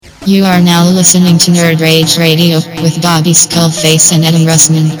You are now listening to Nerd Rage Radio with Bobby Skullface and Adam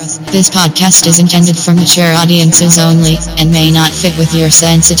Russman. This podcast is intended for mature audiences only and may not fit with your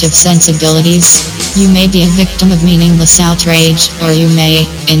sensitive sensibilities. You may be a victim of meaningless outrage, or you may,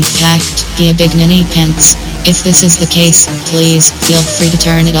 in fact, be a big ninny pants. If this is the case, please feel free to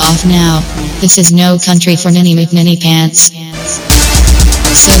turn it off now. This is no country for ninny McNinny pants.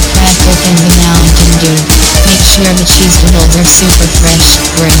 So crack open the Mountain Dew. Make sure the cheese doodles are super fresh.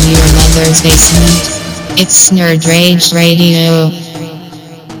 We're in your mother's basement. It's Nerd Rage Radio.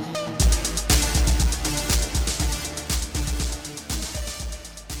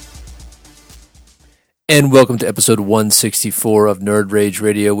 And welcome to episode 164 of Nerd Rage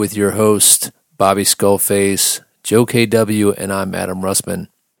Radio with your host, Bobby Skullface, Joe KW, and I'm Adam Russman.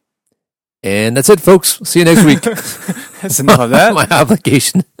 And that's it, folks. See you next week. That's enough of that. My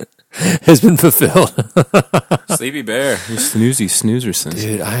obligation has been fulfilled. Sleepy bear. You snoozy snoozerson.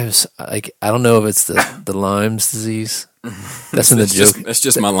 Dude, I don't know if it's the Lyme's disease. That's in the joke. That's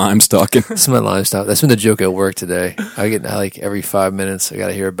just my Lyme's talking. That's my Lyme's talk. That's been the joke at work today. I get like every 5 minutes, I got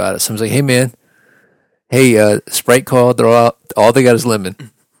to hear about it. Someone's like, hey, man. Hey, Sprite called. All they got is lemon.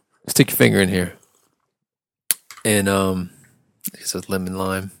 Stick your finger in here. And it's a lemon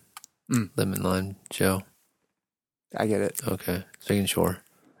lime. Lemon lime, Joe. I get it. Okay, just making sure.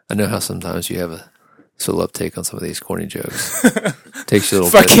 I know how sometimes you have a slow uptake on some of these corny jokes. Takes you a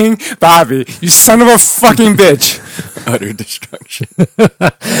little fucking bit. Bobby, you son of a fucking bitch. Utter destruction.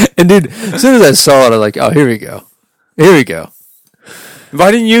 And dude, as soon as I saw it, I was like, oh, here we go. Here we go.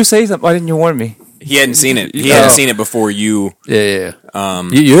 Why didn't you say something? Why didn't you warn me? He hadn't seen it. He hadn't seen it before you. Yeah.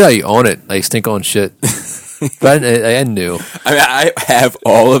 You're like on it, like stink on shit. But I knew. I mean, I have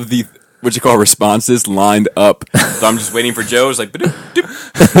all of the what you call responses lined up, so I'm just waiting for Joe's like.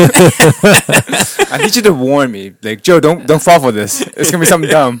 I need you to warn me, like Joe, don't fall for this. It's gonna be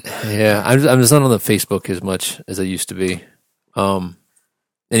something dumb. Yeah, I'm just not on the Facebook as much as I used to be.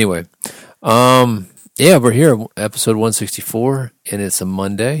 Anyway, yeah, we're here, episode 164, and it's a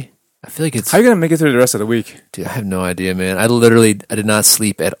Monday. I feel like it's. How are you gonna make it through the rest of the week, dude? I have no idea, man. I did not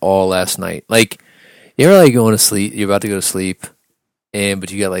sleep at all last night. Like, you ever like going to sleep? You're about to go to sleep.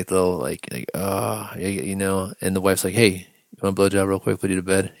 But you got like the little like you know, and the wife's like, "Hey, you want a blowjob real quick? Put you to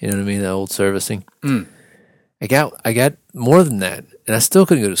bed." You know what I mean? That old servicing. I got more than that, and I still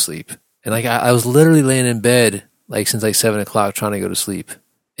couldn't go to sleep. And like I was literally laying in bed like since like 7 o'clock trying to go to sleep,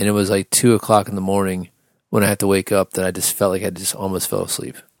 and it was like 2 o'clock in the morning when I had to wake up that I just felt like I just almost fell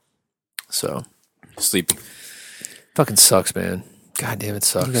asleep. So sleepy, fucking sucks, man. God damn, it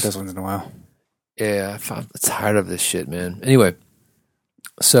sucks. You got those once in a while. Yeah, I'm tired of this shit, man. Anyway.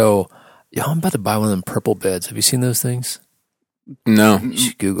 So, I'm about to buy one of them purple beds. Have you seen those things? No. You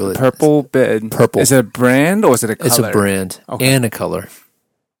should Google it. Purple bed. Purple. Is it a brand or is it a color? It's a brand. Okay. And a color.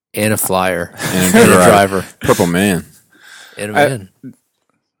 And a flyer. And a driver. Purple man. And a man. I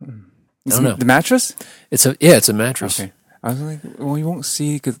don't know. The mattress? It's a mattress. Okay. I was like, well, you won't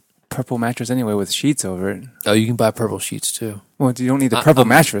see a purple mattress anyway with sheets over it. Oh, you can buy purple sheets too. Well, you don't need the purple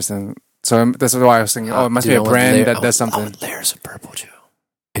mattress then. So that's why I was thinking, it must be a brand that does something. I want layers of purple, Joe.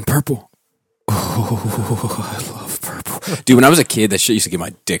 And purple. Oh, I love purple. Dude, when I was a kid, that shit used to get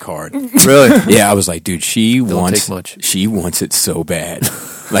my dick hard. Really? Yeah, I was like, dude, she wants it so bad.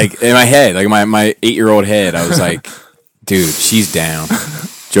 Like, in my head, like my 8-year-old head, I was like, dude, she's down.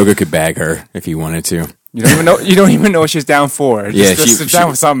 Joker could bag her if he wanted to. You don't even know what she's down for. She's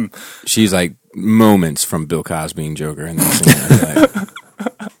down for something. She's like moments from Bill Cosby and Joker in that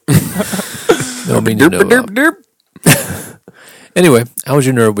scene. Don't mean to know. Anyway, how was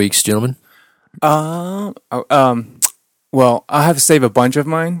your nerd weeks, gentlemen? Well, I have to save a bunch of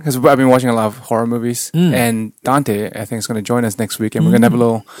mine because I've been watching a lot of horror movies, and Dante, I think, is going to join us next week, and we're going to have a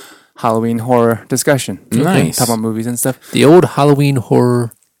little Halloween horror discussion. Nice, talk about movies and stuff. The old Halloween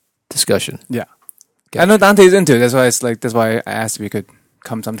horror discussion. Yeah, I know Dante's into it. That's why I asked if you could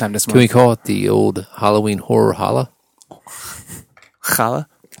come sometime this month. Can we call it the old Halloween horror holla?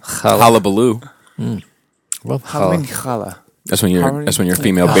 Hullabaloo. Love Halloween holla. That's when you're a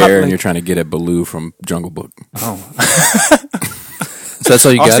female bear and you're trying to get at Baloo from Jungle Book. Oh. So that's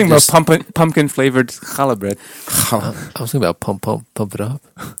all you got? I was thinking about pumpkin flavored challah bread. I was thinking about pump it up.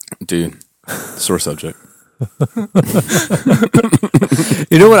 Dude, sore subject.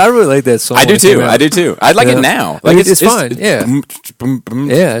 You know what? I really like that song. I do too. I like it now. Like it's fine. Yeah.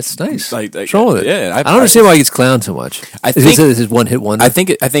 Yeah, it's nice. Like what's wrong with it? Yeah, I don't understand why he gets clowned so much. I think this is one hit wonder. I think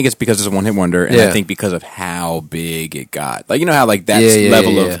it's because it's a one hit wonder, and I think because of how big it got. Like, you know how like that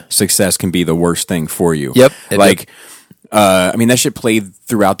level of success can be the worst thing for you. Yep. Like I mean, that shit played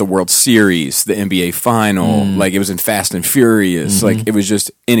throughout the World Series, the NBA Final. Like, it was in Fast and Furious. Like, it was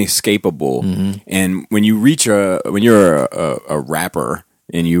just inescapable. And when you reach when you're a rapper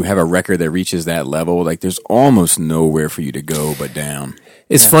and you have a record that reaches that level, like, there's almost nowhere for you to go but down.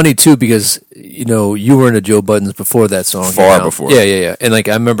 It's funny too because you were into Joe Buttons before that song. Far before. Yeah. And like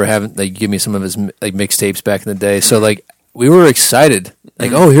I remember having like give me some of his like mixtapes back in the day. So like we were excited.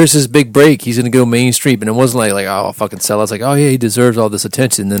 Like, oh, here's his big break. He's gonna go mainstream, and it wasn't like oh, I'll fucking sell. I was like, oh yeah, he deserves all this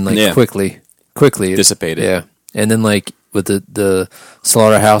attention. And then like quickly dissipated. Yeah, and then like with the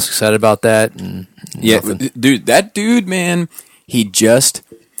Slaughterhouse, excited about that. And dude, that dude, man, he just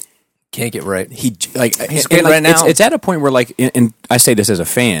can't get right. He like he's good right now. It's at a point where like, and I say this as a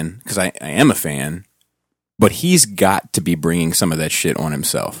fan because I am a fan, but he's got to be bringing some of that shit on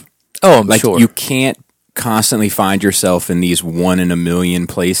himself. Oh, I'm sure. You can't constantly find yourself in these 1 in a million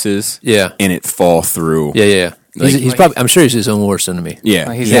places, and it fall through. Yeah. Like, he's probably. I'm sure he's his own worst enemy. Yeah,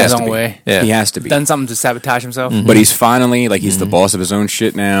 like he's his own way. Yeah, he has to be done something to sabotage himself. But he's finally like he's the boss of his own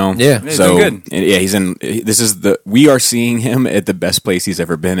shit now. Yeah, so good. Yeah, he's in. This is we are seeing him at the best place he's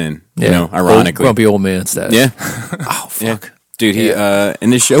ever been in. You know, ironically, grumpy old man status. Yeah. Oh fuck. Yeah. Dude, he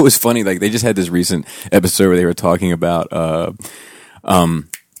and this show was funny. Like they just had this recent episode where they were talking about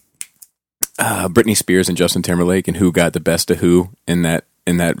Britney Spears and Justin Timberlake and who got the best of who in that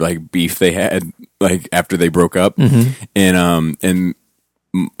like beef they had like after they broke up. And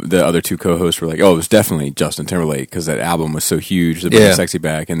the other two co-hosts were like, oh, it was definitely Justin Timberlake because that album was so huge, the Bring Sexy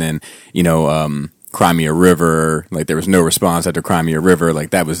Back. And then Cry Me a River, like there was no response after Cry Me a River,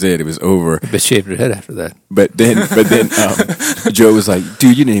 like that was it was over. But shaved her head after that. But then Joe was like,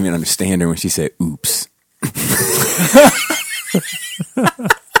 dude, you didn't even understand her when she said oops.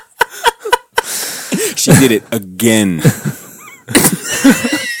 She did it again.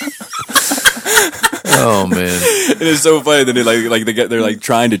 Oh man, it is so funny that they're like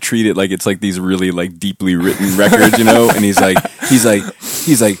trying to treat it like it's like these really like deeply written records, and he's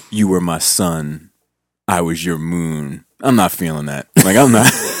like, you were my sun, I was your moon. I'm not feeling that. Like I'm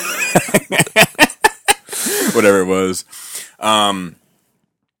not. Whatever it was. But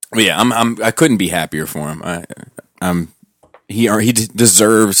yeah, I couldn't be happier for him. He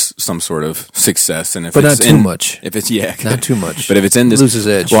deserves some sort of success, and but not too much. If it's not too much. But if it's in this, loses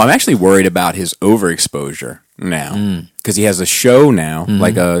edge. Well, I'm actually worried about his overexposure now because he has a show now,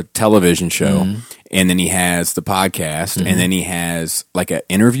 like a television show, and then he has the podcast, and then he has like an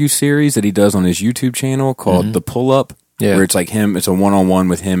interview series that he does on his YouTube channel called The Pull Up. Yeah. Where it's like him, it's a one-on-one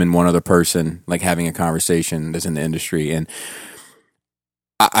with him and one other person, like having a conversation that's in the industry, and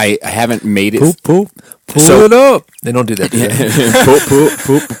I haven't made it. Pull it up. They don't do that.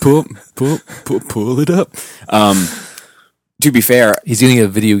 Pull it up. To be fair, he's getting a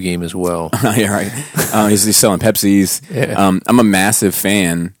video game as well. Yeah, right. He's selling Pepsis. Yeah. I'm a massive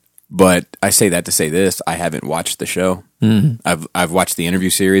fan, but I say that to say this: I haven't watched the show. I've watched the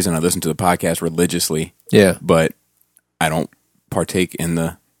interview series and I listen to the podcast religiously. Yeah, but I don't partake in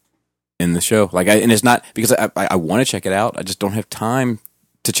the show. Like, and it's not because I want to check it out. I just don't have time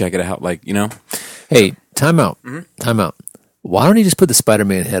to check it out, like, Hey, time out. Time out. Why don't he just put the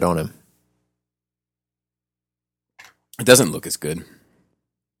Spider-Man head on him? It doesn't look as good.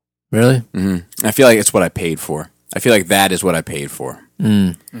 Really? Mm-hmm. I feel like it's what I paid for. I feel like that is what I paid for.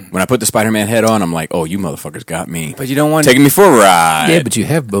 When I put the Spider-Man head on, I'm like, oh, you motherfuckers got me. But you don't want... Taking me for a ride. Yeah, but you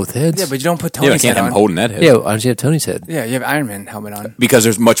have both heads. Yeah, but you don't put Tony's head on. I can't have him holding that head. Yeah, why don't you have Tony's head? Yeah, you have Iron Man helmet on. Because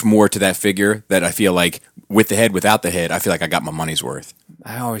there's much more to that figure that I feel like with the head, without the head, I feel like I got my money's worth.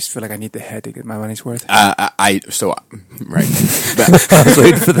 I always feel like I need the head to get my money's worth. Right. I was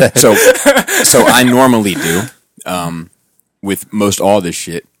waiting for that. So I normally do, with most all this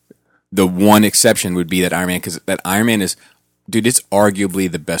shit. The one exception would be that Iron Man, because that Iron Man is, dude, it's arguably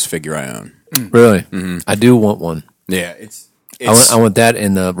the best figure I own. Really? Mm-hmm. I do want one. Yeah, I want that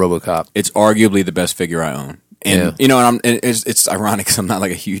in the RoboCop. It's arguably the best figure I own. And and it's ironic because I'm not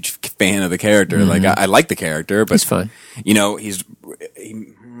like a huge fan of the character. Like I like the character, but he's fine. Why don't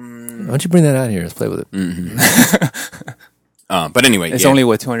you bring that out here? Let's play with it. But anyway, it's only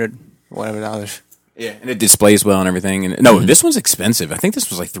 $200 whatever. Yeah, and it displays well and everything. And this one's expensive. I think this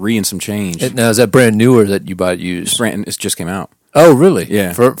was like $3 and some change. Now, is that brand new or that you bought used? It just came out. Oh, really?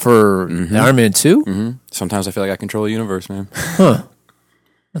 Yeah. For Iron Man 2? Sometimes I feel like I control the universe, man. Huh.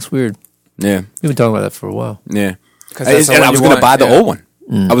 That's weird. Yeah. We've been talking about that for a while. Yeah. And I was going to buy the old one.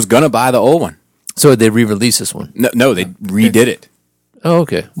 I was going to buy the old one. So they re-released this one? No, they redid it. Oh,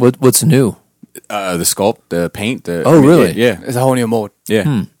 okay. What's new? The sculpt, the paint. Really? Yeah. It's a whole new mold.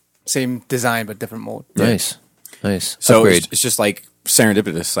 Yeah. Same design, but different mold. Nice. So it's just like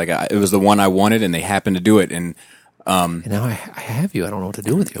serendipitous. Like it was the one I wanted, and they happened to do it. And And now I have you. I don't know what to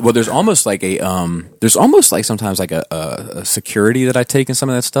do with you. Well, there's almost like there's almost like sometimes like a security that I take in some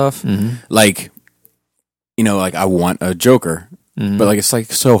of that stuff. Like, like I want a Joker, but like it's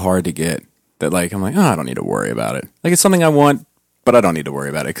like so hard to get that. Like I'm like, I don't need to worry about it. Like it's something I want, but I don't need to worry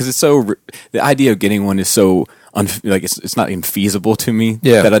about it because it's so. The idea of getting one is so like it's not even feasible to me.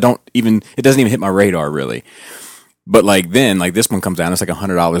 Yeah. That it doesn't even hit my radar really. But like then, like this one comes down, it's like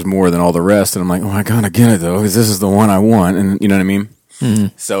 $100 more than all the rest, and I'm like, oh, I gotta get it though, because this is the one I want, and you know what I mean.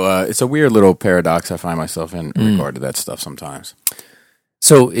 So it's a weird little paradox I find myself in regard to that stuff sometimes.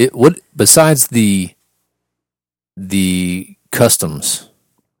 So what besides the customs,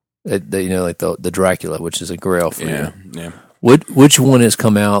 like the Dracula, which is a grail for you. Yeah. Which one has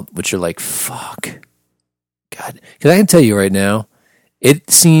come out which you're like, fuck, God? Because I can tell you right now. It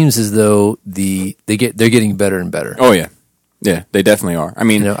seems as though they're getting better and better. Oh yeah, they definitely are. I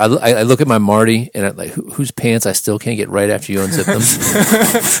mean, I look at my Marty and I'm like, whose pants I still can't get right after you unzip them.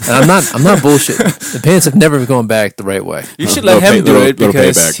 And I'm not bullshitting. The pants have never gone back the right way. You should let him do it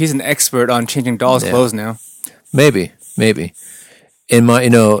because he's an expert on changing dolls' clothes now. Maybe. And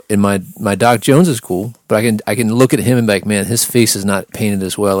my Doc Jones is cool, but I can look at him and be like, man, his face is not painted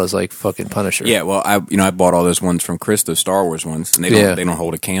as well as like fucking Punisher. Yeah, well, I bought all those ones from Chris, those Star Wars ones, and they don't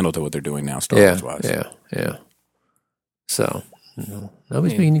hold a candle to what they're doing now, Star Wars wise. Yeah. So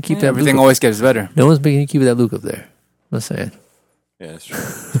nobody's making you keep that. Everything Luke always gets better. No one's making you keep that Luke up there. I'm saying. Yeah, that's true.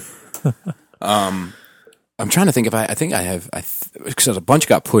 I'm trying to think if I think I have because a bunch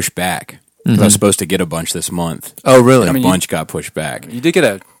got pushed back. Because I was supposed to get a bunch this month. Oh, really? And a bunch got pushed back. You did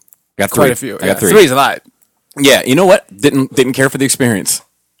get got quite a few. I got 3. 3 is a lot. Yeah, you know what? Didn't care for the experience.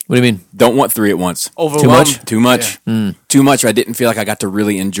 What do you mean? Don't want 3 at once. Overwhelmed. Too much. Yeah. Too much. I didn't feel like I got to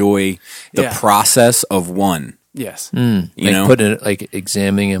really enjoy the process of one. Yes. You know, putting it, like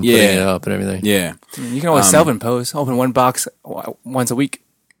examining and putting it up and everything. Yeah. You can always self-impose. Open one box once a week.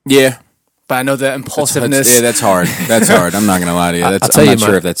 Yeah. But I know the impulsiveness. That's hard. That's hard. I'm not going to lie to you. I'm not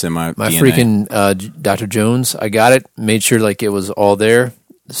sure if that's in my DNA. Freaking Dr. Jones, I got it, made sure like it was all there.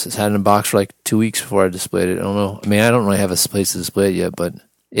 This had it in a box for like 2 weeks before I displayed it. I don't know. I mean, I don't really have a place to display it yet, but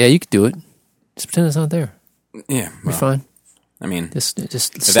yeah, you could do it. Just pretend it's not there. Yeah. You're fine. I mean, just if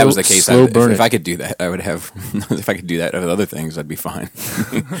slow, that was the case, if I could do that, I would have. If I could do that with other things, I'd be fine.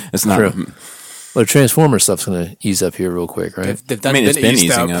 It's not. True. Well, the Transformer stuff's going to ease up here real quick, right? They've done, it's been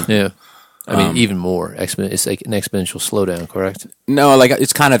easing up. Yeah. I mean, even more. It's like an exponential slowdown, correct? No, like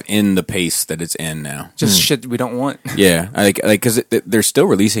it's kind of in the pace that it's in now. Just shit we don't want. Yeah, like because they're still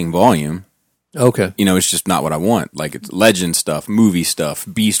releasing volume. Okay. It's just not what I want. Like it's Legend stuff, movie stuff,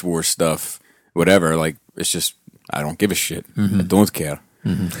 Beast Wars stuff, whatever. Like it's just I don't give a shit. I don't care.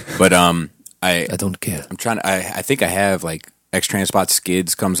 But I don't care. I'm trying to. I think I have like X-Transport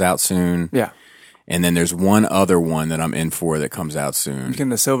Skids comes out soon. Yeah. And then there's one other one that I'm in for that comes out soon. You getting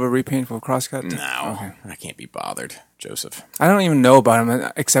the silver repaint for Crosscut? No, okay. I can't be bothered, Joseph. I don't even know about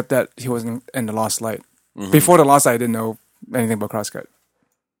him except that he wasn't in the Lost Light. Before the Lost Light, I didn't know anything about Crosscut.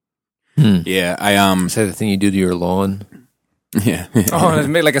 Yeah, Is that the thing you do to your lawn? Yeah. Oh, it's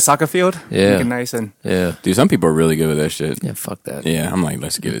made like a soccer field. Yeah. Make it nice and Dude, some people are really good with that shit. Yeah, fuck that. Yeah, I'm like,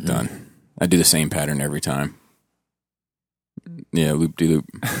 let's get it done. I do the same pattern every time. Yeah, loop de loop.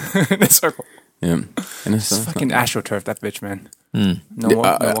 in a circle. Yeah, and It's fucking AstroTurf, that bitch, man. No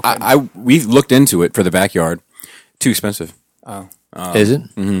more. We've looked into it for the backyard. Too expensive. Oh, is it?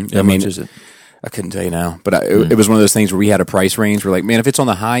 Mm-hmm. How much is it? I couldn't tell you now, but it was one of those things where we had a price range. We're like, man, if it's on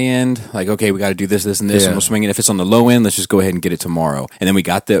the high end, like, okay, we got to do this, and this, and we'll swing it. If it's on the low end, let's just go ahead and get it tomorrow. And then we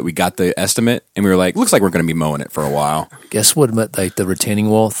got the estimate, and we were like, looks like we're going to be mowing it for a while. Guess what? Like the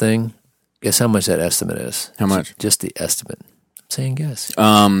retaining wall thing. Guess how much that estimate is? How much? Just the estimate. I'm saying guess.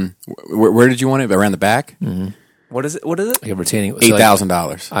 Where did you want it? Around the back? Mm-hmm. What is it? What is it? Like a retaining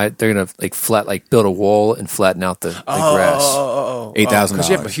 $8,000. They're gonna like build a wall and flatten out the grass. $8,000. Because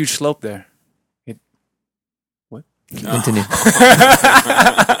you have a huge slope there. What? Continue.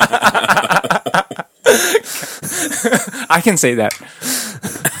 I can say that.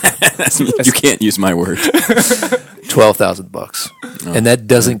 You can't use my word. $12,000, and that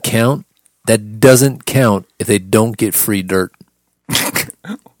doesn't count. That doesn't count if they don't get free dirt.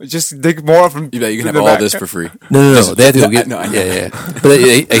 Just dig more from. You bet you can have all this for free. No. They have to go get. No, yeah. But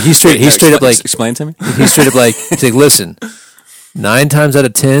he's straight up like. Explain to me. He's straight up like. He's like, listen, 9 times out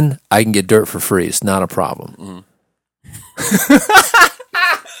of 10, I can get dirt for free. It's not a problem.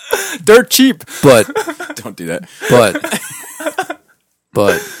 Dirt cheap, but don't do that. But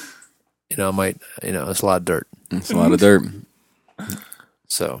it's a lot of dirt. It's a lot of dirt.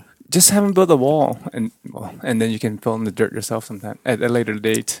 So. Just have them build a wall, and then you can fill in the dirt yourself sometime at a later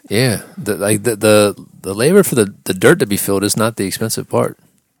date. Yeah, the the labor for the dirt to be filled is not the expensive part.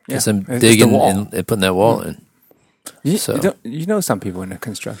 It's them it's digging the wall. and putting that wall in. So You know some people in the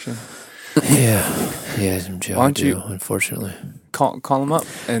construction. yeah, Joe, Why don't do, you- unfortunately. Call them up.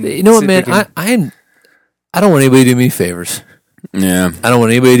 And You know what, see if man? they can- I don't want anybody to do me favors. Yeah, I don't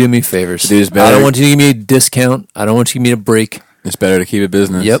want anybody to do me favors. Dude, it's I better. don't want you to give me a discount. I don't want you to give me a break. it's better to keep it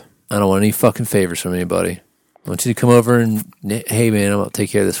business. Yep. I don't want any fucking favors from anybody. I want you to come over and, hey, man, I'm going to take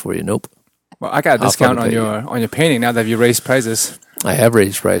care of this for you. Nope. Well, I got a I'll discount fucking on pay your painting now that you raised prices. I have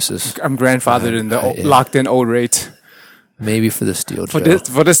raised prices. I'm grandfathered in the yeah. locked in old rate Maybe for this deal, for Joe.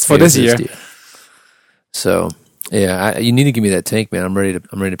 this Maybe year. deal. So, yeah, you need to give me that tank, man. I'm ready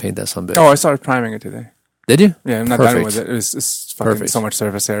to paint that some bitch. Oh, I started priming it today. Did you? Yeah, I'm not Perfect. done with it. It's fucking Perfect. so much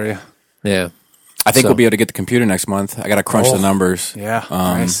surface area. Yeah. I think So- we'll be able to get the computer next month. I got to crunch the numbers. Yeah,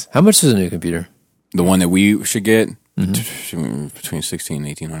 nice. How much is a new computer? The one that we should get Mm-hmm. between $1,600 and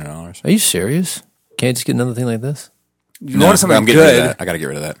 $1,800. Are you serious? Can't you just get another thing like this? You want something I'm getting rid of good? that. I got to get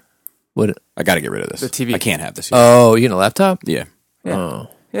rid of that. What? I got to get rid of this. The TV. I can't have this. Yet. Oh, you getting a laptop? Yeah. Yeah. Oh,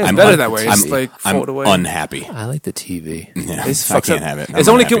 Yeah, it's I'm better un- that way. It's like I'm fold away. unhappy. I like the TV. Yeah, It's I fucks can't up. have it. It's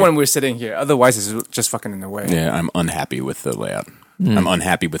I'm only good unhappy. when we're sitting here. Otherwise, it's just fucking in the way. Yeah, I'm unhappy with the layout. Hmm. I'm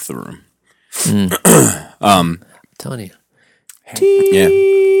unhappy with the room. I'm telling you. Yeah.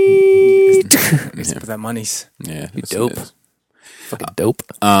 But that money's. Yeah. You that's what it dope. is. Fucking dope.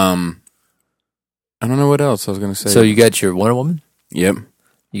 I don't know what else I was going to say. So you got your Wonder Woman? Yep.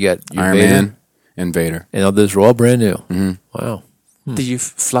 You got your Iron Vader? Man and Vader. And all those are all brand new. Mm-hmm. Wow. Did you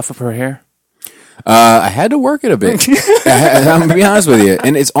fluff up her hair? I had to work it a bit. I'm going to be honest with you.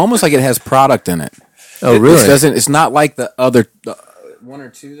 And it's almost like it has product in it. Oh, It really? doesn't. It's not like the other one or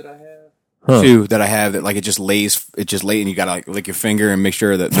two that I have. Huh. Two that I have that like it just lays. It just lays, and you gotta like lick your finger and make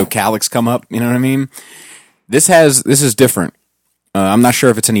sure that no calyx come up. You know what I mean? This is different. I'm not sure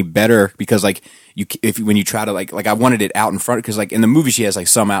if it's any better because like when you try to like I wanted it out in front because like in the movie she has like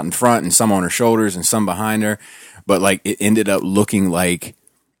some out in front and some on her shoulders and some behind her, but like it ended up looking like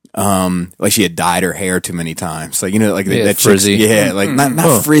she had dyed her hair too many times. Like like Yeah, that chick's- frizzy. yeah, like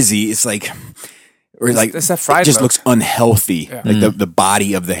not frizzy. It's like. Or like it's that fried it just look. looks unhealthy. Like the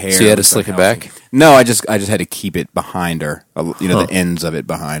body of the hair. So you had to looks slick it unhealthy. back? No, I just had to keep it behind her. The ends of it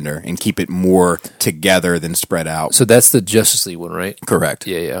behind her, and keep it more together than spread out. So that's the Justice League one, right? Correct.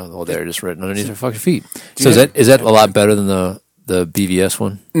 Yeah, yeah. Well, they're just written underneath her fucking feet. So is that a lot better than the BVS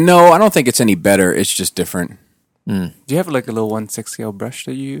one? No, I don't think it's any better. It's just different. Do you have like a little 1/6 scale brush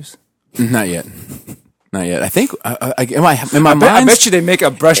that you use? Not yet. Not yet. I think in my I mind's- bet you they make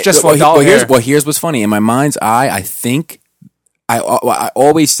a brush just for well, doll hair. here's what's funny. In my mind's eye, I think I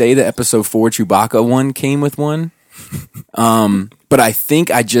always say the episode 4 Chewbacca one came with one. But I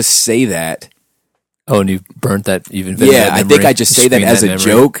think I just say that. Oh, and you burnt that even better. Yeah, I think I just say that as a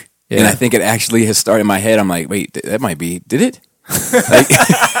joke, and Yeah. I think it actually has started in my head. I'm like, wait, that might be. Did it?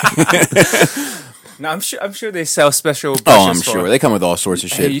 No, I'm sure they sell special brushes Oh, I'm for sure they come with all sorts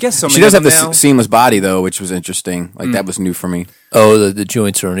of shit. you get so she many does of have them the now. seamless body though, which was interesting. Like that was new for me. Oh, the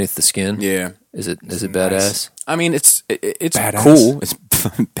joints are underneath the skin. Yeah, Is it badass? I mean it's Badass. cool. It's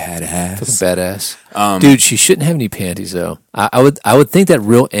badass. Badass. Dude, she shouldn't have any panties though. I would think that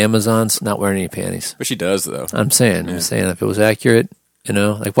real Amazon's not wearing any panties. But she does though. I'm saying if it was accurate,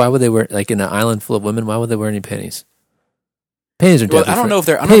 like why would they wear like in an island full of women? Why would they wear any panties? Panties are Well, definitely. I don't know if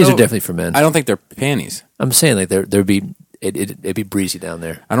they're. I don't panties know, are definitely for men. I don't think they're panties. I'm saying like it'd be breezy down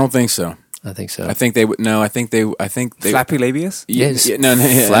there. I don't think so. I think so. I think they would. No, I think they. flappy labias. Yeah, just no,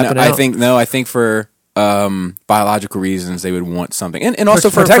 flap it out. I think for biological reasons they would want something, and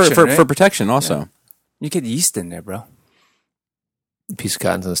also for protection, for right? protection also. You get yeast in there, bro. piece of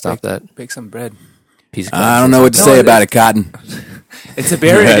cotton's gonna stop that. Bake some bread. Piece of I don't know what to No, say it- about it, Cotton. It's a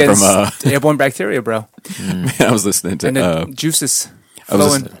barrier Yeah, against from, airborne bacteria, bro. I was listening to. And the juices I was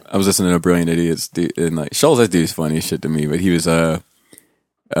flowing. listening to Brilliant Idiots, dude, and like Scholes, that dude's funny as shit to me. But he was Charlemagne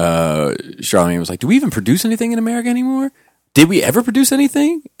was like, "Do we even produce anything in America anymore? Did we ever produce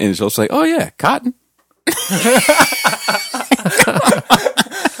anything?" And Scholes was like, "Oh yeah, cotton."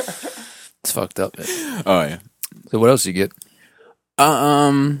 It's fucked up. Man. Oh yeah. So what else do you get?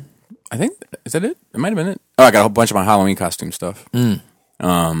 I think is that it? It might have been it. Oh, I got a whole bunch of my Halloween costume stuff. I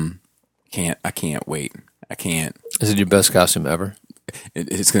can't wait. I can't. Is it your best costume ever?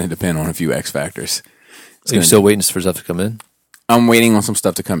 It's going to depend on a few X factors. Are you still waiting for stuff to come in? I'm waiting on some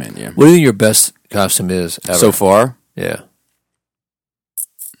stuff to come in. Yeah. What do you think your best costume is ever? So far, Yeah.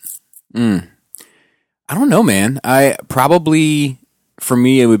 I don't know, man. I probably for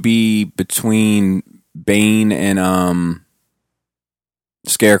me it would be between Bane and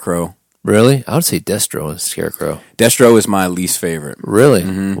Scarecrow. Really? I would say Destro and Scarecrow. Destro is my least favorite. Really?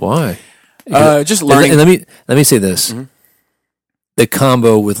 Why? Just learning. And let me say this: the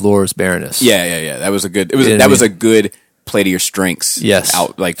combo with Laura's Baroness. Yeah. That was a good. You know what I was a good play to your strengths. Yes,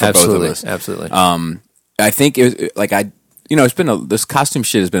 out like for absolutely, both of us. absolutely. I think it like it's been this costume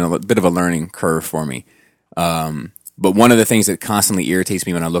shit has been a bit of a learning curve for me. But one of the things that constantly irritates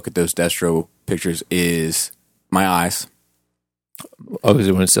me when I look at those Destro pictures is my eyes. Oh, is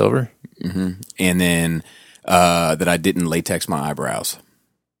it when it's silver? Mm-hmm. And then that I didn't latex my eyebrows.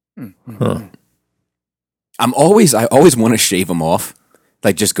 Huh. I always want to shave them off,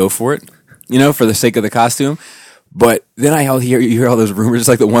 like just go for it, for the sake of the costume. But then you hear all those rumors. It's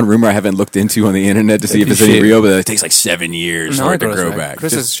like the one rumor I haven't looked into on the internet to see if it's any real, but it takes like 7 years for it to grow back.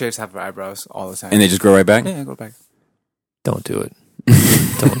 Chris's shaves have eyebrows all the time. And they just grow right back? Yeah, go back. Don't do it.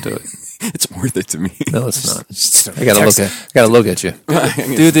 Don't do it. It's worth it to me. No, it's not. I gotta look at you.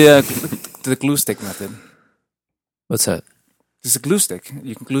 Do the glue stick method. What's that? It's a glue stick.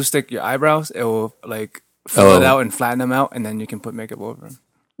 You can glue stick your eyebrows. It will like fill it out and flatten them out, and then you can put makeup over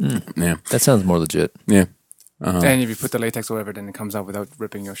them. Yeah, that sounds more legit. Yeah. And if you put the latex or whatever, then it comes out without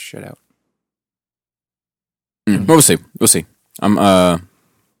ripping your shit out. Well, we'll see.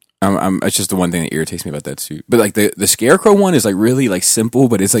 It's just the one thing that irritates me about that suit. But like the Scarecrow one is like really like simple,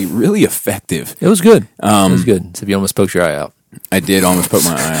 but it's like really effective. It was good. It was good. So you almost poked your eye out. I did almost poke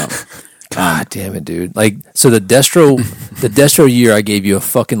my eye out. God damn it, dude! Like, so the Destro year, I gave you a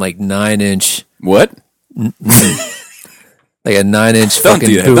fucking like 9-inch. What? Like a 9-inch Don't fucking.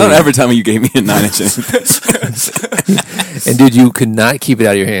 do that. buoy. Don't ever tell me you gave me a 9-inch. And dude, you could not keep it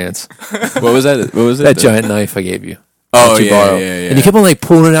out of your hands. What was that? What was it? That giant knife I gave you. Oh that you borrowed. yeah. And you kept on like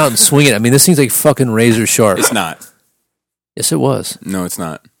pulling it out and swinging it. I mean, this thing's like fucking razor sharp. It's not. Yes, it was. No, it's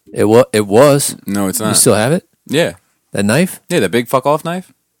not. It was. No, it's not. You still have it? Yeah. That knife? Yeah, the big fuck off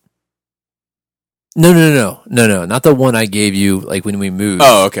knife. No. Not the one I gave you like when we moved.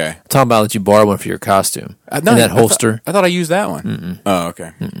 Oh, okay. I'm talking about that you borrowed one for your costume. And that holster. I thought I used that one. Oh,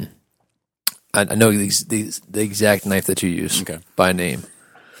 okay. I know the exact knife that you use by name.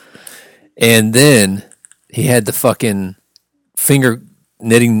 And then he had the fucking finger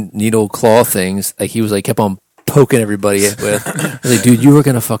knitting needle claw things. Like he was like kept on poking everybody with. I was like, dude, you were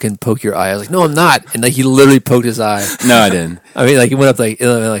gonna fucking poke your eye. I was like, no, I'm not. And like he literally poked his eye. No, I didn't. I mean, like he went up like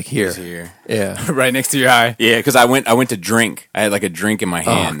here. Yeah, Right next to your eye. Yeah, because I went to drink. I had like a drink in my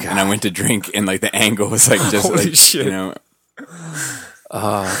hand, and I went to drink, and like the angle was like just Holy like shit.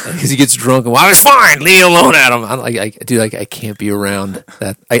 Because he gets drunk and, well, it's fine, leave me alone, Adam. I'm like, dude, I can't be around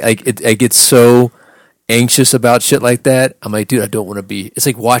that. I get so anxious about shit like that. I'm like, dude, I don't want to be. It's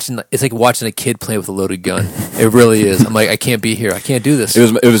like watching a kid play with a loaded gun. It really is. I'm like, I can't be here. I can't do this.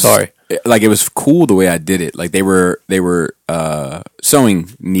 It was sorry. Like it was cool the way I did it. Like they were sewing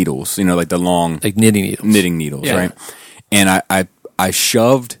needles, like the long Like knitting needles, right? And I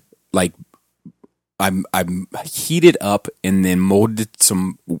shoved like. I heated up and then molded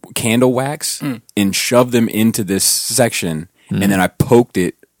some candle wax and shoved them into this section, and then I poked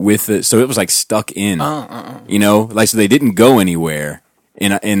it with it, so it was like stuck in, like so they didn't go anywhere,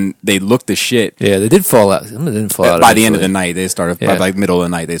 and they looked the shit. Yeah, they did fall out. Some of them didn't fall out by the end of the night. They started by like middle of the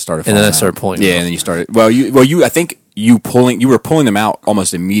night. They started, falling and then I out. started pulling. Yeah, and then you started. I think you were pulling them out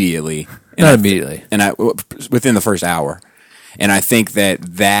almost immediately. Not immediately, and within the first hour, and I think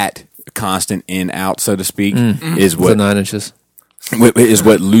that constant in out, so to speak, is what 9 inches is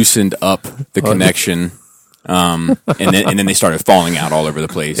what loosened up the connection, and then they started falling out all over the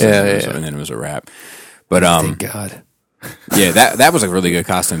place. And then it was a wrap. But thank God. Yeah, that was a really good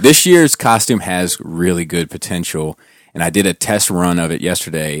costume. This year's costume has really good potential, and I did a test run of it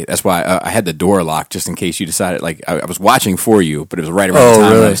yesterday. That's why I had the door locked just in case you decided. Like I was watching for you, but it was right around the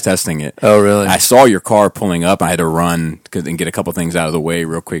time when I was testing it. Oh, really? I saw your car pulling up. I had to run and get a couple things out of the way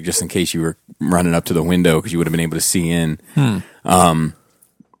real quick, just in case you were running up to the window because you would have been able to see in. Can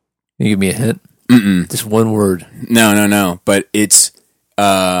you give me a hint? Just one word. No. But it's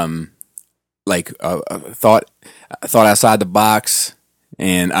like thought outside the box,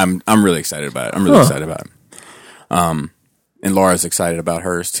 and I'm really excited about it. I'm really excited about it. And Laura's excited about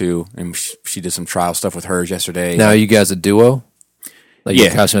hers too, and she did some trial stuff with hers yesterday. Now, are you guys a duo? Like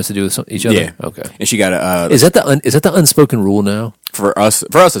your costume has to do with each other? Yeah. Okay. And she got a. Is that the unspoken rule now? For us,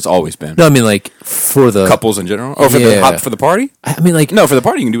 it's always been. No, I mean like for the couples in general. Oh, for the party? I mean like no, for the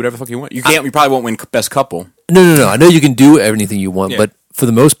party you can do whatever the fuck you want. You can't. You probably won't win best couple. No. I know you can do anything you want, but for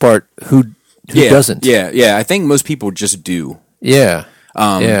the most part, who doesn't? Yeah. I think most people just do. Yeah.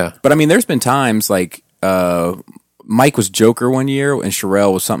 Yeah. But I mean, there's been times like Mike was Joker one year, and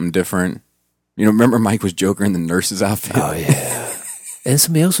Sherelle was something different. Remember Mike was Joker in the nurse's outfit? Oh yeah. And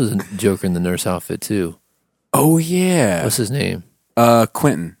somebody else was a Joker in the nurse outfit too. Oh yeah. What's his name?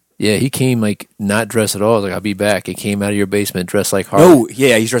 Quentin. Yeah, he came like not dressed at all. I was like, I'll be back. He came out of your basement dressed like Harley. Oh,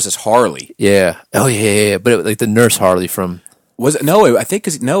 yeah, he's dressed as Harley. Yeah. Oh, yeah. But like the nurse Harley from... Was it? No, I think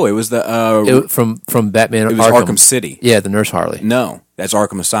it was the... from Batman it was Arkham City. Yeah, the nurse Harley. No, that's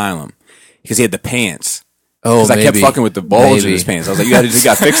Arkham Asylum. Because he had the pants. Oh, because I kept fucking with the bulge in his pants. I was like, you got to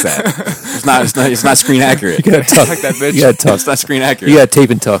fix that. It's not screen accurate. You got to tuck. Like that bitch. You got to tuck. It's not screen accurate. You got to tape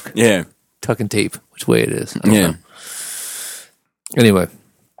and tuck. Yeah. Tuck and tape. Which way it is. I don't Yeah. know. Anyway.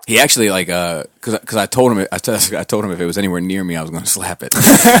 He actually because I told him I told him if it was anywhere near me I was going to slap it.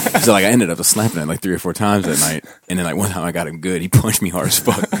 So like I ended up slapping it like 3 or 4 times that night, and then like one time I got him good. He punched me hard as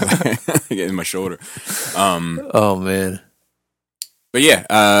fuck in my shoulder. Oh man. But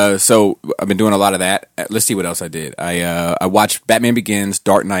yeah, so I've been doing a lot of that. Let's see what else I did. I watched Batman Begins,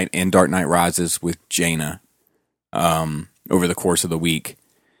 Dark Knight, and Dark Knight Rises with Jaina over the course of the week,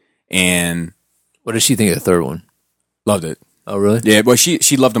 and What did she think of the third one? loved it. Oh really? Yeah, well,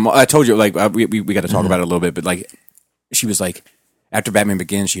 she loved them all. I told you, like, we got to talk about it a little bit, but like, she was like, after Batman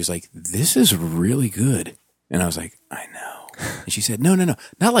Begins, she was like, "This is really good," and I was like, "I know," and she said, "No,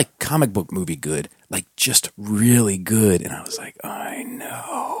 not like comic book movie good, like just really good," and I was like, "I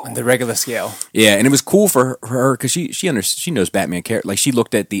know." On the regular scale. Yeah, and it was cool for her because she knows Batman character. Like she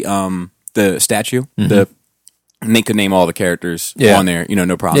looked at the statue, the. And they could name all the characters on there,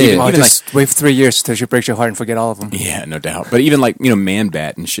 no problem. Yeah, Well, just wait for 3 years till she breaks your heart and forget all of them. Yeah, no doubt. But even like,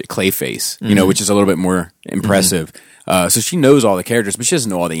 Man-Bat and shit, Clayface, which is a little bit more impressive. So she knows all the characters, but she doesn't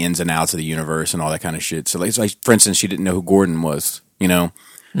know all the ins and outs of the universe and all that kind of shit. So like for instance, she didn't know who Gordon was,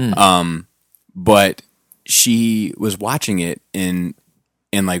 but she was watching it and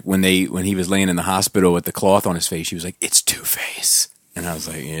like when he was laying in the hospital with the cloth on his face, she was like, "It's Two-Face." And I was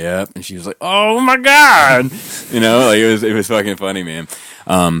like, "Yep." And she was like, "Oh my God." Like it was fucking funny, man.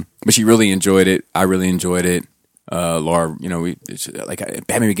 But she really enjoyed it. I really enjoyed it. Laura,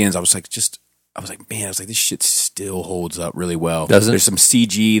 Batman Begins, I was like, man, this shit still holds up really well. Does it? There's some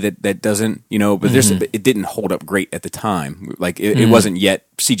CG that doesn't, but it didn't hold up great at the time. Like it wasn't yet,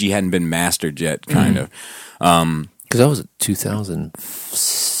 CG hadn't been mastered yet, kind of. Because that was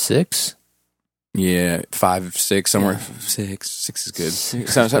 2006. Yeah, 5, 6, somewhere. 6 is good. It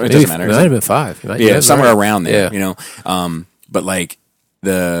doesn't matter. It might have been 5. Somewhere around there. Yeah. But like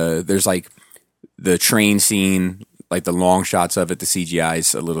there's like the train scene, like the long shots of it, the CGI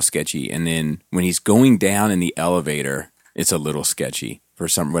is a little sketchy, and then when he's going down in the elevator, it's a little sketchy for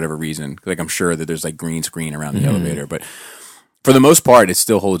whatever reason. Like I'm sure that there's like green screen around the elevator, but for the most part, it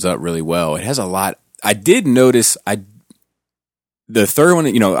still holds up really well. It has a lot. I did notice. The third one,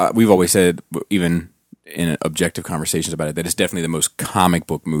 we've always said, even in objective conversations about it, that it's definitely the most comic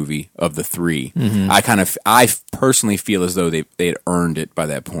book movie of the 3. I personally feel as though they had earned it by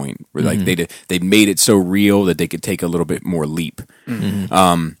that point, where like they made it so real that they could take a little bit more leap.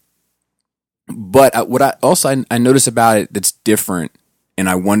 But what I notice about it that's different, and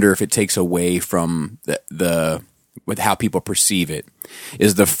I wonder if it takes away from the with how people perceive it,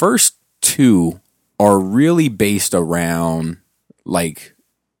 is the first 2 are really based around like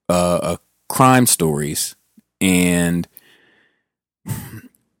crime stories and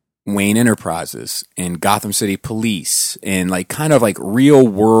Wayne Enterprises and Gotham City Police and like kind of like real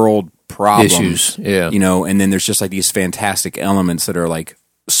world problems, issues, yeah. And then there's just like these fantastic elements that are like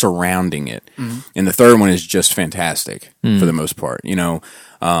surrounding it. And the third one is just fantastic for the most part. They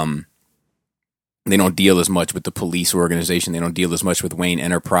don't deal as much with the police organization. They don't deal as much with Wayne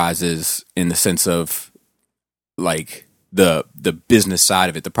Enterprises in the sense of like the business side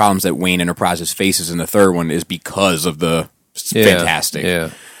of it. The problems that Wayne Enterprises faces in the third one is because of the fantastic. Yeah.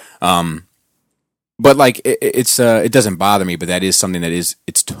 But like it doesn't bother me, but that is something that it's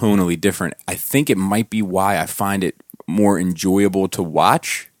tonally different. I think it might be why I find it more enjoyable to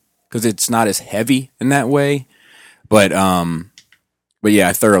watch, because it's not as heavy in that way. But yeah,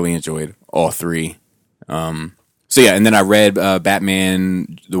 I thoroughly enjoyed all 3. So yeah, and then I read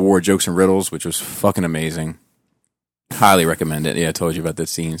Batman: The War of Jokes and Riddles, which was fucking amazing. Highly recommend it. Yeah, I told you about that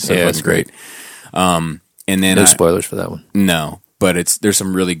scene. So it's great. And then No spoilers for that one. No, but there's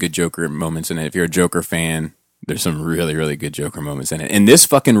some really good Joker moments in it. If you're a Joker fan, there's some really, really good Joker moments in it. And this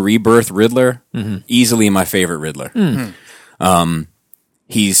fucking Rebirth Riddler, easily my favorite Riddler.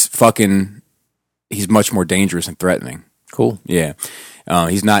 He's much more dangerous and threatening. Cool. Yeah.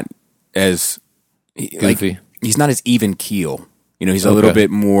 He's not as Goofy. He's not as even keel. He's a little bit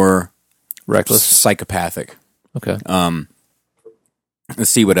more Reckless. psychopathic. Okay. Let's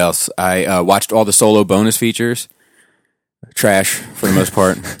see what else. I watched all the solo bonus features. Trash for the most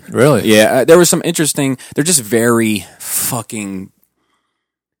part. Really? Yeah, there was some interesting. They're just very fucking.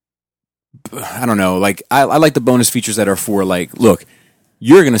 I don't know. Like I like the bonus features that are for like, look,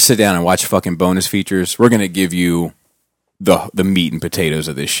 you're going to sit down and watch fucking bonus features. We're going to give you the meat and potatoes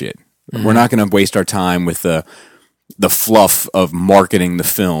of this shit. We're not going to waste our time with the fluff of marketing the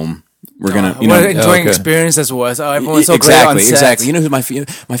film. We're gonna, what an enjoying experience this was. Oh, everyone's so great on set. Exactly. You know who my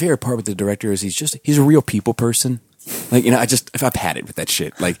favorite part with the director is? He's a real people person. Like, if I've had it with that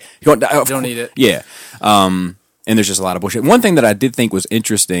shit, like you don't need it. Yeah. And there's just a lot of bullshit. One thing that I did think was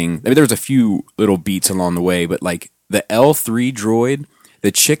interesting. I mean, there was a few little beats along the way, but like the L3 droid,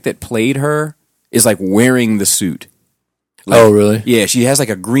 the chick that played her is like wearing the suit. Like, oh, really? Yeah, she has like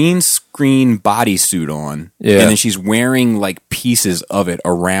a green screen bodysuit on, yeah, and then she's wearing like pieces of it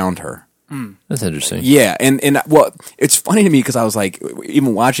around her. That's interesting. Yeah, and well, it's funny to me because I was like,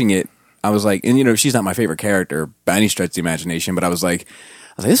 even watching it, I was like, and she's not my favorite character by any stretch of the imagination, but I was like,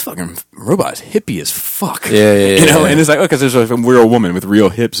 this fucking robot is hippie as fuck. Yeah, and it's like, because there's a real woman with real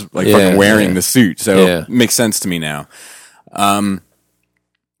hips, like fucking wearing the suit, so it makes sense to me now. I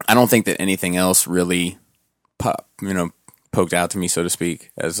don't think that anything else really poked out to me, so to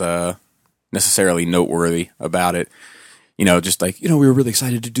speak, as necessarily noteworthy about it. Just like, we were really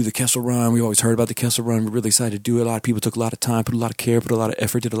excited to do the Kessel Run. We always heard about the Kessel Run. We're really excited to do it. A lot of people took a lot of time, put a lot of care, put a lot of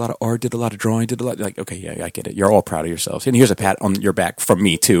effort, did a lot of art, did a lot of drawing, like, okay, yeah, I get it. You're all proud of yourselves. And here's a pat on your back from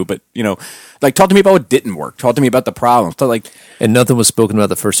me too. But, like, talk to me about what didn't work. Talk to me about the problems. And nothing was spoken about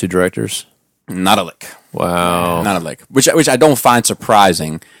the first two directors? Not a lick. Wow. Not a lick. Which I don't find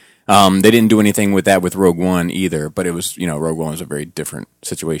surprising. They didn't do anything with that with Rogue One either, but it was, Rogue One was a very different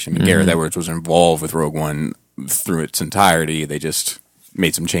situation. Gareth Edwards was involved with Rogue One through its entirety. They just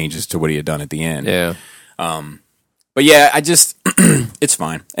made some changes to what he had done at the end. Yeah. But yeah, I just, it's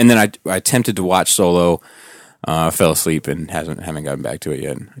fine. And then I attempted to watch Solo, fell asleep and haven't gotten back to it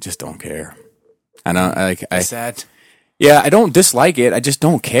yet. I just don't care. Sad. Yeah, I don't dislike it. I just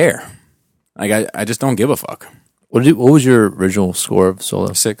don't care. Like, I just don't give a fuck. What was your original score of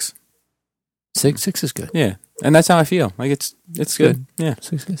Solo? 6. 6 is good. Yeah, and that's how I feel. Like, it's good. Yeah,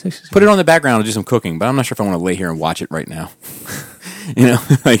 6 is good. Put it on the background and do some cooking, but I'm not sure if I want to lay here and watch it right now.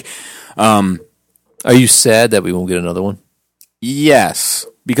 Like, are you sad that we won't get another one? Yes,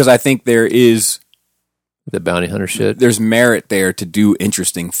 because I think there is the bounty hunter shit. There's merit there to do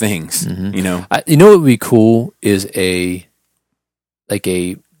interesting things. What would be cool is a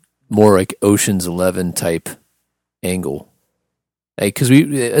more like Ocean's 11 type angle. Because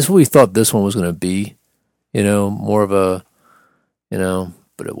that's what we thought this one was going to be, more of a,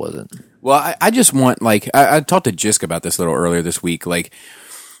 but it wasn't. Well, I just want, like, I talked to Jisk about this a little earlier this week. Like,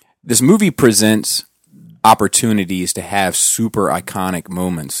 this movie presents opportunities to have super iconic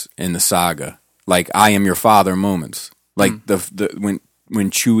moments in the saga, like I Am Your Father moments, like when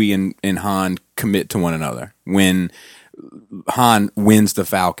Chewie and Han commit to one another, when Han wins the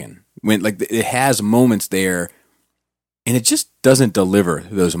Falcon, when, like, it has moments there. And it just doesn't deliver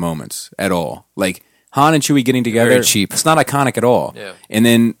those moments at all. Like, Han and Chewie getting together, very cheap. It's not iconic at all. Yeah. And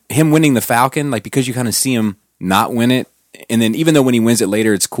then him winning the Falcon, like, because you kind of see him not win it, and then even though when he wins it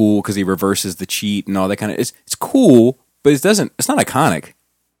later, it's cool because he reverses the cheat and all that kind of. It's cool, but it's not iconic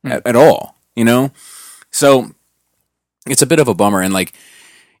at all. So it's a bit of a bummer. And, like,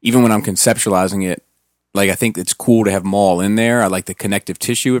 even when I'm conceptualizing it, like, I think it's cool to have Maul in there. I like the connective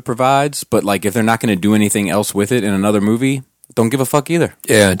tissue it provides. But, like, if they're not going to do anything else with it in another movie, don't give a fuck either.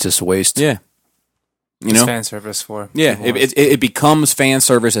 Yeah, it's just a waste. Yeah. It's fan service for. Yeah, it becomes fan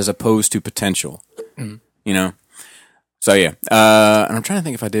service as opposed to potential. So, yeah. And I'm trying to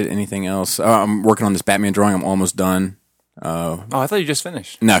think if I did anything else. I'm working on this Batman drawing. I'm almost done. I thought you just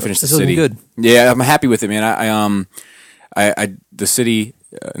finished. No, I finished the city. Good. Yeah, I'm happy with it, man. I the city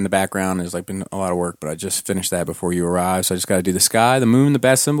in the background has, like, been a lot of work, but I just finished that before you arrived. So I just got to do the sky, the moon, the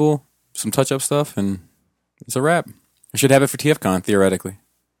bat symbol, some touch-up stuff, and it's a wrap. I should have it for TFCon, theoretically.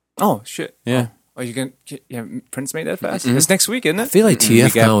 Oh, shit. Yeah. Oh, you can... Yeah, Prince made that fast? It's next week, isn't it? I feel like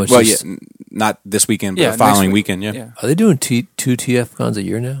TFCon was just... Well, yeah, not this weekend, but the following weekend, yeah. Are they doing 2 TFCons a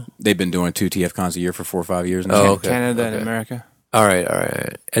year now? They've been doing 2 TFCons a year for 4 or 5 years now. Oh, okay. Canada and America. All right.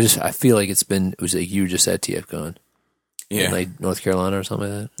 I feel like it was like you were just at TFCon. Yeah. In, like, North Carolina or something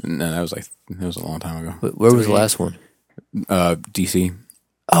like that? No, that was a long time ago. Where was the last one? DC.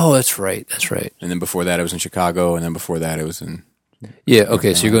 Oh, that's right. And then before that, it was in Chicago, and then before that, it was in... Yeah,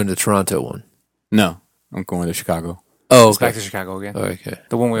 okay, so you're going to the Toronto one. No, I'm going to Chicago. Oh, It's back to Chicago again. Oh, okay.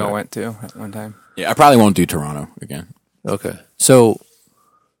 The one we all went to at one time. Yeah, I probably won't do Toronto again. Okay. So,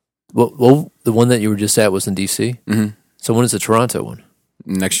 well, the one that you were just at was in DC? Mm-hmm. So when is the Toronto one?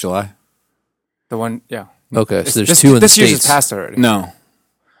 Next July. The one, yeah. Okay, so there's 2 in the This year's States. is passed already. No.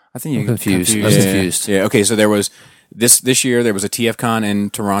 I think you're confused. confused. I was confused. Yeah, okay, so there was... This year, there was a TFCon in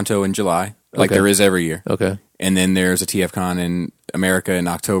Toronto in July, like Okay. there is every year. Okay. and then there's a TFCon in America in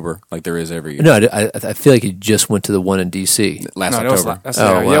October, like there is every year. No, I feel like he just went to the one in DC Last No, October.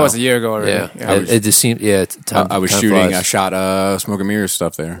 it was a year ago already. Yeah, it just seemed. Yeah, I was shooting. I shot Smoke and Mirrors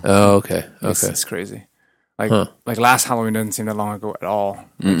stuff there. Oh, okay. It's crazy. Like last Halloween doesn't seem that long ago at all.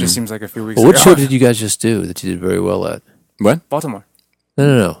 It just seems like a few weeks Well, ago. what show did you guys just do that you did very well at? What? Baltimore.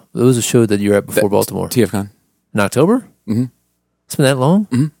 No. It was a show that you were at before Baltimore. TFCon. In October? Mm-hmm. It's been that long?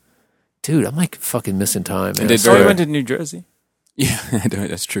 Mm-hmm. Dude, I'm like fucking missing time, man. So we went to New Jersey. Yeah,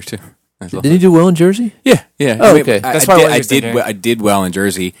 that's true too. Did he do well in Jersey? Yeah. Oh, okay. That's probably what I he was did. thinking. I did well in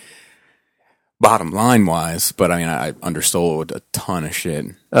Jersey, bottom line wise, but I mean, I undersold a ton of shit.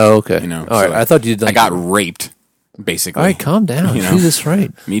 Oh, okay. You know, all right. I thought you did. I got raped, basically. All right, calm down. You know? Jesus,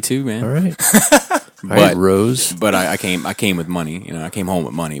 right. Me too, man. All right. All right, Rose. But I came with money. You know, I came home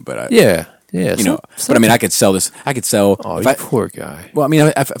with money. But Yeah. you know, but I mean, I could sell this. I could sell. Oh, you poor guy. Well, I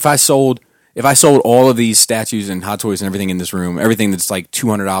mean, if I sold all of these statues and Hot Toys and everything in this room, everything that's like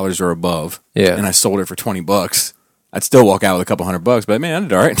 $200 or above, Yeah. and I sold it for $20, I'd still walk out with a couple $100. But man, I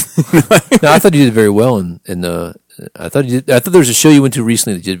did all right. No, I thought you did very well in the. I thought there was a show you went to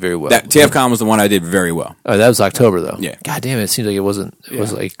recently that you did very well. That TFCon was the one I did very well. Oh, that was October though. Yeah. God damn it! It seems like it wasn't. It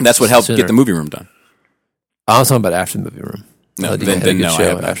was like That's what helped sooner. get the movie room done. I was talking about after the movie room. No, You then had a good no, I show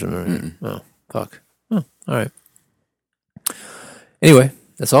haven't. after the movie room. Oh, fuck. Oh, all right. Anyway,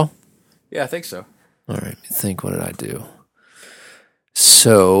 that's all. Yeah, I think so. All right. Let me think. What did I do?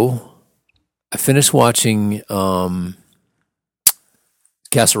 So, I finished watching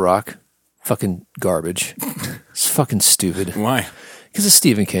Castle Rock. Fucking garbage. It's fucking stupid. Why? Because it's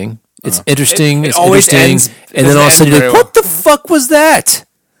Stephen King. It's interesting. It it's always interesting. ends- And then all of a sudden, doesn't you're end like, very what the fuck was that?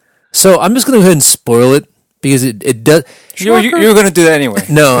 So, I'm just going to go ahead and spoil it because it does. You were going to do that anyway.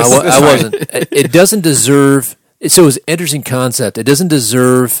 No, That's I fine. wasn't. It doesn't deserve. So it's an interesting concept. It doesn't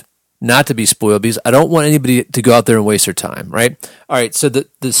deserve not to be spoiled because I don't want anybody to go out there and waste their time. Right? All right. So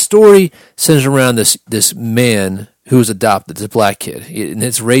the story centers around this man who was adopted, this black kid, and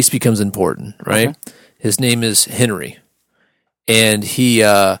his race becomes important. Right? Okay. His name is Henry, and he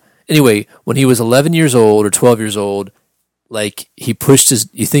anyway when he was 11 years old or 12 years old. Like he pushed his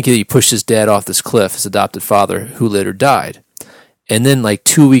dad off this cliff, his adopted father, who later died. And then like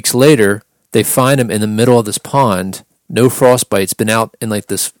 2 weeks later, they find him in the middle of this pond, no frostbite. It's been out in like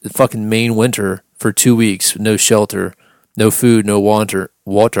this fucking Maine winter for 2 weeks, no shelter, no food, no water.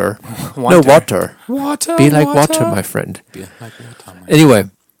 No water. Water. Be like water, my friend. Anyway,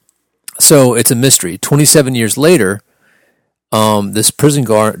 so it's a mystery. 27 years later, this prison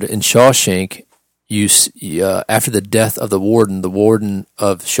guard in Shawshank, after the death of the warden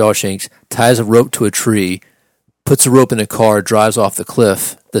of Shawshank ties a rope to a tree, puts a rope in a car, drives off the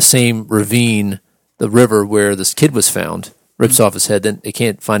cliff, the same ravine, the river where this kid was found, rips off his head, then they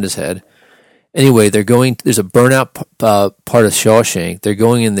can't find his head. Anyway, there's a burnout part of Shawshank. They're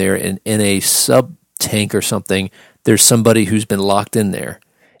going in there, and in a sub-tank or something, there's somebody who's been locked in there.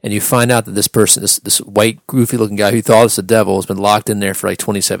 And you find out that this person, this white, goofy-looking guy who thought it was the devil, has been locked in there for like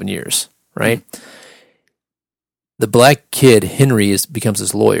 27 years, right? The black kid, Henry, becomes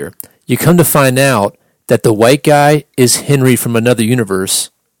his lawyer. You come to find out that the white guy is Henry from another universe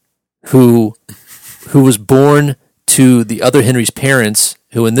who was born to the other Henry's parents,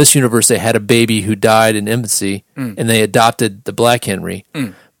 who in this universe they had a baby who died in infancy, and they adopted the black Henry.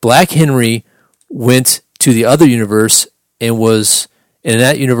 Black Henry went to the other universe and was, in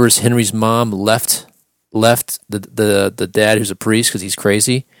that universe, Henry's mom left the dad who's a priest because he's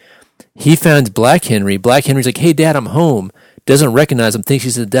crazy. He finds Black Henry. Black Henry's like, hey, Dad, I'm home. Doesn't recognize him, thinks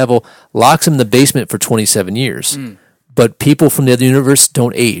he's the devil, locks him in the basement for 27 years. But people from the other universe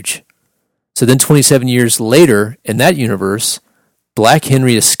don't age. So then 27 years later, in that universe, Black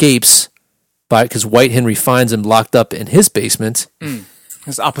Henry escapes because White Henry finds him locked up in his basement.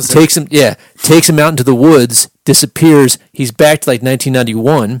 It's opposite. Takes him out into the woods, disappears. He's back to like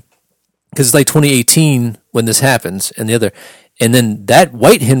 1991 because it's like 2018 when this happens, and then that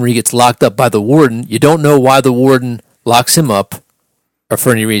White Henry gets locked up by the warden. You don't know why the warden locks him up or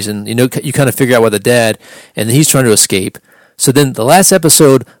for any reason. You kind of figure out why the dad, and then he's trying to escape. So then the last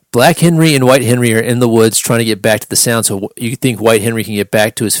episode, Black Henry and White Henry are in the woods trying to get back to the sound. So you think White Henry can get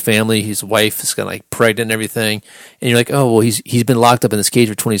back to his family. His wife is kind of like pregnant and everything. And you're like, oh, well, he's been locked up in this cage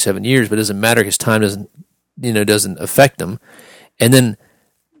for 27 years, but it doesn't matter because time doesn't affect him. And then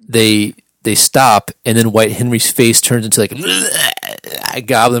they stop, and then White Henry's face turns into like a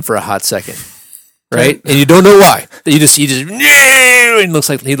goblin for a hot second. Right? And you don't know why. He just and looks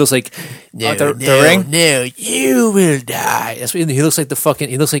like no, the ring? No, you will die. That's what he looks like.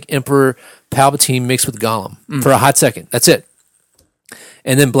 He looks like Emperor Palpatine mixed with Gollum for a hot second. That's it.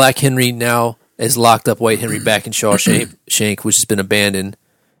 And then Black Henry now is locked up White Henry back in Shawshank, which has been abandoned,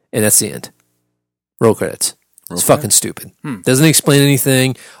 and that's the end. Roll credits. It's fucking stupid. Doesn't explain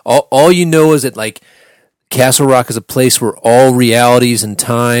anything. All you know is that like Castle Rock is a place where all realities and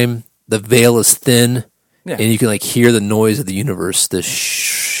time, the veil is thin, and you can like hear the noise of the universe. The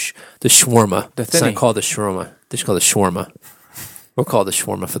shawarma. It's not called the shawarma. They just call it the shawarma. We'll call it the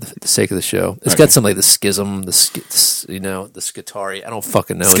shawarma for the sake of the show. It's got something like the schism, the Skitarii. I don't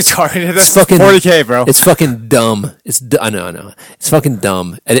fucking know. Skitarii, that's fucking 40K, bro. It's fucking dumb. I know. It's fucking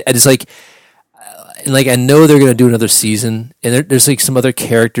dumb. And it's like. And like I know they're gonna do another season, and there's like some other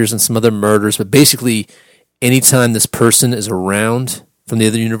characters and some other murders, but basically, anytime this person is around from the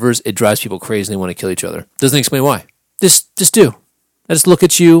other universe, it drives people crazy and they want to kill each other. Doesn't explain why. Just do. I just look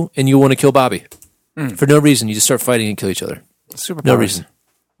at you and you want to kill Bobby for no reason. You just start fighting and kill each other. Superpowers. No reason.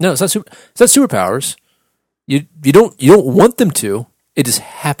 No, it's not superpowers. You don't want them to. It just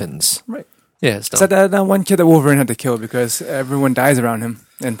happens. Right. Yeah, it's dumb. So that one kid that Wolverine had to kill because everyone dies around him,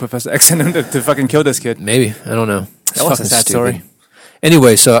 and Professor X sent him to fucking kill this kid. Maybe. I don't know. That was a sad story.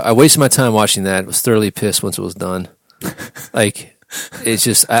 Anyway, so I wasted my time watching that. I was thoroughly pissed once it was done. Like, it's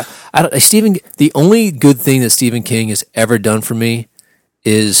just the only good thing that Stephen King has ever done for me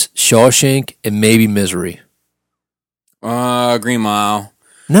is Shawshank and maybe Misery. Green Mile.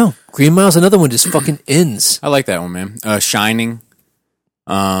 No, Green Mile's another one just fucking ends. I like that one, man. Shining.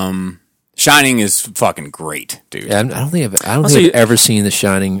 Shining is fucking great, dude. Yeah, I don't think I've ever seen The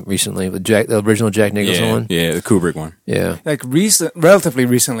Shining recently with the original Jack Nicholson one. Yeah, the Kubrick one. Yeah, like relatively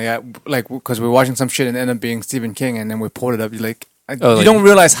recently, because we were watching some shit and it ended up being Stephen King, and then we pulled it up. You're like, you don't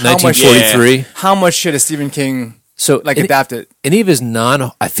realize how much 1943. How much shit is Stephen King adapted. Any of his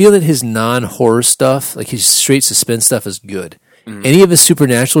I feel that his non-horror stuff, like his straight suspense stuff, is good. Any of his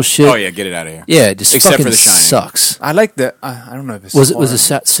supernatural shit. Oh yeah, get it out of here. Yeah, just except fucking for The Shining. Sucks. I like the. I don't know if it's was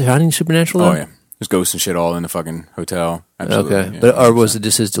The Shining supernatural? Oh yeah, there's ghosts and shit all in the fucking hotel. Absolutely. Okay, yeah, but or was it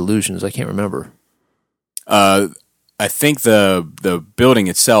just his delusions? I can't remember. I think the building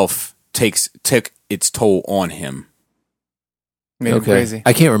itself took its toll on him. Made him crazy.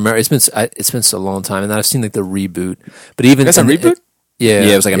 I can't remember. It's been so long time, and I've seen like the reboot. But even that's a reboot. Yeah,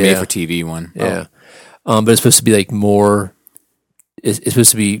 it was like a made for TV one. Yeah, but it's supposed to be like more. It's supposed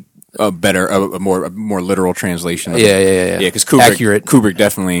to be a better, a more literal translation. Yeah. Because Kubrick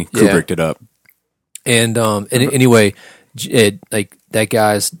definitely Kubricked it up. And anyway, like that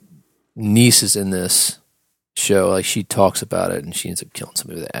guy's niece is in this show. Like she talks about it, and she ends up killing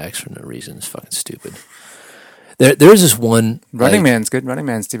somebody with an axe for no reason. It's fucking stupid. There's this one Running Man's good. Running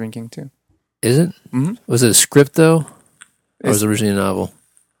Man's Stephen King too. Is it? Mm-hmm. Was it a script though, or was it originally a novel?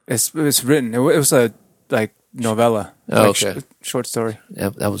 It was written. It was a novella. Okay. Short story. Yeah,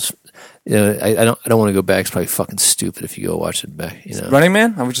 that was. I don't want to go back. It's probably fucking stupid if you go watch it back. Running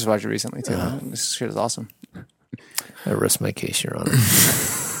Man. I just watched it recently too. This shit is awesome. I rest my case, Your Honor.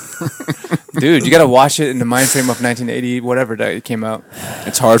 Dude, you got to watch it in the mind frame of 1980, whatever that it came out.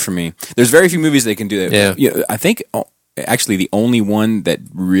 It's hard for me. There's very few movies that can do that. Yeah, I think actually the only one that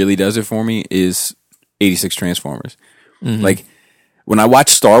really does it for me is 86 Transformers. Mm-hmm. Like when I watch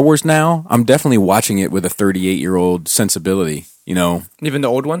Star Wars now, I'm definitely watching it with a 38-year-old sensibility. Even the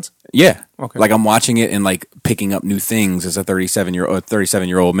old ones. Yeah, okay. Like I'm watching it and like picking up new things as a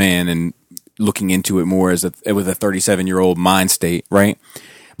 37-year-old man and looking into it more with a 37-year-old mind state, right?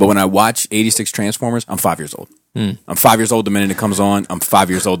 But when I watch 86 Transformers, I'm 5 years old. I'm 5 years old the minute it comes on. I'm 5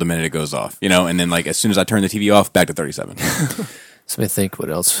 years old the minute it goes off. And then like as soon as I turn the TV off, back to 37. Let me think. What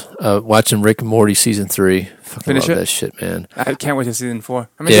else? Watching Rick and Morty season 3. Fucking Finish love it? that shit, man. I can't wait to season 4.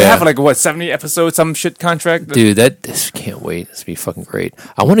 I mean, they have 70 episodes, some shit contract. Dude, this can't wait. This will be fucking great.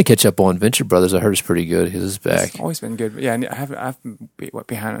 I want to catch up on Venture Brothers. I heard it's pretty good. His is back. It's always been good. But yeah, I've been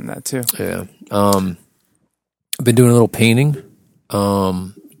behind on that too. Yeah. I've been doing a little painting.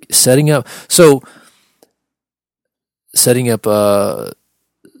 Setting up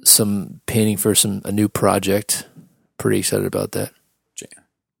some painting for a new project. Pretty excited about that.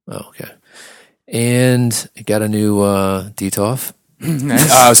 Oh, okay. And I got a new DTOF. Nice.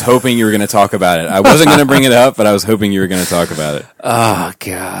 I was hoping you were going to talk about it. I wasn't going to bring it up, but I was hoping you were going to talk about it. Oh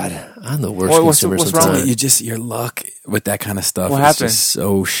God, I'm the worst consumer what's sometimes. wrong? Your luck with that kind of stuff What is happened? just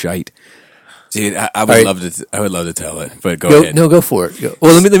so shite. Dude, I would love to tell it, but go ahead. No, go for it. Go.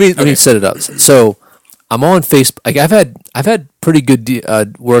 Well, let me set it up. So I'm on Facebook. Like I've had pretty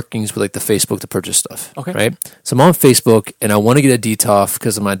good workings with like the Facebook to purchase stuff. Okay. Right. So I'm on Facebook and I want to get a DTOF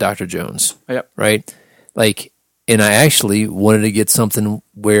because of my Dr. Jones. Yep. Right. Like, and I actually wanted to get something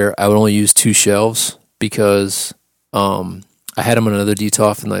where I would only use 2 shelves because I had them on another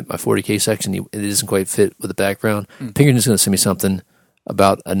DTOF in like my 40K section. It doesn't quite fit with the background. Pinkerton's going to send me something.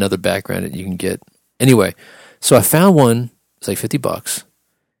 about another background that you can get. Anyway, so I found one. It's like $50,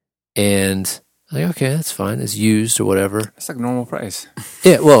 and I'm like, okay, that's fine. It's used or whatever. It's like normal price.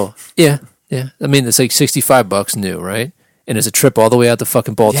 Yeah, well, yeah. I mean, it's like $65 new, right? And it's a trip all the way out to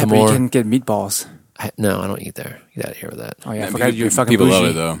fucking Baltimore. Yeah, but you can get meatballs. No, I don't eat there. Get out of here with that. Oh yeah, I Yeah, forgot you're fucking people bougie. love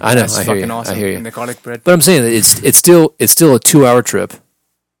it though. I know. That's I hear fucking you. awesome. I hear you. And the garlic bread. But I'm saying that it's still a 2-hour trip.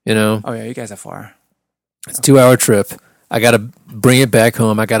 You know, Oh yeah, you guys are far. it's a 2-hour trip. I gotta bring it back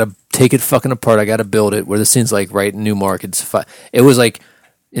home. I gotta take it fucking apart. I gotta build it. Where this thing's like right in Newmarket. It was like,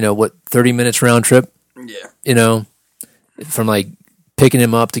 30 minutes round trip. Yeah. From like picking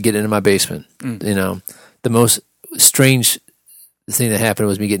him up to get into my basement. The most strange thing that happened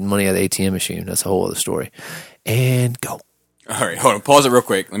was me getting money out of the ATM machine. That's a whole other story. And go. All right, hold on. Pause it real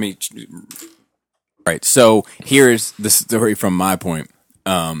quick. All right, so here's the story from my point.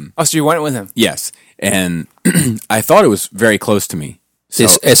 Oh, so you went with him? Yes, and I thought it was very close to me. So,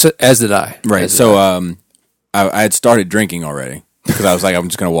 As did I. right, As did so I. I had started drinking already because I was like, I'm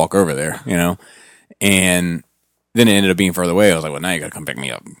just going to walk over there, and then it ended up being further away. I was like, well, now you got to come pick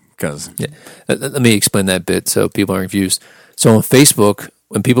me up because Let me explain that bit so people aren't confused. So on Facebook,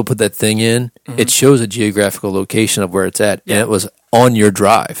 when people put that thing in, it shows a geographical location of where it's at, and it was on your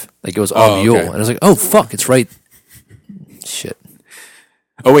drive. Like it was on Oh, Mule. okay. And I was like, oh, fuck, it's right. Shit.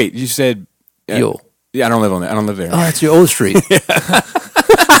 Oh wait, you said Mule. Yeah, I don't live on there. I don't live there. Oh, that's your old street.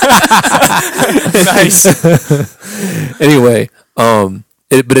 Nice. Anyway,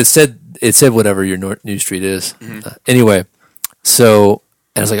 but it said whatever your new street is. Anyway, so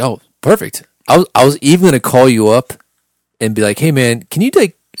and I was like, oh, perfect. I was even gonna call you up and be like, hey man, can you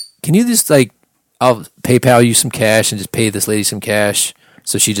just like, I'll PayPal you some cash and just pay this lady some cash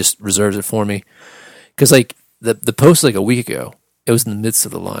so she just reserves it for me, because like the post like a week ago, it was in the midst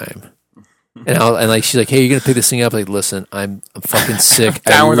of the Lime. And like she's like, hey, you're gonna pick this thing up? Like, listen, I'm fucking sick.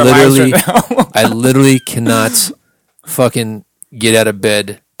 Down with the limes right now. I literally cannot fucking get out of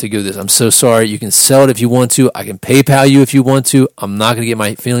bed to do this. I'm so sorry. You can sell it if you want to. I can PayPal you if you want to. I'm not gonna get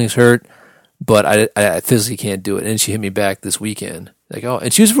my feelings hurt, but I physically can't do it. And she hit me back this weekend. Like, oh,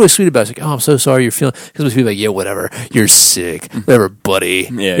 and she was really sweet about it. She's like, oh, I'm so sorry you're feeling, because people like, yeah, whatever, you're sick, whatever, buddy,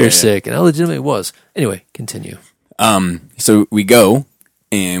 you're sick. And I legitimately was. Anyway, continue. So we go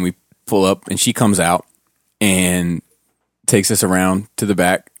and we pull up, and she comes out and takes us around to the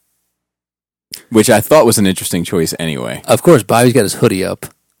back, which I thought was an interesting choice anyway. Of course, Bobby's got his hoodie up.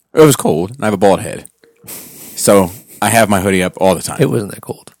 It was cold, and I have a bald head, so I have my hoodie up all the time. It wasn't that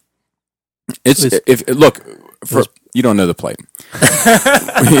cold. You don't know the plight.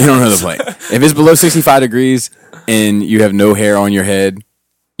 You don't know the plight. If it's below 65 degrees and you have no hair on your head,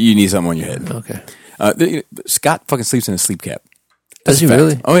 you need something on your head. Okay. Scott fucking sleeps in a sleep cap. Does he a fact.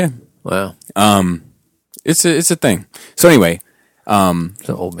 really? Oh yeah. Wow. It's a thing. So anyway, It's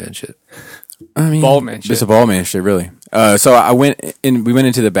an old man shit. I mean, Bald man shit. It's a bald man shit, really. So I went in. We went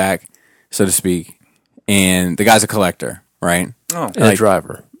into the back, so to speak, and the guy's a collector, right? Oh, And a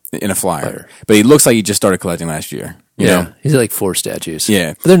driver. In a flyer, but he looks like he just started collecting last year. You know? He's got like 4 statues.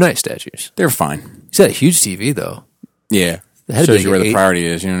 Yeah. But they're nice statues. They're fine. He's got a huge TV, though. Yeah, It had to be shows like you where an the priority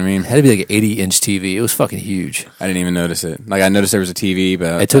is. You know what I mean? It had to be like an 80-inch TV. It was fucking huge. I didn't even notice it. Like I noticed there was a TV,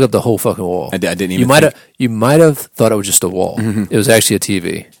 but It took up the whole fucking wall. I didn't even. You might have thought it was just a wall. It was actually a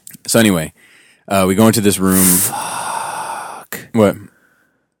TV. So anyway, we go into this room. Fuck. What?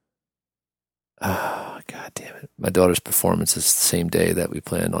 Oh, God damn it. My daughter's performance is the same day that we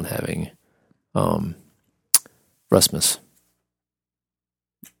planned on having Rusmus.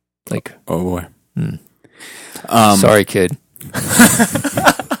 Like, Oh boy. sorry, kid.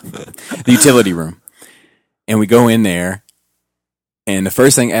 The utility room, and we go in there, and the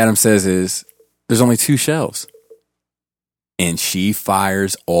first thing Adam says is, "There's only 2 shelves," and she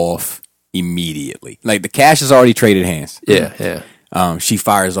fires off immediately. Like the cash is already traded hands. Yeah. She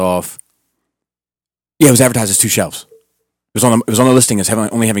fires off. Yeah, it was advertised as 2 shelves. It was on the listing as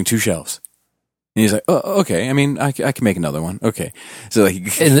only having 2 shelves. And he's like, "Oh, okay. I mean, I can make another one. Okay." So like,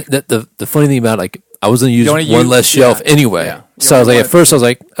 And the funny thing about, like, I was going to use You only one use- less shelf yeah. anyway. Yeah. You So I was only like, want- at first I was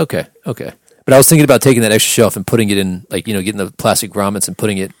like, okay. But I was thinking about taking that extra shelf and putting it in, like, getting the plastic grommets and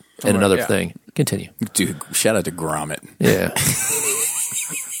putting it in Somewhere, another yeah. thing. Continue. dude, shout out to Gromit. Yeah.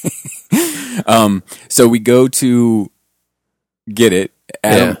 So we go to get it.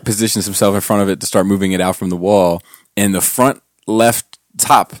 Adam Yeah. positions himself in front of it to start moving it out from the wall, and the front left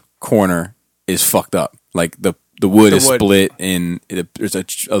top corner is fucked up. Like the wood is split, and there's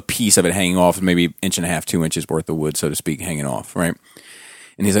a piece of it hanging off, maybe 1.5, 2 inches worth of wood, so to speak, hanging off. Right?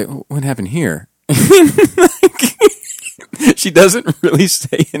 And he's like, "What happened here?" She doesn't really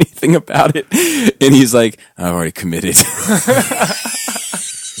say anything about it, and he's like, "I've already committed."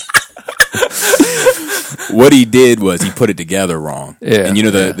 What he did was he put it together wrong. Yeah. And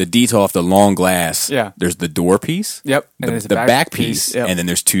the detail off the long glass, Yeah. there's the door piece. Yep. And The, there's the back piece, Yep. and then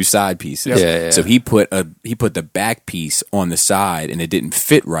there's two side pieces. Yep. Yeah, yeah. So he put the back piece on the side, and it didn't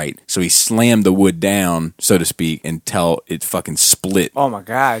fit right. So he slammed the wood down, so to speak, until it fucking split. Oh my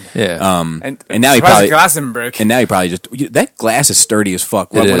god. Yeah. And now he surprised probably the glass didn't break. And now he probably that glass is sturdy as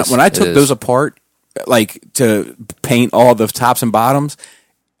fuck. It When, is. when I It took is. those apart, like to paint all the tops and bottoms,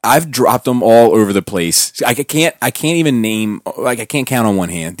 I've dropped them all over the place. I can't even name, like I can't count on one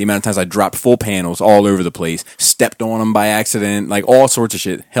hand the amount of times I dropped full panels all over the place, stepped on them by accident, like all sorts of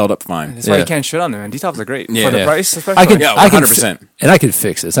shit. Held up fine. That's why Yeah. you can't shit on them. And detops are great Yeah. for the Yeah. price, especially. I can, Yeah, I can 100%. and I can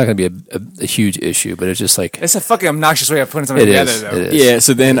fix it. It's not going to be a huge issue, but it's just like It's a fucking obnoxious way of putting something it together, is. though. It is. Yeah.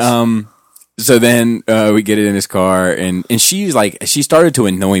 So then we get it in his car, and she started to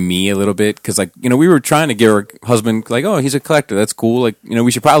annoy me a little bit because we were trying to get her husband like, oh, he's a collector, that's cool,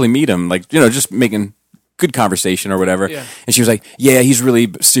 we should probably meet him, just making good conversation or whatever. Yeah. And she was like, yeah, he's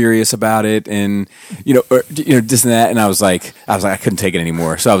really serious about it, and this and that, and I was like I couldn't take it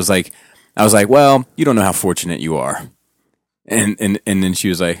anymore. So I was like, well, you don't know how fortunate you are. And then she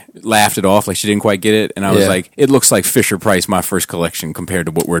was like, laughed it off like she didn't quite get it, and I was Yeah. like, it looks like Fisher Price, my first collection, compared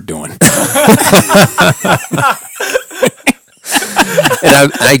to what we're doing.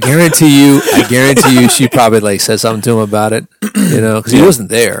 And I guarantee you, she probably said something to him about it, because he wasn't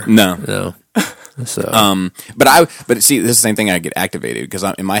there. No. So But see, this is the same thing. I get activated because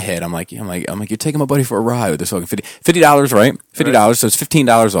in my head, I'm like, you're taking my buddy for a ride with this fucking $50, right? $50, so it's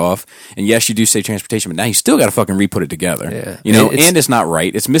 $15 off. And yes, you do save transportation, but now you still got to fucking re-put it together. Yeah. And it's not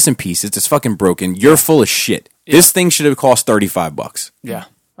right. It's missing pieces. It's fucking broken. You're full of shit. This thing should have cost $35. Yeah,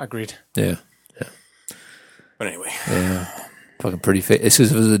 agreed. yeah, But anyway, fucking pretty face. It's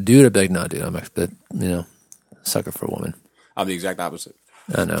 'cause if it was a dude, I'd be like, nah, dude, I'm sucker for a woman. I'm the exact opposite.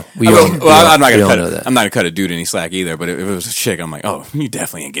 I know. I'm not gonna know that. I'm not gonna cut a dude any slack either. But if it was a chick, I'm like, oh, you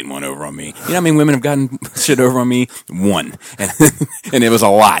definitely ain't getting one over on me. You know how many women have gotten shit over on me? One, and it was a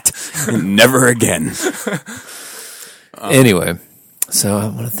lot. Never again. Anyway, so I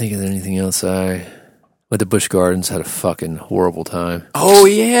want to think of anything else. I went to Busch Gardens, had a fucking horrible time. Oh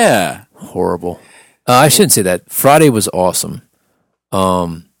yeah. Horrible. I shouldn't say that. Friday was awesome.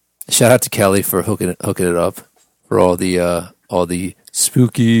 Shout out to Kelly for hooking it up for all the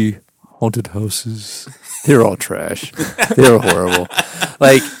spooky haunted houses. They're all trash. They're horrible.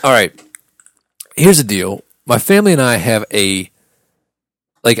 All right. Here's the deal. My family and I have when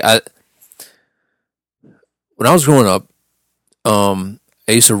I was growing up, I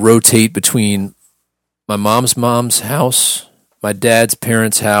used to rotate between my mom's house, my dad's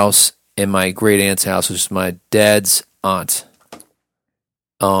parents' house, and my great aunt's house, which is my dad's aunt.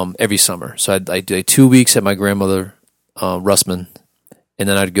 Every summer. So I'd do 2 weeks at my grandmother, Russman, and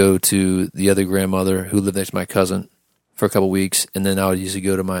then I'd go to the other grandmother who lived next to my cousin for a couple weeks, and then I would usually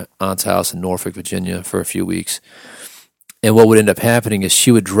go to my aunt's house in Norfolk, Virginia for a few weeks. And what would end up happening is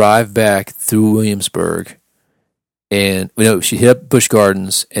she would drive back through Williamsburg, and she hit up Busch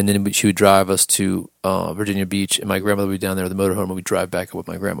Gardens, and then she would drive us to Virginia Beach, and my grandmother would be down there with the motorhome, and we'd drive back up with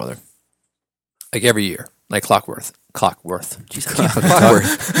my grandmother. Every year, like Clockworth. Jeez, I can't fucking talk.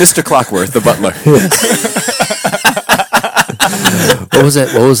 Mr. Clockworth, the butler. What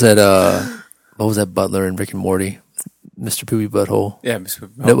was that butler in Rick and Morty? Mr. Poopy Butthole? Yeah.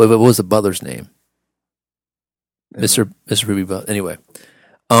 No, what was the butler's name? Mr. Poopy Butt. Anyway.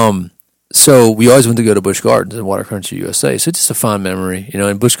 So we always went to go to Busch Gardens in Water Country, USA. So it's just a fond memory,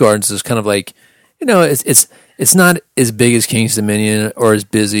 and Busch Gardens is kind of like, it's not as big as King's Dominion or as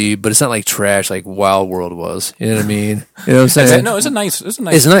busy, but it's not like trash like Wild World was. You know what I mean? You know what I'm saying? No, it's nice. It's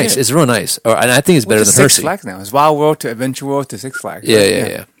nice. Yeah. It's real nice. And I think it's better than Six Hershey. Flags now. It's Wild World to Adventure World to Six Flags.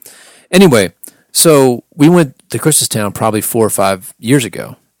 Yeah. Anyway, so we went to Christmastown probably 4 or 5 years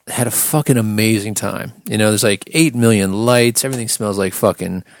ago. Had a fucking amazing time. There's 8 million lights. Everything smells like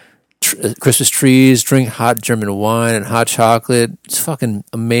fucking Christmas trees. Drink hot German wine and hot chocolate. It's fucking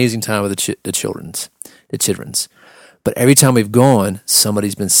amazing time with the children's. But every time we've gone,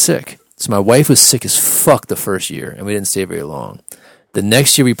 somebody's been sick. So my wife was sick as fuck the first year, and we didn't stay very long. The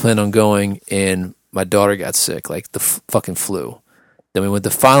next year we planned on going, and my daughter got sick, like the fucking flu. Then we went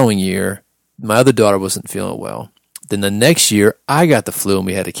the following year. My other daughter wasn't feeling well. Then the next year, I got the flu, and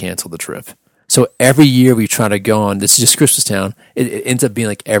we had to cancel the trip. So every year we try to go on, this is just Christmastown, it ends up being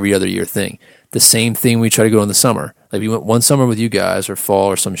like every other year thing. The same thing we try to go in the summer. Like we went one summer with you guys, or fall,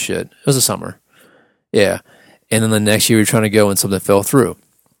 or some shit. It was a summer. Yeah. And then the next year we were trying to go and something fell through.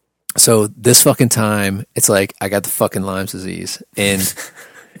 So this fucking time, it's like I got the fucking Lyme's disease. And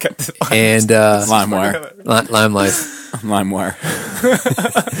and LimeWire. LimeLife. LimeWire.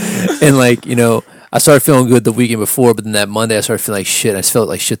 And like, you know, I started feeling good the weekend before, but then that Monday I started feeling like shit. I just felt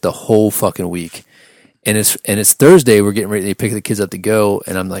like shit the whole fucking week. And it's Thursday. We're getting ready to pick the kids up to go,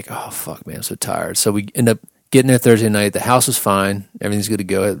 and I'm like, oh fuck, man, I'm so tired. So we end up getting there Thursday night. The house was fine. Everything's good to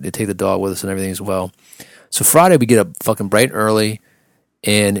go. They take the dog with us and everything as well. So Friday we get up fucking bright and early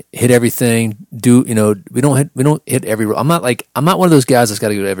and hit everything. We don't hit every. I'm not one of those guys that's got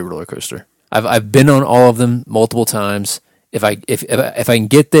to go to every roller coaster. I've been on all of them multiple times. If I can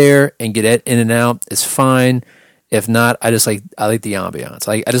get there and get in and out, it's fine. If not, I like the ambiance.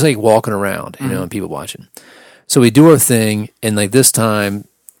 I just like walking around, you know, and people watching. So we do our thing, and like this time,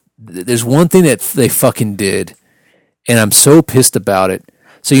 there's one thing that they fucking did, and I'm so pissed about it.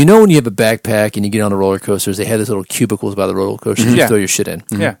 So you know when you have a backpack and you get on the roller coasters, they have these little cubicles by the roller coasters you throw your shit in.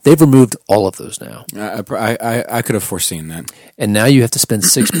 Yeah. They've removed all of those now. I could have foreseen that. And now you have to spend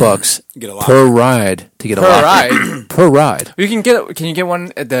 $6 per ride to get a Per locker. ride? Per ride. You can get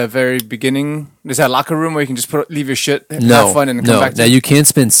one at the very beginning? Is that a locker room where you can just leave your shit, No, have fun, and come back to Now it? you can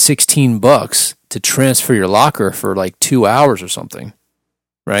spend $16 to transfer your locker for like 2 hours or something,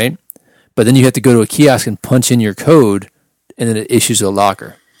 right? But then you have to go to a kiosk and punch in your code, and then it issues a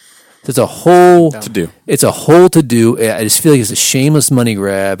locker. So it's a whole To do. It's a whole to do. I just feel like it's a shameless money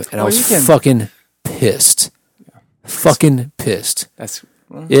grab, and I was you can- fucking pissed. Fucking pissed. That's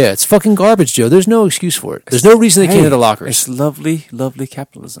Yeah, it's fucking garbage, Joe. There's no excuse for it. There's no reason they can't hit a locker. It's lovely, lovely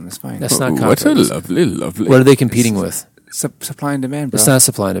capitalism. It's fine. That's not What a capitalism. lovely, lovely. What are they competing with? Supply and demand, bro. It's not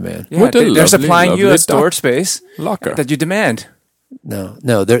supply and demand. Yeah, What a they're lovely, supplying you lovely a storage space locker. that you demand. No,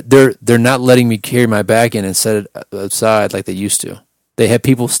 they're not letting me carry my bag in and set it outside like they used to. They have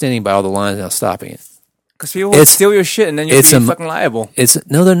people standing by all the lines now stopping it. Because people will steal your shit and then you'll be fucking liable.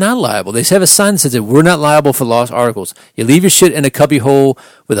 No, they're not liable. They have a sign that says that we're not liable for lost articles. You leave your shit in a cubby hole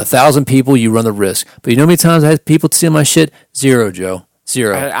with 1,000 people, you run the risk. But you know how many times I had people steal my shit? Zero, Joe.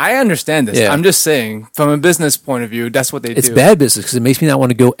 Zero. I understand this. Yeah. I'm just saying, from a business point of view, that's what they It's do. bad business because it makes me not want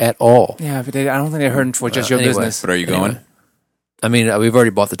to go at all. Yeah, but I don't think they're hurting for just your anyway. business. But are you going? I mean, we've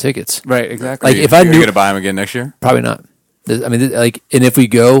already bought the tickets. Right, exactly. Like, if I You're knew, going to buy them again next year? probably not. I mean, like, and if we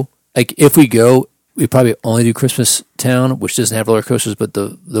go, we probably only do Christmas Town, which doesn't have roller coasters, but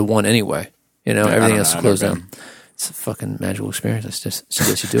the one anyway. You know, Yeah, I everything don't else know. is I've closed never down. It's a fucking magical experience. I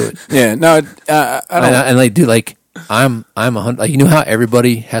suggest you do it. Yeah, no, I don't. And like, dude, like, I'm 100. Like, you know how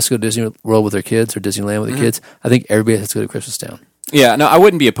everybody has to go to Disney World with their kids or Disneyland with their kids? I think everybody has to go to Christmas Town. Yeah, no, I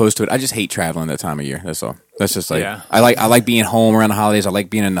wouldn't be opposed to it. I just hate traveling that time of year. That's all. That's just like Yeah. I like being home around the holidays. I like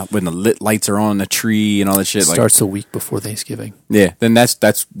being when the lit lights are on the tree and all that shit. It Like, starts a week before Thanksgiving. yeah, then that's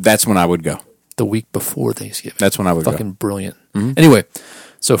when I would go. The week before Thanksgiving. That's when I would fucking brilliant. Anyway,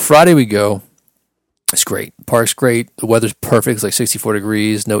 so Friday we go. It's great. Park's great. The weather's perfect. It's like 64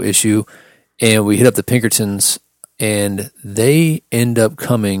 degrees, no issue. And we hit up the Pinkertons, and they end up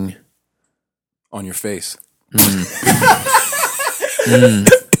coming. go on your face.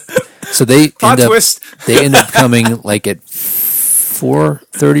 So they Plot end up. twist. They end up coming like at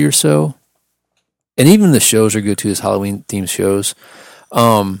 4:30 or so. And even the shows are good too. This Halloween themed shows.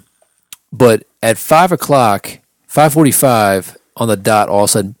 But at 5 o'clock, 5:45 on the dot, all of a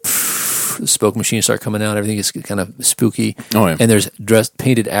sudden, the smoke machines start coming out. Everything is kind of spooky. Oh, yeah. And there's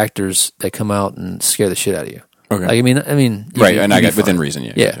painted actors that come out and scare the shit out of you. Okay. Like, I mean, Right, and I you'd be got within fine. reason.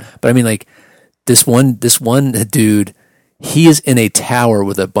 Yeah, Yeah, but I mean, like this one dude, he is in a tower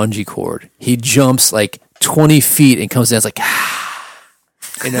with a bungee cord. He jumps like 20 feet and comes down. It's like,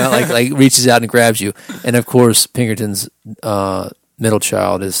 you know, like reaches out and grabs you. And of course, Pinkerton's middle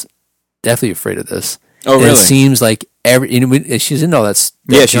child is definitely afraid of this. Oh, And really? it seems like she's into all that.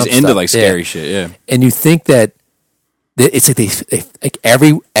 Yeah, she's jump into stuff. like scary shit. Yeah. And you think that it's like they like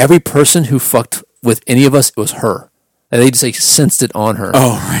every person who fucked with any of us, it was her. And they just like sensed it on her.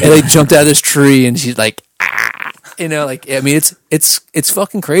 Oh, right. And they jumped out of this tree, and she's like, you know, like, I mean, it's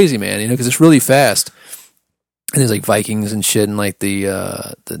fucking crazy, man. You know, because it's really fast. And there's like Vikings and shit in like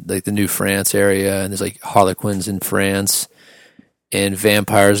the New France area, and there's like Harlequins in France, and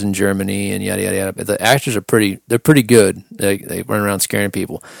vampires in Germany, and yada yada yada. But the actors are pretty good. They run around scaring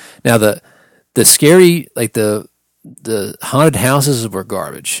people. Now the scary, like the haunted houses were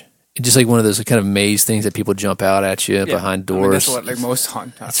garbage. It's just like one of those kind of maze things that people jump out at you behind doors. I mean, that's what like most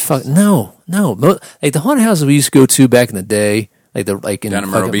haunted It's houses. no. Like the haunted houses we used to go to back in the day, like in Down in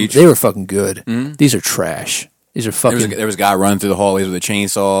Myrtle fucking- Beach? they were fucking good. These are trash. These are fucking. There was a guy running through the hallways with a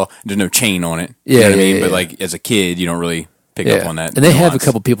chainsaw. There's no chain on it. You Yeah, know what I yeah, mean? yeah, But yeah. like as a kid, you don't really pick up on that. And they have a nuance.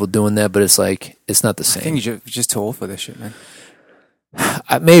 couple people doing that, but it's like it's not the I think same. you're just too old for this shit, man.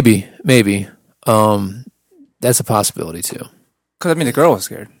 Maybe. That's a possibility too. Because I mean, the girl was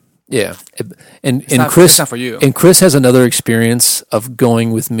scared. Yeah, and It's not for you. And Chris has another experience of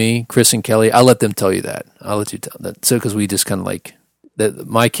going with me. Chris and Kelly, I'll let them tell you that. I'll let you tell that. So because we just kind of like that,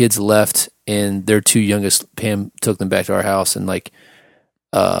 my kids left, and their two youngest, Pam took them back to our house, and like,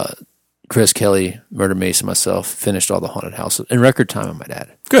 Chris, Kelly, Murder Mason, myself finished all the haunted houses in record time. I might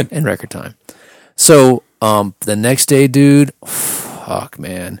add, Good. in record time. So the next day, dude, fuck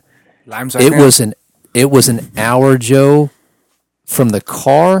man, it was an hour, Joe, from the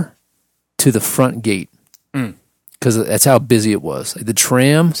car to the front gate, because that's how busy it was. Like the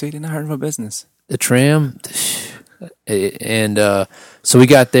tram. See, they're not hurting for business. The tram, and so we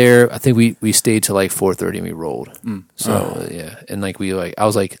got there. I think we stayed till like 4:30 and we rolled. So yeah, and like I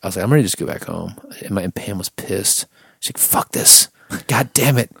was like I'm ready to just go back home. And Pam was pissed. She's like, "Fuck this! God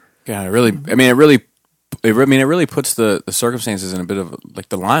damn it!" God, it really puts the circumstances in a bit of like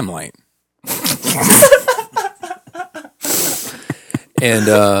the limelight. And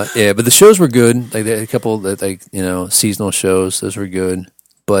yeah, but the shows were good. Like a couple that like seasonal shows, those were good.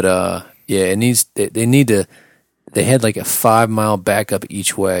 But yeah, it needs they need to. They had like a 5-mile backup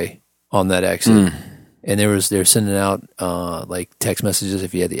each way on that exit, and they're sending out like text messages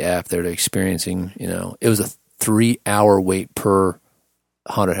if you had the app. They're experiencing, it was a 3-hour wait per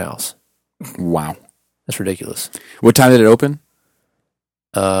haunted house. Wow, that's ridiculous. What time did it open?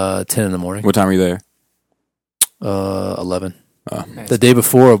 10 in the morning. What time were you there? 11. The day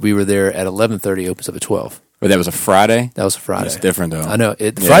before we were there at 11:30. Opens up at 12. But that was a Friday? That was a Friday. That's different, though. I know.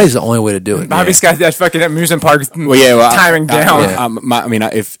 Friday's the only way to do it. Bobby's got that fucking amusement park tiring down. I mean,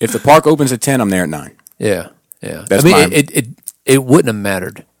 if the park opens at 10, I'm there at 9. Yeah. That's it wouldn't have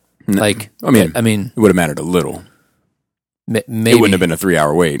mattered. Like, I mean, it would have mattered a little. Maybe. It wouldn't have been a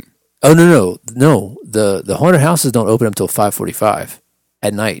 3-hour wait. Oh, no. The haunted houses don't open until 5:45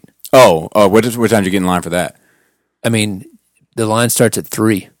 at night. Oh, what time did you get in line for that? I mean, the line starts at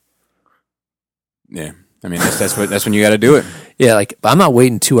 3. Yeah. I mean, that's when you got to do it. Yeah, like I'm not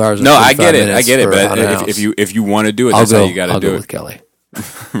waiting 2 hours. No, I get it. But if you want to do it, that's how you got to do it. With Kelly.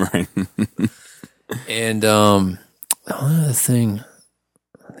 Right. And the other thing,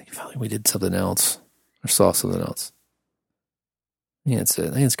 I think we did something else or saw something else. Yeah, that's it.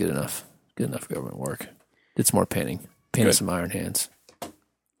 I think it's good enough. Good enough government work. Did some more painting. Painted some Iron Hands.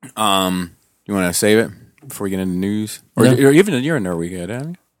 You want to save it before we get into news? Or No. you're in Norway, haven't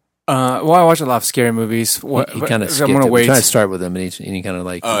you? Well, I watch a lot of scary movies. He kind of skipped I'm gonna it. wait. We tried to start with him, and he kind of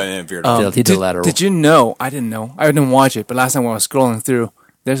like he did lateral. Did you know? I didn't know. I didn't watch it, but last time when I was scrolling through,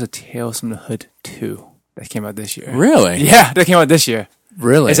 there's a Tales from the Hood 2 that came out this year. Really? Yeah, that came out this year.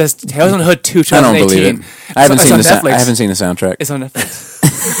 Really? It says Tales from the Hood 2 I don't 2018. believe it. I haven't seen the soundtrack. It's on Netflix.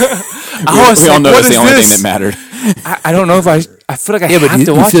 We all know that's the only thing that mattered. I don't know if I feel like I have you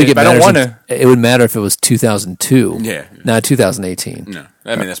to watch feel it, like but I don't want to. It would matter if it was 2002. Yeah. Not 2018. No,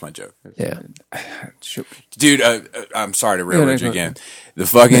 I mean that's my joke. Yeah. Dude, I'm sorry to railroad you again. The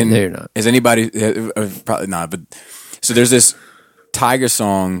fucking No, you're not. is anybody probably not, but so there's this Tiger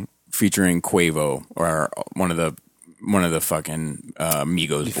song featuring Quavo or one of the fucking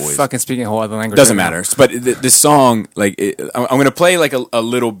Migos boys. Fucking speaking a whole other language. Doesn't matter. But this song, like, I'm going to play like a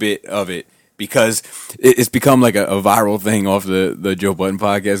little bit of it because it's become like a viral thing off the Joe Budden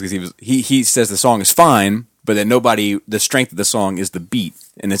podcast because he says the song is fine, but that the strength of the song is the beat,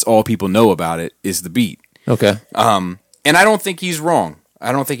 and that's all people know about it is the beat. Okay. And I don't think he's wrong.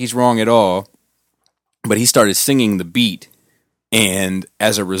 I don't think he's wrong at all. But he started singing the beat, and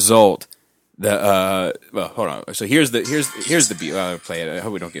as a result, well, hold on. So here's the beat. I'll play it. I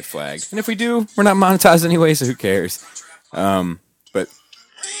hope we don't get flagged. And if we do, we're not monetized anyway, so who cares? But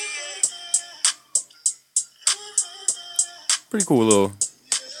pretty cool little.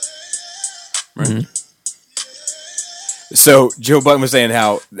 Right? Mm-hmm. So Joe Budden was saying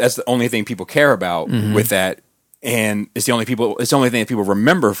how that's the only thing people care about with that, and it's the only thing that people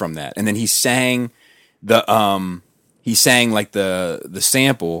remember from that. And then he sang like the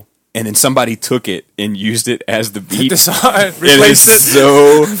sample. And then somebody took it and used it as the beat. It is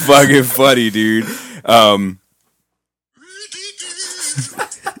so fucking funny, dude.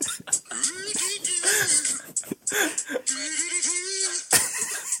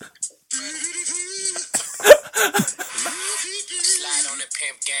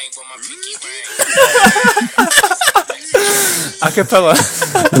 Acapella.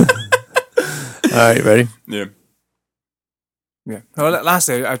 All right, ready? Yeah. Yeah. Well,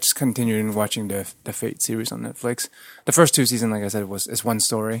 lastly, I just continued watching the Fate series on Netflix. The first 2 seasons, like I said, is one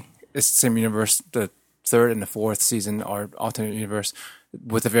story. It's the same universe. The 3rd and the 4th season are alternate universe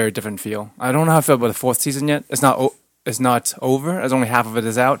with a very different feel. I don't know how I feel about the 4th season yet. It's not is not over, as only half of it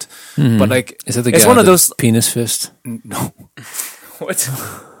is out. But like, Is that the it's guy one with of those. penis fist? No, what?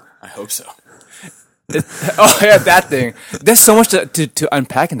 I hope so. Oh yeah, that thing. There's so much to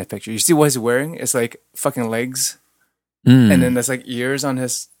unpack in the picture. You see what he's wearing? It's like fucking legs, and then there's like ears on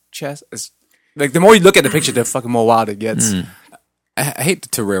his chest. It's like the more you look at the picture, the fucking more wild it gets. I hate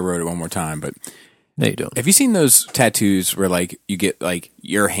to railroad it one more time, but No, you don't. have you seen those tattoos where like you get like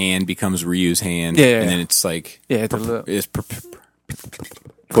your hand becomes Ryu's hand, Yeah. and then it's like Yeah, it's a little. it's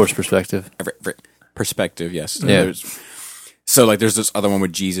Forced perspective. perspective, yes. Yeah. So like there's this other one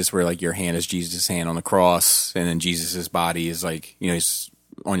with Jesus where like your hand is Jesus' hand on the cross, and then Jesus' body is like, you know, he's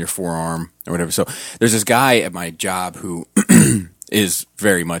on your forearm or whatever. So there's this guy at my job who is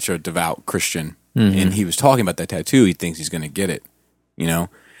very much a devout Christian, and he was talking about that tattoo. He thinks he's going to get it, you know?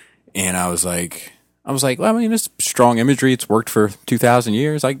 And I was like, well, I mean, it's strong imagery. It's worked for 2,000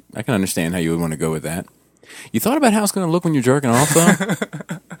 years. I can understand how you would want to go with that. You thought about how it's going to look when you're jerking off,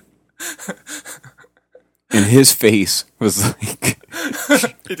 though? And his face was like...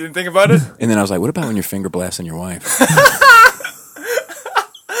 You didn't think about it? And then I was like, what about when your finger blasting your wife?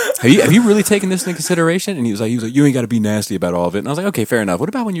 Have you really taken this into consideration? And he was like, you ain't got to be nasty about all of it. And I was like, okay, fair enough. What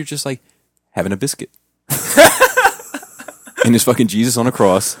about when you're just like having a biscuit? And there's fucking Jesus on a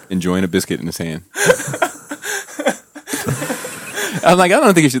cross enjoying a biscuit in his hand. I'm like, I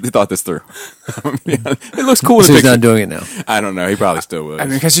don't think you should have thought this through. It looks cool. So he's not doing it now. I don't know. He probably still will. I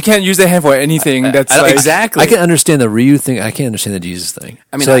mean, because you can't use the hand for anything. That's like, exactly. I can understand the Ryu thing. I can't understand the Jesus thing.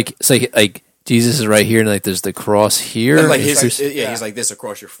 I mean, so like Jesus is right here, and like there's the cross here. Like he's he's like this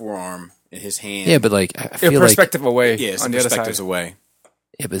across your forearm in his hand. yeah, but like I feel your perspective away. Yeah, on the other perspective's side. away.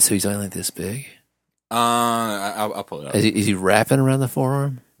 yeah, but so he's only like this big. I'll pull it up. Is he wrapping around the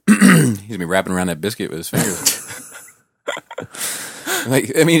forearm? He's gonna be wrapping around that biscuit with his fingers.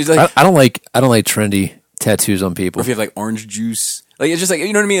 Like, I mean, it's like, I don't like trendy tattoos on people. or if you have like orange juice, like it's just like,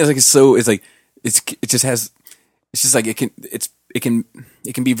 you know what I mean? It's like it just has, it's just like it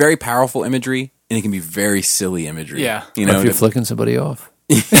can be very powerful imagery, and it can be very silly imagery. Yeah. you Or know, if you're flicking somebody off.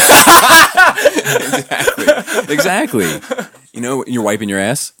 exactly. You know, you're wiping your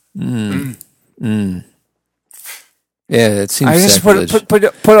ass. Yeah, it seems I just sacrilege. put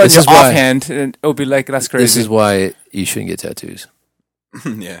it on This your is why- offhand, and it'll be like, that's crazy. This is why you shouldn't get tattoos.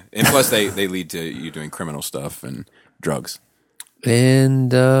 Yeah, and plus they lead to you doing criminal stuff and drugs. And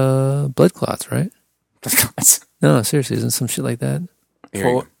blood clots, right? No, seriously, isn't some shit like that? Here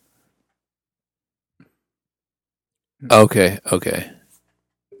you go. Okay.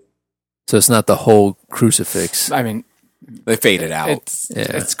 So it's not the whole crucifix. I mean, They fade it out.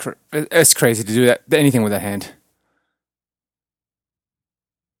 it's crazy to do that. Anything with that hand.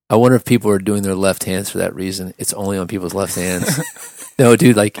 I wonder if people are doing their left hands for that reason. It's only on people's left hands. No,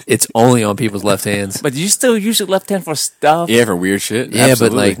 dude, like it's only on people's left hands. But you still use your left hand for stuff. Yeah, for weird shit. Yeah,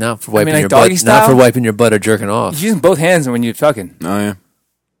 Absolutely. but like not for wiping like your doggy butt. Not style? for wiping your butt or jerking off. You're using both hands when you're fucking. Oh yeah.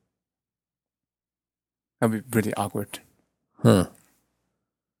 That'd be pretty awkward. Huh.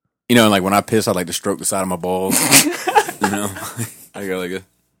 You know, like when I piss, I like to stroke the side of my balls. You know, I go like this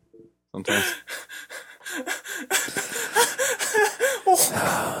sometimes.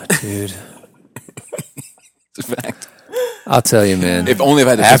 Oh, dude. It's a fact. I'll tell you, man. If only if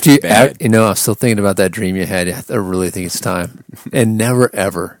I had to After piss you, bad. I'm still thinking about that dream you had. I really think it's time. And never,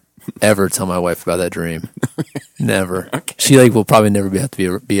 ever, ever tell my wife about that dream. Never. Okay. She like will probably never have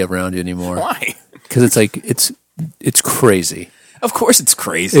to be around you anymore. Why? Because it's like it's crazy. Of course, it's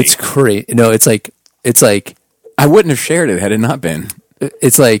crazy. It's crazy. No, it's like I wouldn't have shared it had it not been.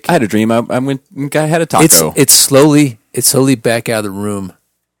 it's like I had a dream. I went and had a taco. it's slowly back out of the room.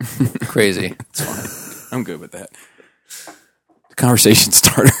 Crazy. It's fine. I'm good with that. Conversation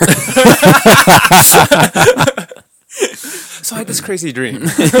starter. So I had this crazy dream.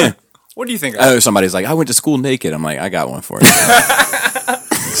 What do you think? Oh, somebody's like, I went to school naked. I'm like, I got one for you.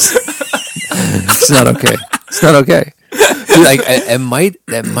 It's not okay. It's not okay. Dude, like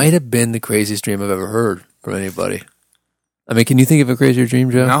that might have been the craziest dream I've ever heard from anybody. I mean, can you think of a crazier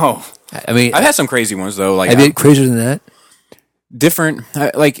dream, Joe? No. I mean, I've had some crazy ones though. Like have you had crazier than that? different.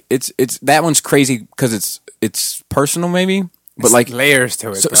 Like it's that one's crazy because it's personal maybe, but It's like layers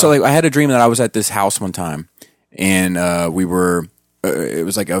to it. So like I had a dream that I was at this house one time, and we were. It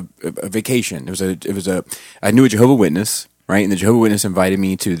was like a vacation. It was a. I knew a Jehovah's Witness, right? And the Jehovah's Witness invited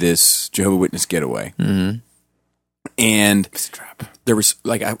me to this Jehovah's Witness getaway. Mm-hmm. And there was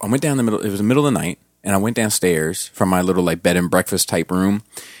like I went down the middle. It was the middle of the night, and I went downstairs from my little like bed and breakfast type room,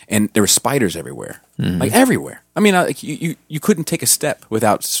 and there were spiders everywhere, like everywhere. I mean, you couldn't take a step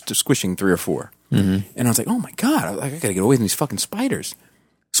without squishing 3 or 4. Mm-hmm. And I was like, oh my god, I gotta get away from these fucking spiders.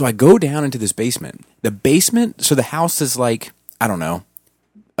 So I go down into this basement. The basement, so the house is like, I don't know,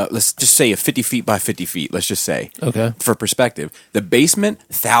 let's just say a 50 feet by 50 feet, let's just say. Okay. For perspective. The basement,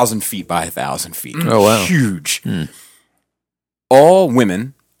 1,000 feet by 1,000 feet. Oh, wow. Huge. All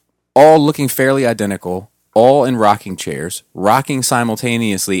women, all looking fairly identical, all in rocking chairs, rocking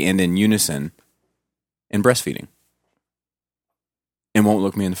simultaneously and in unison, and breastfeeding. And won't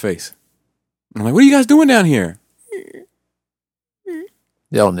look me in the face. I'm like, what are you guys doing down here?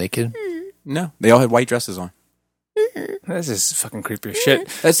 They all naked? No, they all had white dresses on. This is fucking creepy as shit.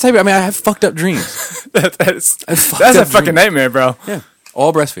 That's the type of, I mean, I have fucked up dreams. That's a fucking nightmare, bro. Yeah,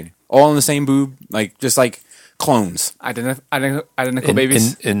 all breastfeeding, all in the same boob, like just like clones. Identical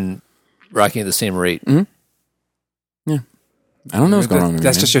babies. And rocking at the same rate. Yeah, I don't know what's going on.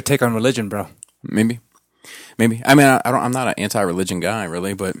 That's just your take on religion, bro. Maybe. I mean, I'm not an anti-religion guy,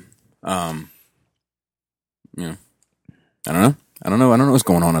 really, but I don't know what's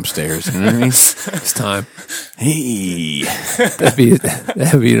going on upstairs. You know what I mean? It's time. Hey, That'd be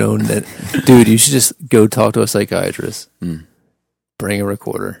known that, dude. You should just go talk to a psychiatrist. Bring a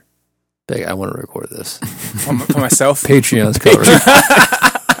recorder. Like, I want to record this For myself. Patreon's covered.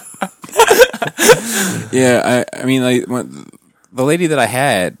 yeah. I mean, like the lady that I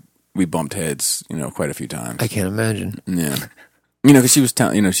had, we bumped heads, quite a few times. I can't imagine. Yeah. Because she was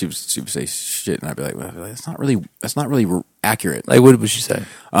telling, she would say shit, and I'd be like, well, that's not really accurate. Like, what would she say?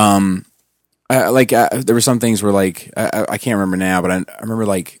 There were some things where, like, I can't remember now, but I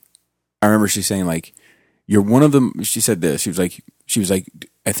remember she saying, like, you're one of them. She said this. She was like,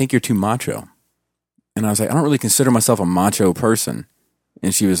 I think you're too macho. And I was like, I don't really consider myself a macho person.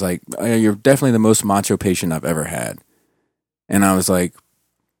 And she was like, you're definitely the most macho patient I've ever had. And I was like,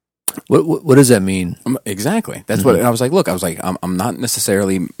 What does that mean? Exactly. That's what I was like. Look, I'm not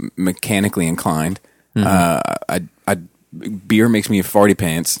necessarily mechanically inclined. Beer makes me farty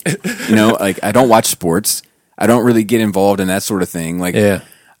pants. Like, I don't watch sports. I don't really get involved in that sort of thing. Like, Yeah.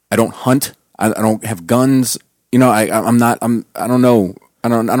 I don't hunt. I don't have guns. I don't know. I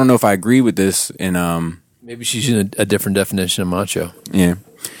don't know if I agree with this. And Maybe she's using a different definition of macho. yeah,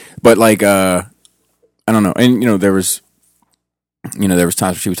 but like I don't know. And there was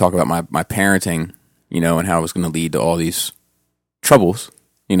times where she would talk about my parenting, and how it was going to lead to all these troubles.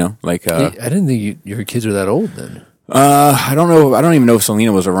 Like I didn't think your kids were that old then. I don't know. I don't even know if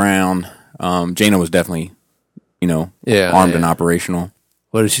Selena was around. Jaina was definitely, armed and operational.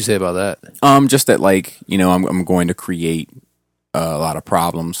 What did she say about that? Just that, like, I'm going to create a lot of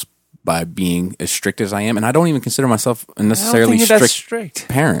problems by being as strict as I am, and I don't even consider myself a necessarily strict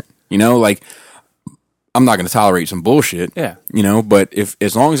parent. Like, I'm not going to tolerate some bullshit. Yeah. But if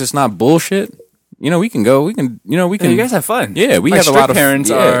as long as it's not bullshit, we can go. We can. We can. You guys have fun. Yeah, we Like, have a lot of parents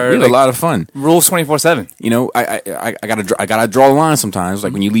yeah, are we have like, a lot of fun. Rules 24/7. I gotta draw the line sometimes.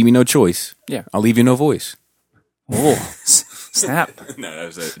 Like, when you leave me no choice, Yeah. I'll leave you no voice. Oh, snap. No, that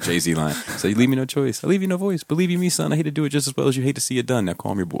was a Jay-Z line. So you leave me no choice. I leave you no voice. Believe you me, son, I hate to do it just as well as you hate to see it done. Now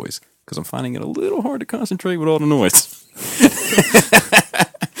calm your boys, because I'm finding it a little hard to concentrate with all the noise.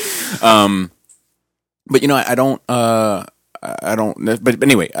 But I don't. But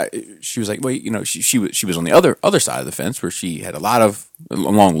anyway, she was like, well, she was on the other side of the fence where she had a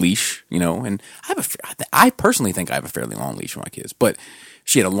long leash, and I personally think I have a fairly long leash for my kids, but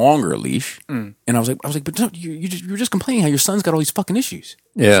she had a longer leash, and I was like, but no, you're just complaining how your son's got all these fucking issues.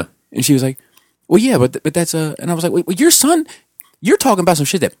 Yeah. And she was like, well, yeah, but that's and I was like, wait, your son, you're talking about some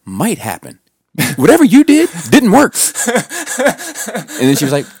shit that might happen. Whatever you didn't work. And then she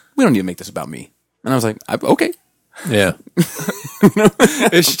was like, we don't need to make this about me. And I was like, okay. Yeah.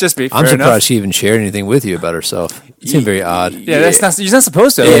 It should just be fair I'm surprised enough. she even shared anything with you about herself. It seemed very odd. Yeah, that's not. You're not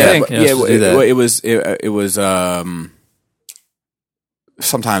supposed to. I Yeah, think. Yeah, supposed to do that. it was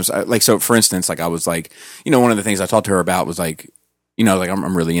sometimes so for instance, like, I was like, one of the things I talked to her about was like, like,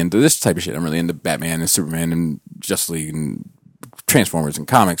 I'm really into this type of shit. I'm really into Batman and Superman and Justice League and Transformers and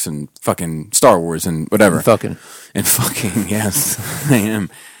comics and fucking Star Wars and whatever. And fucking Yes, I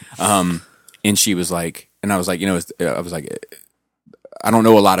am. And she was like, and I was like, I was like, I don't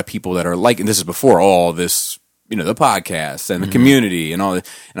know a lot of people that are like, and this is before all this, the podcasts and the community and all that.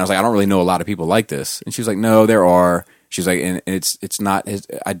 And I was like, I don't really know a lot of people like this. And she was like, no, there are. She's like, and it's not.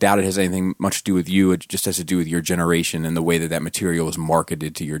 I doubt it has anything much to do with you. It just has to do with your generation and the way that material is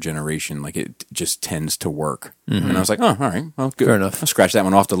marketed to your generation. Like, it just tends to work. And I was like, oh, all right, well, good. Fair enough. I'll scratch that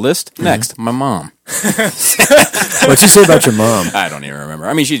one off the list. Next, my mom. What'd you say about your mom? I don't even remember.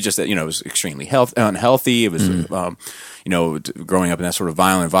 I mean, she's just, was extremely unhealthy. It was, growing up in that sort of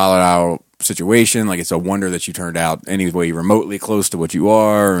violent, volatile situation. Like, it's a wonder that you turned out any way remotely close to what you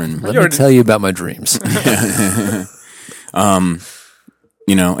are. And Let me tell you about my dreams.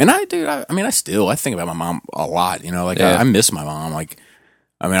 You know, and I think about my mom a lot. You know, like I miss my mom. Like,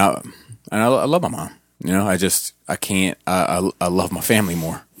 I mean, I love my mom. You know, I can't. I love my family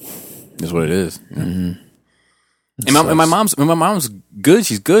more. Is what it is. You know? Mm-hmm. And my mom's good.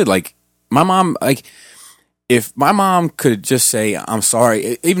 She's good. Like my mom, like if my mom could just say, "I'm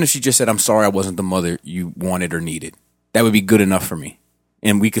sorry," even if she just said, "I'm sorry, I wasn't the mother you wanted or needed," that would be good enough for me,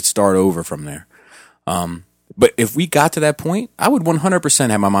 and we could start over from there. But if we got to that point, I would 100%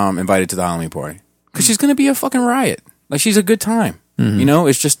 have my mom invited to the Halloween party because she's gonna be a fucking riot. Like she's a good time. Mm-hmm. You know,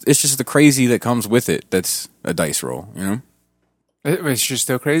 it's just the crazy that comes with it. That's a dice roll. You know, is she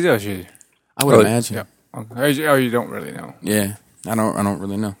still crazy? Or she? I would imagine. Yeah. Okay. Or you don't really know. Yeah, I don't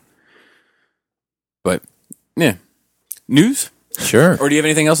really know. But yeah, news. Sure. Or do you have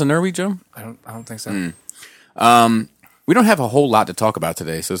anything else in Nerd Week, Joe? I don't think so. We don't have a whole lot to talk about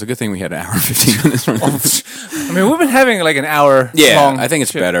today, so it's a good thing we had an hour and 15 minutes. I mean, we've been having like an hour. Yeah, long I think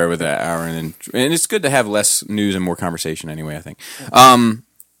it's better with that hour, and it's good to have less news and more conversation. Anyway, I think.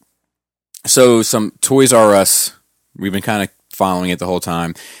 So some Toys R Us. We've been kind of following it the whole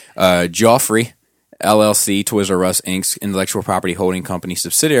time. Joffrey LLC, Toys R Us Inc.'s intellectual property holding company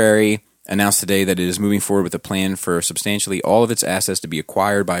subsidiary, announced today that it is moving forward with a plan for substantially all of its assets to be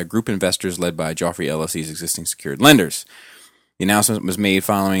acquired by a group of investors led by Joffrey LLC's existing secured lenders. The announcement was made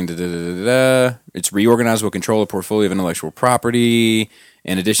following its reorganized will control a portfolio of intellectual property.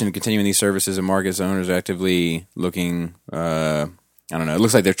 In addition to continuing these services and markets, owners are actively looking. I don't know. It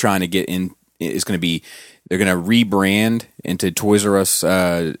looks like they're trying to get in. It's going to be. They're going to rebrand into Toys R Us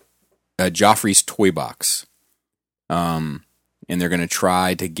Joffrey's Toy Box, and they're going to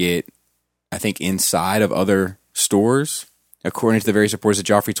try to get, I think, inside of other stores. According to the various reports, the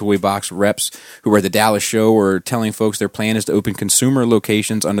Joffrey Toy Box reps who were at the Dallas show are telling folks their plan is to open consumer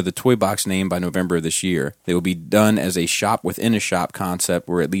locations under the Toy Box name by November of this year. They will be done as a shop within a shop concept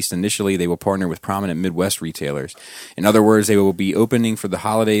where, at least initially, they will partner with prominent Midwest retailers. In other words, they will be opening for the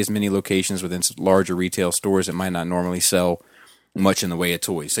holidays many locations within larger retail stores that might not normally sell much in the way of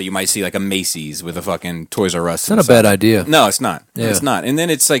toys. So you might see like a Macy's with a fucking Toys R Us. It's not a bad idea. No, it's not. Yeah. It's not. And then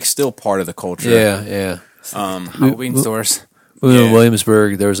it's like still part of the culture. Yeah. Halloween stores. We were in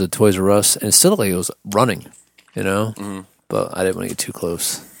Williamsburg. There was a Toys R Us, and it still looked like it was running, you know? Mm-hmm. But I didn't want to get too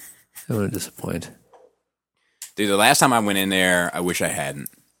close. I want to disappoint. Dude, the last time I went in there, I wish I hadn't.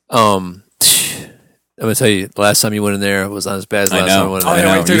 I'm going to tell you, the last time you went in there was not as bad as the last time I went in there.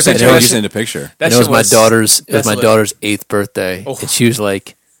 I know. You sent a picture. It was my daughter's 8th birthday, and she was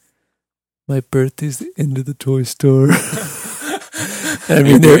like, "My birthday's the end of the toy store." I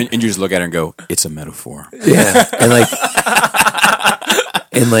mean, and you just look at her and go, "It's a metaphor." Yeah,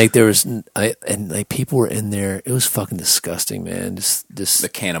 and there was, people were in there. It was fucking disgusting, man. Just the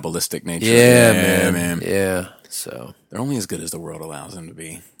cannibalistic nature. Yeah, man. Yeah. So they're only as good as the world allows them to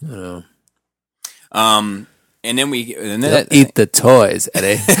be. I know. And then eat the toys,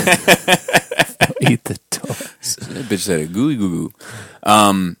 Eddie. Eat the toys. That bitch said it. Gooey goo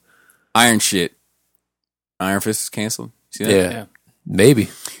goo. Iron Fist is canceled. See that? Yeah. Maybe.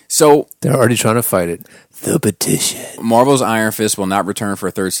 So they're already trying to fight it. The petition. Marvel's Iron Fist will not return for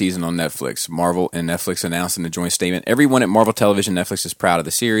a third season on Netflix. Marvel and Netflix announced in a joint statement, everyone at Marvel Television Netflix is proud of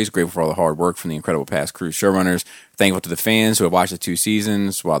the series, grateful for all the hard work from the incredible past crew showrunners, thankful to the fans who have watched the 2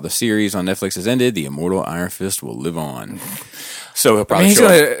 seasons. While the series on Netflix has ended, the immortal Iron Fist will live on. So he'll probably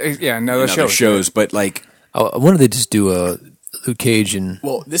another shows. But like, I wonder if they just do a Luke Cage and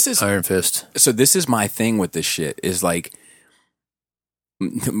this is Iron Fist. So this is my thing with this shit is like,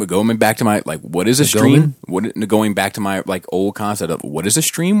 going back to my what is a stream? Going back to my old concept of what is a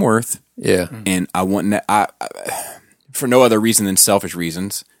stream worth? Yeah, and I want for no other reason than selfish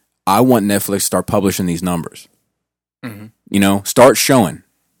reasons. I want Netflix to start publishing these numbers. Mm-hmm. You know, start showing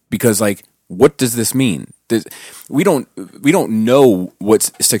because what does this mean? We don't know what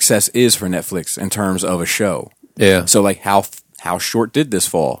success is for Netflix in terms of a show. Yeah. So how short did this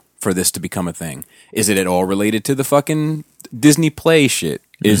fall for this to become a thing? Is it at all related to the fucking Disney Play shit?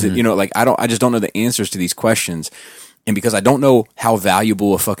 Is it, I just don't know the answers to these questions. And because I don't know how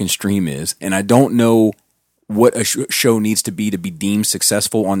valuable a fucking stream is, and I don't know what a show needs to be deemed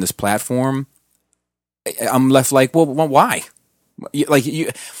successful on this platform, I'm left well, why?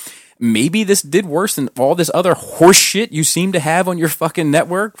 Maybe this did worse than all this other horse shit you seem to have on your fucking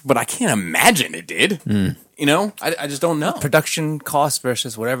network, but I can't imagine it did. You know, I just don't know. Production cost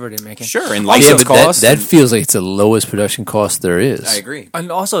versus whatever they're making. Sure, and license costs. That feels like it's the lowest production cost there is. I agree.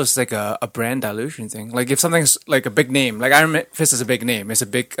 And also, it's like a brand dilution thing. Like if something's like a big name, like Iron Fist is a big name, it's a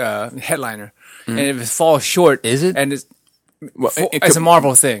big headliner, and if it falls short, is it? And it's Well, It's a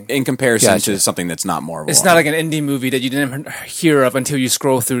Marvel thing. in comparison Gotcha. to something that's not Marvel. It's not like an indie movie that you didn't hear of until you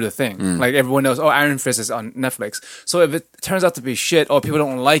scroll through the thing. Mm. Like everyone knows, Iron Fist is on Netflix. So if it turns out to be shit or people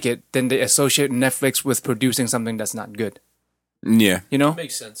don't like it, then they associate Netflix with producing something that's not good. Yeah. You know?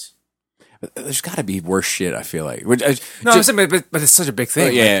 Makes sense. There's got to be worse shit, I feel like. No, I'm saying, but it's such a big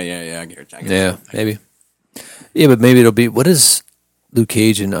thing. yeah. I get it. Yeah, maybe. Yeah, but maybe it'll be. What is Luke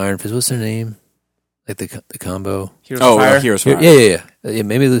Cage and Iron Fist? What's their name? Like the combo. Heroes of Fire. Heroes Yeah, Fire. Yeah.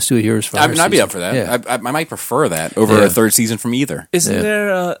 Maybe let's do a Heroes Fire. I mean, I'd be season. up for that. Yeah. I might prefer that over Yeah. a third season from either. Isn't Yeah.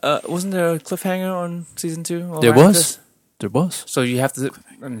 there wasn't there a cliffhanger on season 2? of There Iron was. Fist? There was. So you have to.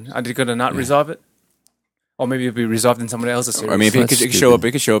 Are they going to not resolve it? Or maybe it'll be resolved in someone else's series. I mean, if it That's could show up, stupid.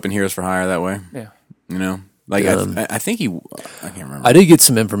 it could show up in Heroes for Hire that way. yeah. You know, like I think he. I can't remember. I did get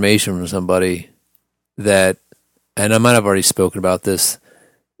some information from somebody that, and I might have already spoken about this,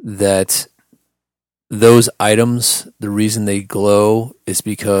 that those items, the reason they glow is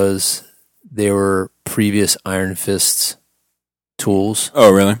because they were previous Iron Fist's tools,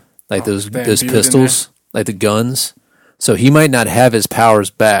 Oh, really? like those they those imbued in pistols, like the guns. So he might not have his powers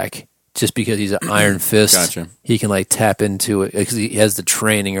back just because he's an Iron Fist. Gotcha. He can like tap into it because he has the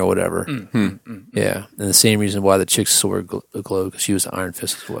training or whatever. Yeah, and the same reason why the chick's sword glowed because she was an Iron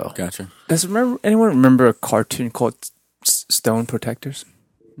Fist as well. Gotcha. Does anyone remember a cartoon called Stone Protectors?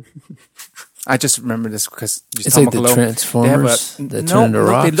 I just remember this because It's like the Transformers that turn into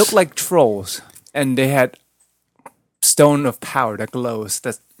rocks. They look like trolls, and they had stone of power that glows.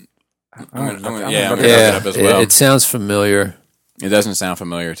 That's I'm gonna gonna look look it it Yeah, up as well. it sounds familiar. It doesn't sound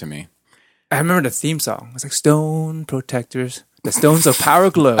familiar to me. I remember the theme song. It's like Stone Protectors. The stones of power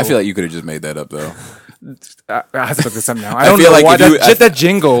glow. I feel like you could have just made that up, though. I have to look this up now. I I don't feel know like why if you- just that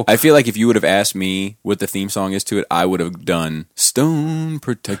jingle. I feel like if you would have asked me what the theme song is to it, I would have done Stone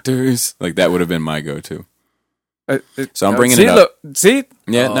Protectors. Like, that would have been my go-to. So I'm bringing see, it up. Look, see,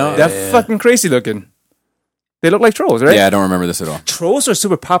 Yeah, Oh, no. yeah. they're fucking crazy looking. They look like trolls, right? Yeah, I don't remember this at all. Trolls are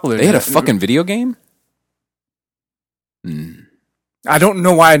super popular. They had a fucking video game? I don't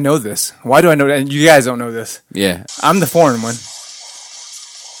know why I know this. Why do I know that? And you guys don't know this. Yeah. I'm the foreign one.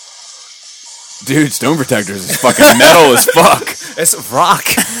 Dude, Stone Protectors is fucking metal as fuck. It's rock.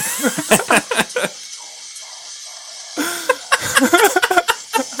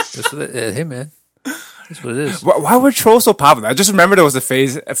 That's what hey man, that's what it is. Why were trolls so popular? I just remember there was a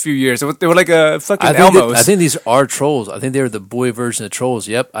phase a few years. They were like a fucking I think, Elmos. I think these are trolls. I think they were the boy version of trolls.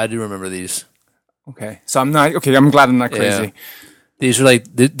 Yep, I do remember these. Okay, so I'm not. Okay, I'm glad I'm not crazy. Yeah. These were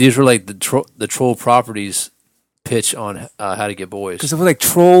like the troll properties pitch on how to get boys. Because there were like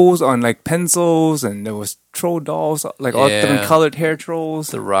trolls on like pencils, and there was troll dolls, like all Yeah. different colored hair trolls.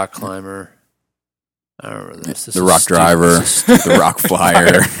 The rock climber. I don't remember this. This The is Rock stupid. Driver, This is the Rock Flyer.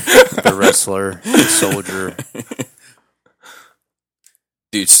 the wrestler, the soldier,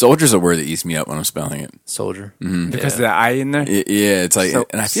 Dude, soldier's a word that eats me up when I'm spelling it. soldier. Because of the eye in there. Yeah, it's like, So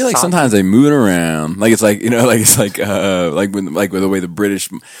and I feel like soft. sometimes they move it around. Like it's like, you know, like it's like with the way the British,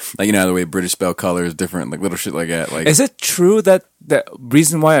 like, you know, the way British spell color is different, like little shit like that. Like, Is it true that the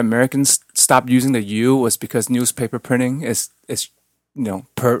reason why Americans stopped using the U was because newspaper printing is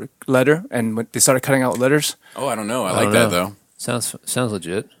per letter, and when they started cutting out letters? oh, I don't know. I I like don't that know. though. Sounds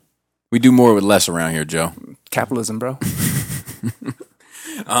legit. We do more with less around here, Joe. Capitalism, bro.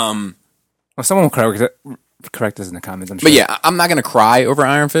 Well, someone will correct us in the comments. I'm sure. But yeah, I'm not gonna cry over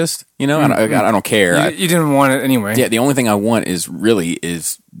Iron Fist. You know, I don't care. you didn't want it anyway. Yeah, the only thing I want is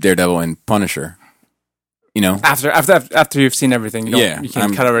Daredevil and Punisher. You know, After you've seen everything, you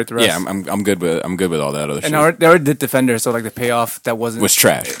can't cut out the rest. Yeah, I'm good with all that other shit. And they already did Defender, so like the payoff that wasn't Was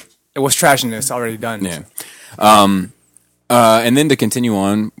trash. It was trash, and it's already done. Yeah. And then to continue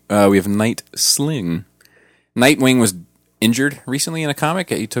on, we have Night Sling. Nightwing was injured recently in a comic.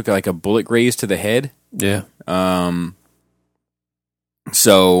 He took like a bullet graze to the head. Yeah.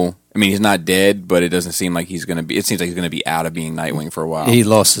 So I mean, he's not dead, but it doesn't seem like he's gonna be. It seems like he's gonna be out of being Nightwing for a while. He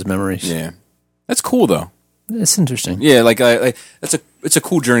lost his memories. Yeah, that's cool though. It's interesting. Yeah, like it's a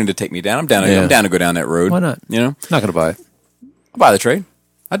cool journey to take me down. I'm down. Yeah. I'm down to go down that road. Why not? You know, Not gonna buy it. I'll buy the trade.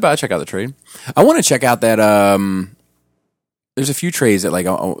 Check out the trade. I want to check out that. There's a few trades that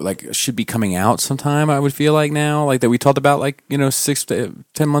like should be coming out sometime. I would feel like now, like that we talked about, like 6 to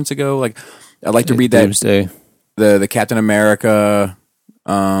 10 months ago. Like I'd like to read that Doomsday. the Captain America,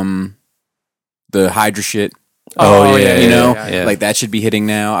 the Hydra shit. Oh, yeah, you know, yeah. like that should be hitting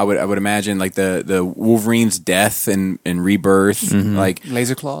now. I would imagine like the Wolverine's death and rebirth. Mm-hmm. Like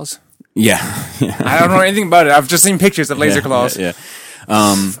Laser claws. yeah, I don't know anything about it. I've just seen pictures of laser claws. Yeah.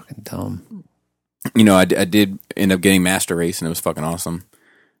 Fucking dumb. I did end up getting Master Race, and it was fucking awesome.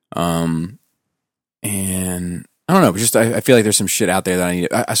 And I I don't know. Just I feel like there's some shit out there that I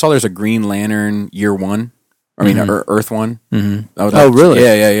need. I saw there's a Green Lantern Year One. I mean, Earth One. Mm-hmm. Oh, really?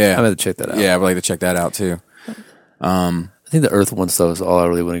 Yeah. I'm going to check that out. Yeah, I would like to check that out too. I think the Earth One stuff is all I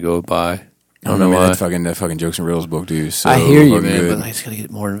really want to go buy. I don't know man, why. that fucking Jokes and Reels book, dude. So I hear you, fucking man, good. but I just gotta get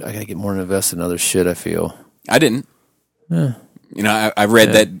more. I gotta get more invested in other shit. I feel. I didn't. Yeah. You know, I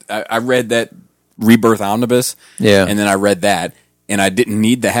read that. I read that Rebirth Omnibus. Yeah. And then I read that, and I didn't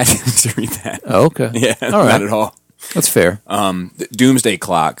need that to read that. Oh, okay. Yeah, all right. not at all. That's fair. The Doomsday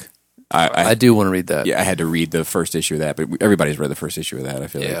Clock. I do want to read that. Yeah, I had to read the first issue of that, but everybody's read the first issue of that. I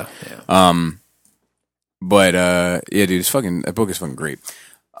feel like. Yeah. But yeah, dude, that book is fucking great.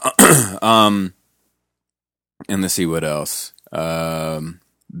 And let's see what else. Whoa,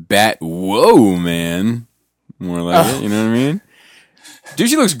 man, more like it. You know what I mean? Dude,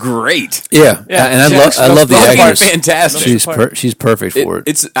 she looks great. Yeah. And I love the actress. Fantastic. She's perfect for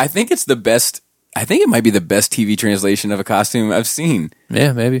it. I think it's the best. I think it might be the best TV translation of a costume I've seen.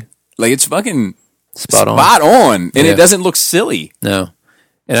 Yeah, maybe. Like it's fucking spot on, and it doesn't look silly. No,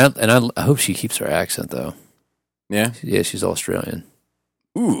 and I hope she keeps her accent though. Yeah, she's Australian.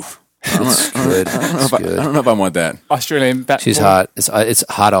 Ooh, It's good. I don't know if I want that. Australian. She's hot. It's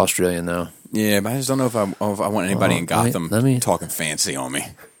hot Australian though. Yeah, but I just don't know if I want anybody in Gotham talking fancy on me.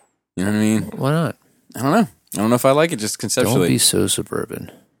 You know what I mean? Why not? I don't know. I don't know if I like it just conceptually. Don't be so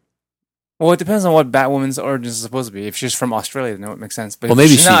suburban. Well, it depends on what Batwoman's origin is supposed to be. If she's from Australia, then it makes sense. But if maybe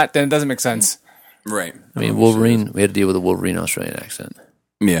she's not, then it doesn't make sense. Right. I mean, Wolverine. We had to deal with a Wolverine Australian accent.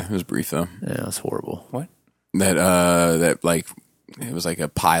 Yeah, it was brief though. Yeah, that's horrible. What? That like it was like a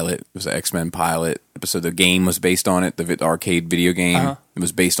pilot. It was an X-Men pilot episode. The game was based on it. The arcade video game. Uh-huh. It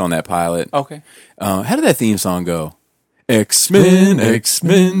was based on that pilot. Okay. How did that theme song go? X-Men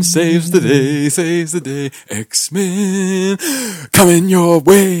saves the day. X-Men coming your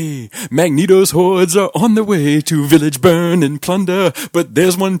way. Magneto's hordes are on the way to village burn and plunder. But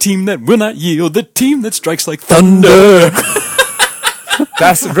there's one team that will not yield. The team that strikes like thunder.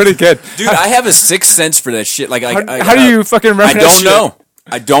 That's really good. Dude, I have a sixth sense for that shit. Like, how do you fucking remember that shit?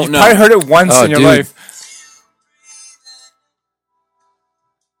 I don't know. I heard it once in your life.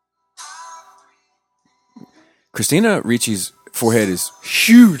 Christina Ricci's forehead is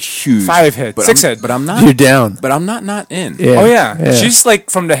huge. 5 head, but 6 head. But I'm not. You're down. But I'm not in. Yeah. Oh yeah. She's like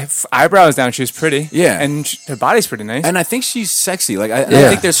from the eyebrows down. She's pretty. Yeah, and her body's pretty nice. And I think she's sexy. Like I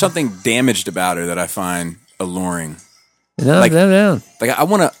think there's something damaged about her that I find alluring. No, like, down. Like I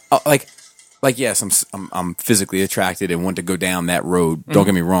want to like yes, I'm physically attracted and want to go down that road. Don't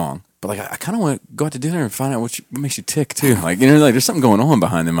get me wrong. But like I kind of want to go out to dinner and find out what makes you tick too. Like like there's something going on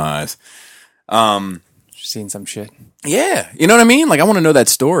behind them eyes. Seen some shit. Yeah, you know what I mean. Like I want to know that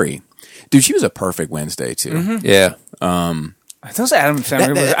story, dude. She was a perfect Wednesday too. Mm-hmm. Yeah. Those Adam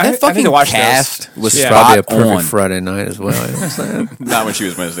Sandler. That fucking cast was probably a perfect on. Friday night as well. You know what I'm saying? Not when she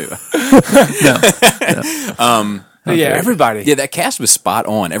was Wednesday though. No. Yeah, everybody. Yeah, that cast was spot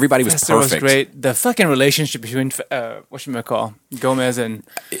on. Everybody was Fester perfect. was great. The fucking relationship between whatchamacall Gomez and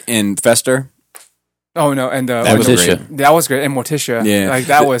Fester. Oh no, and That was Morticia. great. that was great. And Morticia. Yeah, like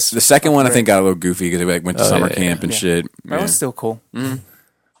that was the second one. I great. think got a little goofy because they like went to summer camp and shit. That Yeah. was still cool. Mm-hmm.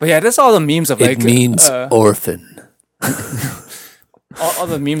 But yeah, that's all the memes of like It means orphan. all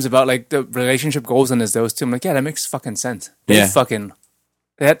the memes about like the relationship goals and as those two. I'm like, yeah, that makes fucking sense. They Yeah. fucking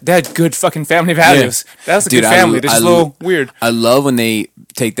they had good fucking family values. That's a Dude, good family. They're just a little weird. I love when they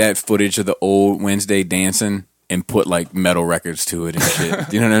take that footage of the old Wednesday dancing and put like metal records to it and shit.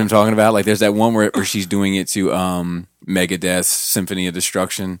 Do you know what I'm talking about? Like there's that one where she's doing it to Megadeth's Symphony of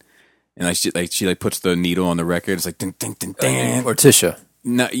Destruction, and she puts the needle on the record. It's like ding ding ding ding. Morticia.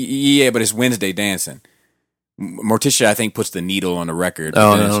 No, yeah, but it's Wednesday dancing. Morticia, I think, puts the needle on the record.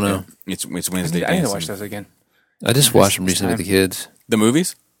 Oh, and no. It's Wednesday I dancing. need to watch those again. I just watched them recently with the kids. The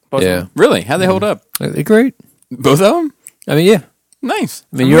movies? Both of Yeah. them. Really? How'd they hold up? They're great. Both of them? I mean, yeah. Nice.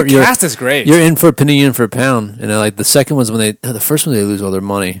 I mean, The cast is great. You're in for a penny, in for a pound. And like the second one's when the first one they lose all their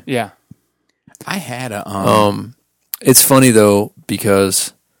money. Yeah. I had a It's funny though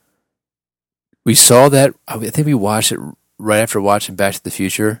because we saw that. I think we watched it right after watching Back to the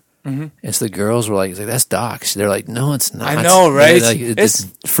Future. Mm-hmm. And so the girls were like, "That's Doc." They're like, "No, it's not." I know, right? Like, it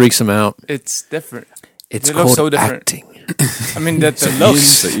freaks them out. It's different. It's They look called so different. acting. I mean, the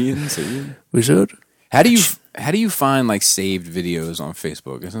looks. We should. How do you find like saved videos on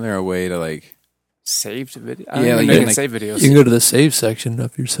Facebook? Isn't there a way to like Saved video. Yeah, Yeah, like, like, you can, save videos. You can go to the save section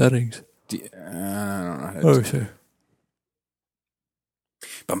of your settings. I don't know. How to Oh, sure.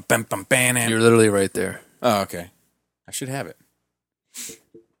 Bum, bum, bum, bam, You're literally right there. Oh, okay. I should have it.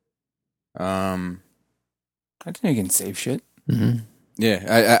 I didn't know you can save shit. Mm-hmm.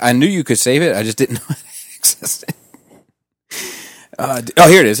 Yeah, I knew you could save it. I just didn't know how to existence. Oh,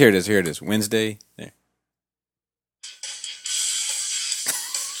 here it is. Wednesday. There.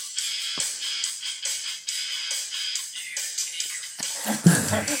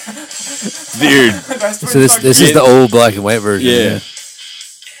 Dude. So this is the old black and white version. Yeah.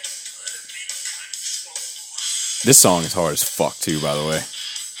 This song is hard as fuck too, by the way.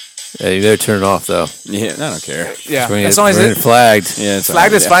 Yeah, you better turn it off though. Yeah, I don't care. Yeah, We're as long as it flagged. Yeah, it's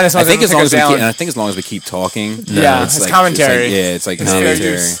flagged is fine. As long I think as as long as we down. keep, and I think as long as we keep talking. Yeah, it's commentary. It's like It's commentary.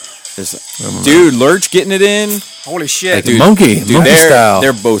 fair use. Dude, Lurch getting it in. Holy shit, Like dude! monkey style.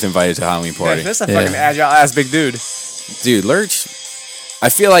 They're both invited to the Halloween party. That's a fucking agile ass big dude. Dude, Lurch. I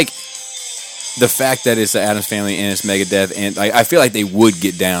feel like the fact that it's the Addams Family and it's Megadeth, and like, I feel like they would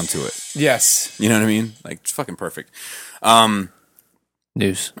get down to it. Yes. You know what I mean? Like, it's fucking perfect.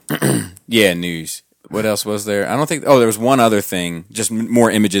 News. Yeah, news. What else was there? I don't think. Oh, there was one other thing. Just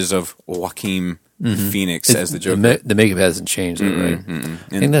more images of Joaquin Phoenix as the Joker. The makeup hasn't changed, though, right?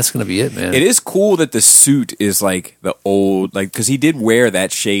 I think that's going to be it, man. It is cool that the suit is like the old, like, because he did wear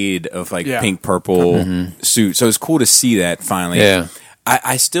that shade of like pink purple suit, so it's cool to see that finally. Yeah.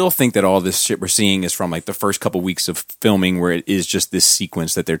 I still think that all this shit we're seeing is from like the first couple weeks of filming, where it is just this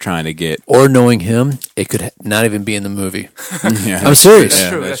sequence that they're trying to get. Or knowing him, it could not even be in the movie. Yeah. I'm serious.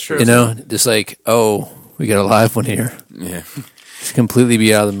 That's true. You know, just like, oh, we got a live one here. Yeah. It's completely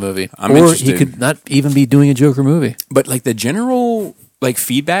be out of the movie. I'm or interested. he could not even be doing a Joker movie. But like the general like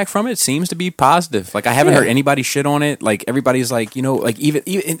feedback from it seems to be positive. Like I haven't heard anybody shit on it. Like everybody's like, you know, like even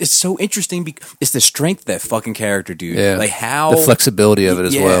it's so interesting because it's the strength of that fucking character, dude. Yeah. Like how The flexibility of it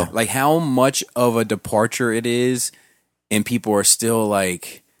as well. Like how much of a departure it is, and people are still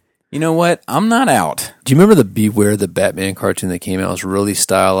like, you know what? I'm not out. Do you remember the Beware the Batman cartoon that came out? It was really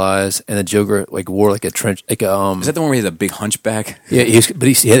stylized, and the Joker like wore like a trench, like a Is that the one where he has a big hunchback? yeah,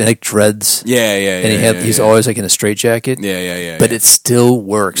 he had like dreads. Yeah, And he's always like in a straitjacket. Yeah. But it still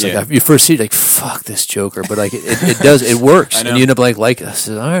works. Yeah. Like you first see it, like fuck this Joker, but like it does, it works, I know. and you end up like I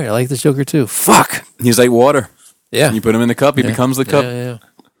said, all right, I like this Joker too. Fuck He's like water. yeah, You put him in the cup, he becomes the cup. Yeah.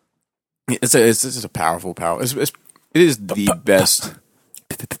 It's a powerful power. It is the best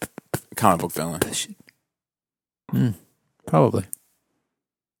comic book villain, Probably.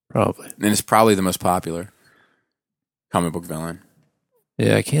 and it's probably the most popular comic book villain.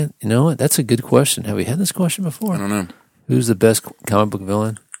 Yeah, I can't. You know what? That's a good question. Have we had this question before? I don't know. Who's the best comic book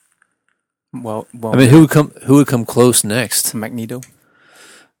villain? Well, I mean, who would come close next? Magneto.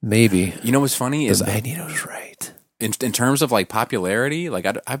 Maybe. You know what's funny is Magneto's right. in terms of like popularity, like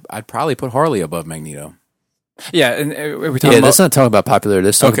I'd probably put Harley above Magneto. Yeah, and we're talking Yeah, about. let's not talk about popularity.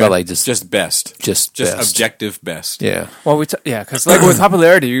 Let's talk about like just best, just best. objective best. Yeah. Well, because like with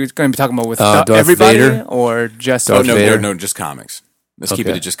popularity, you're going to be talking about with Darth everybody Vader? or just Darth no, Vader? no, just comics. Let's keep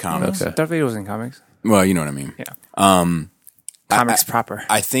it Okay. to just comics. Okay. Darth Vader was in comics. Well, you know what I mean. Yeah. Comics proper.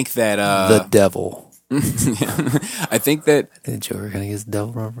 I think that The devil. I think that I think the Joker kind of gets the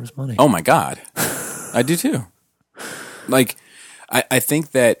devil run for his money. oh my god, I do too. Like I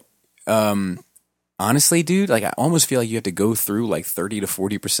think that honestly, dude, like I almost feel like you have to go through like 30 to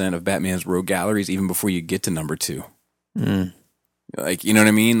 40% of Batman's rogue galleries even before you get to number 2. Like, you know what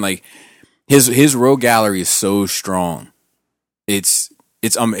I mean? Like his rogue gallery is so strong. It's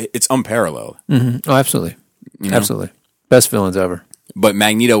unparalleled. Oh, absolutely. You know? Absolutely. Best villains ever. But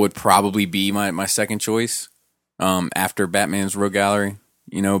Magneto would probably be my second choice after Batman's rogue gallery,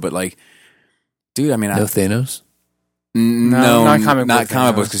 you know, but like dude, I mean No Thanos? no, not comic not book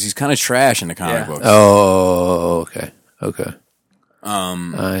comic Thanos. books because he's kind of trash in the comic Yeah. books. Oh, okay. Okay.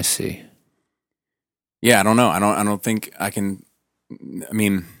 Um, I see. yeah, I don't know. I don't think I can. I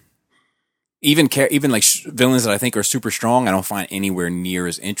mean, even like villains that I think are super strong, I don't find anywhere near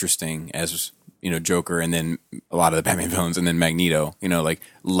as interesting as Joker, and then a lot of the Batman villains, and then Magneto. You know, like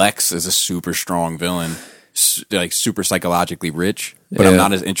Lex is a super strong villain, like super psychologically rich. But I'm Yeah.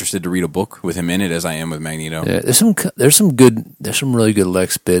 not as interested to read a book with him in it as I am with Magneto. Yeah, there's some really good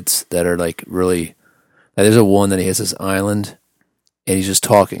Lex bits that are like really. Like there's a one that he has this island, and he's just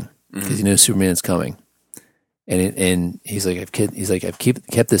talking because he knows Superman's coming, and he's like I've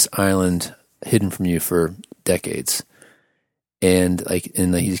kept this island hidden from you for decades, and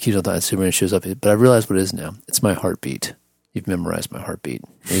he just keeps on talking. Superman shows up, but I realize what it is now. It's my heartbeat. You've memorized my heartbeat,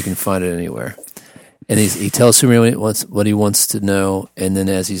 and you can find it anywhere. And he tells Superman what he wants to know, and then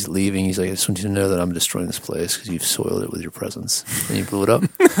as he's leaving, he's like, "I just want you to know that I'm destroying this place because you've soiled it with your presence." And he blew it up.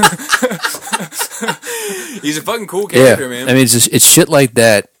 He's a fucking cool character, man. I mean, it's shit like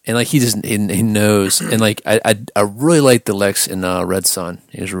that, and like he knows, and like I really like the Lex in Red Son.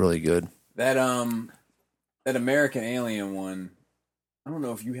 He was really good. That American Alien one. I don't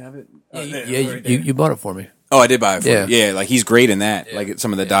know if you have it. You bought it for me. Oh, I did buy it for Yeah. you. Yeah, like he's great in that. Like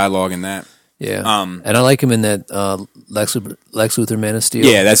some of the dialogue in that. Yeah. And I like him in that Lex Luthor Man of Steel.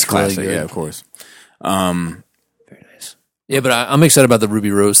 Yeah, that's It's really classic. good. Yeah, of course. Very nice. Yeah, but I'm excited about the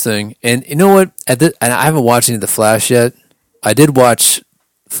Ruby Rose thing. And you know what? And I haven't watched any of The Flash yet. I did watch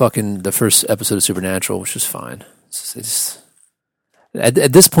fucking the first episode of Supernatural, which was fine. At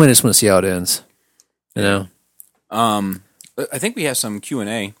this point, I just want to see how it ends. You know? I think we have some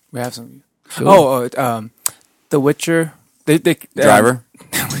Q&A. We have some. Cool. The Witcher. They Driver.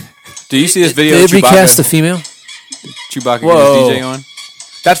 Do you see this video Did of they recast the Chewbacca? female? Chewbacca Whoa. getting his DJ on?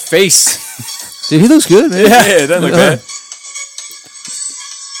 that face. Dude, he looks good, man. Yeah, it doesn't look bad.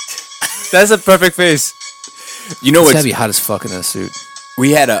 That's a perfect face. You know It's what's gotta be hot as fuck in that suit.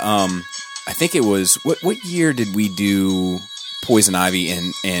 We had a I think it was what year did we do Poison Ivy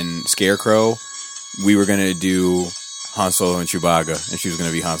and Scarecrow? We were gonna do Han Solo and Chewbacca, and she was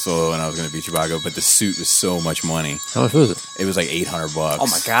gonna be Han Solo and I was gonna be Chewbacca, but the suit was so much money. How much was it? It was like $800. Oh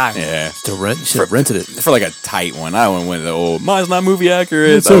my God. Yeah. To rent? You should have rented it. For like a tight one. I went with the old mine's not movie accurate.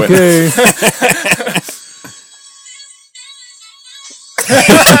 It's I went- okay.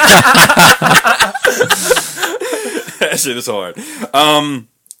 That shit is hard.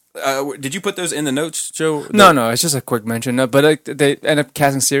 Did you put those in the notes, Joe? No, it's just a quick mention. But they end up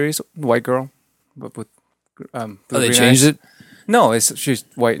casting series White Girl, but with Oh, they changed it? No, she's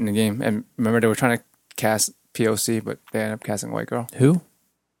white in the game. And remember, they were trying to cast POC, but they ended up casting White Girl. Who?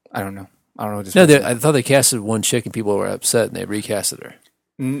 I don't know. Who this No, person is. I thought they casted one chick and people were upset and they recasted her.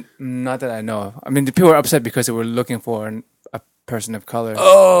 Not that I know of. I mean, the people were upset because they were looking for a person of color.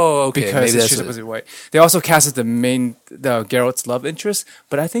 Oh, okay. Because Maybe she's that's supposed to be white. They also casted the Geralt's love interest,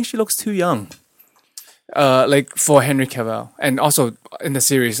 but I think she looks too young. Like for Henry Cavill, and also in the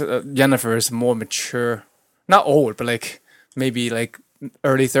series, Yennefer is more mature, not old, but like maybe like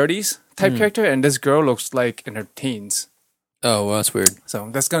early 30s type character, and this girl looks like in her teens. Oh, well, that's weird. So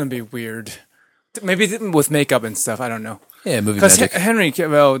that's gonna be weird. Maybe with makeup and stuff. I don't know. Yeah, movie Because magic. Henry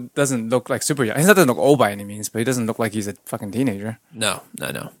Cavill doesn't look like super young. He doesn't look old by any means, but he doesn't look like he's a fucking teenager. No.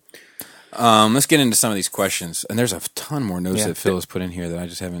 Let's get into some of these questions. And there's a ton more notes Yeah. that Phil has put in here that I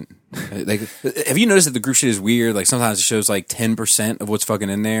just haven't. Like, have you noticed that the group shit is weird? Like sometimes it shows like 10% of what's fucking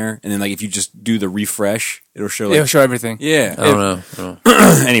in there, and then like if you just do the refresh, it'll show like It'll show everything. yeah. I don't know.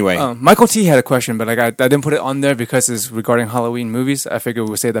 Anyway, Michael T had a question, but like I didn't put it on there because it's regarding Halloween movies. I figured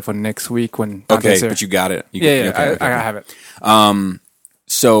we'll save that for next week when Dante's okay, here. but you got it. You yeah, okay, okay. I have it.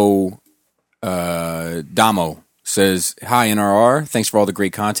 So, Damo says, "Hi NRR, thanks for all the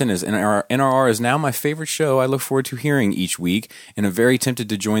great content. As NRR is now my favorite show. I look forward to hearing each week, and I'm very tempted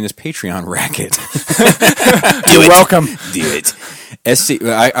to join this Patreon racket. You're welcome. Do it. SC.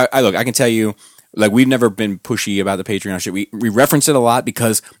 I look. I can tell you." Like, we've never been pushy about the Patreon shit. We reference it a lot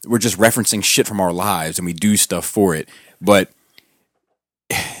because we're just referencing shit from our lives and we do stuff for it. But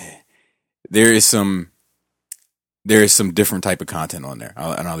there is some different type of content on there,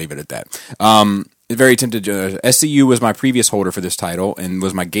 and I'll leave it at that. Very tempted. SCU was my previous holder for this title and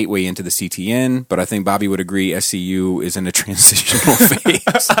was my gateway into the CTN, but I think Bobby would agree SCU is in a transitional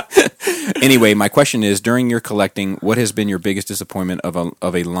phase. Anyway, my question is, during your collecting, what has been your biggest disappointment of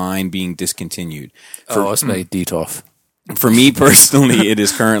a line being discontinued? Let's make Detoff. For me personally, it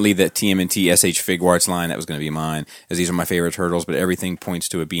is currently that TMNT SH Figuarts line that was going to be mine, as these are my favorite turtles, but everything points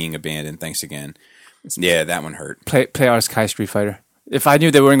to it being abandoned. Thanks again. Yeah, that one hurt. Play Arts Kai Street Fighter. If I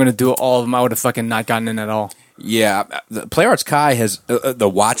knew they weren't going to do all of them, I would have fucking not gotten in at all. Yeah, the Play Arts Kai has the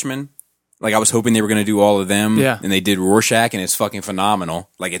Watchmen. Like, I was hoping they were going to do all of them. Yeah. And they did Rorschach, and it's fucking phenomenal.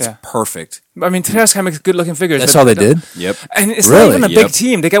 Like, it's Yeah. perfect. I mean, Play Arts Kai makes good looking figures. That's but all they did? Yep. And it's Really? not even a Yep. big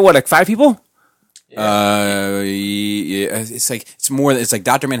team. They got what, like 5 people? Yeah, it's more. It's like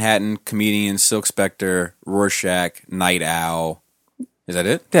Dr. Manhattan, Comedian, Silk Spectre, Rorschach, Night Owl. Is that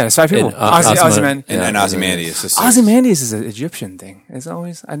it? Yeah, it's 5 people. And, Ozymandias. Ozymandias. And Ozymandias. It's six. Ozymandias is an Egyptian thing. It's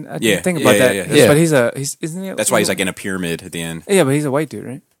always I didn't Yeah, think about yeah, that. yeah, yeah. But he's isn't he? That's why he's like in a pyramid at the end. Yeah, but he's a white dude,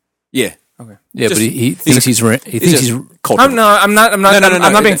 right? Yeah. Okay. Yeah, Just- but he thinks he's culture. I'm not No, I'm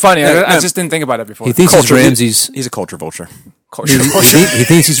not being funny. No, I no. just didn't think about it before. he thinks he's Culture. Ramses. He's a culture vulture. Culture. He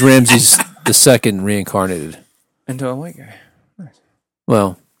thinks he's Ramses the second reincarnated. Into a white guy.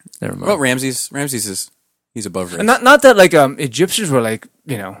 Well, never mind. Well, Ramses is he's above And race. not that like Egyptians were like,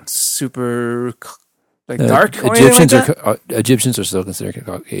 super like dark or anything like that. Egyptians are still considered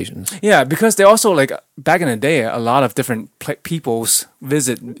Caucasians. Yeah, because they also like back in the day, a lot of different peoples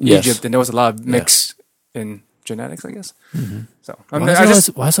visit Yes. Egypt, and there was a lot of mix in genetics, I guess. So Why I does just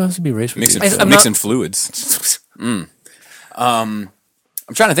it have to be race? Mixing, I'm mixing not- fluids. I'm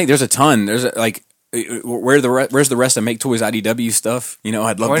trying to think. There's a ton. There's like where's the rest of Make Toys IDW stuff? You know,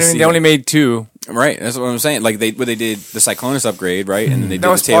 I'd love to see. They only made 2. Right, that's what I'm saying. Like they did the Cyclonus upgrade, right? And then they did That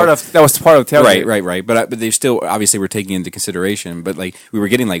was part of tailgate. Right. But they still obviously were taking into consideration. But like we were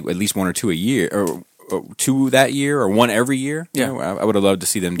getting like at least 1 or 2 a year, or 2 that year, or 1 every year. Yeah, you know, I would have loved to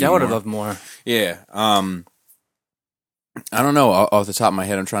see them. Yeah, I would have loved more. Yeah. I don't know. Off the top of my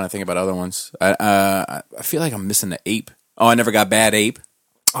head, I'm trying to think about other ones. I feel like I'm missing the ape. Oh, I never got Bad Ape.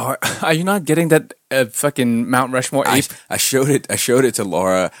 Oh, are you not getting that fucking Mount Rushmore ape? I showed it to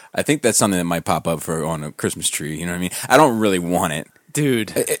Laura. I think that's something that might pop up on a Christmas tree. You know what I mean? I don't really want it,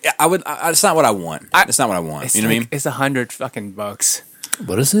 dude. I would. It's not what I want. It's not what I want. You know what I mean? It's $100 fucking bucks.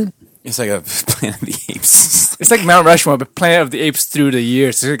 What is it? It's like a Planet of the Apes. It's like Mount Rushmore, but Planet of the Apes through the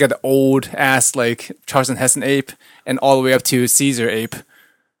years. So you got the old ass like Charlton Heston ape, and all the way up to Caesar ape.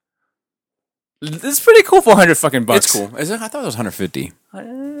 It's pretty cool for $100 fucking bucks. It's cool. Is it? I thought it was 150.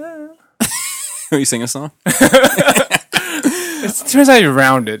 Are you singing a song? It turns out you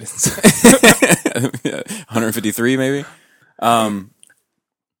rounded. 153 maybe. I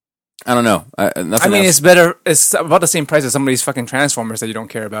don't know. It's better. It's about the same price as some of these fucking Transformers that you don't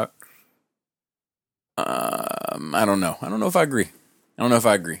care about. I don't know. I don't know if I agree. Let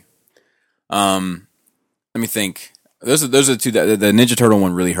me think. Those are the two. The Ninja Turtle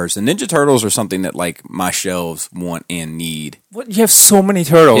one really hurts. The Ninja Turtles are something that like my shelves want and need. What? You have so many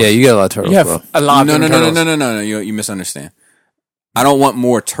turtles. Yeah, you got a lot of turtles. You have bro. a lot. No. Turtles. You misunderstand. I don't want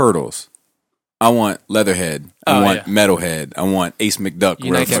more turtles. I want Leatherhead. I want Metalhead. I want Ace McDuck.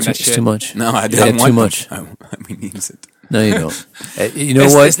 You like that It's shit. too much. No, I Yeah, didn't want too much. We need it. No, you don't. You know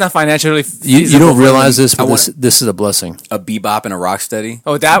what? It's not financially. You don't realize this, but I want- this is a blessing. A Bebop and a Rocksteady.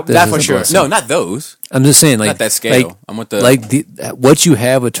 Oh, that This for is a sure. blessing. No, not those. I'm just saying, like Not that scale. Like, I want the what you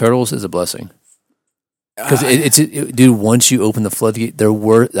have with turtles is a blessing. Because dude, once you open the floodgate, they're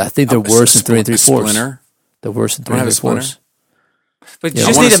worse. I think they're worse than 3 3/4. Splinter. They're worse than I don't 3 have a Splinter. 3/4. But Yeah. you I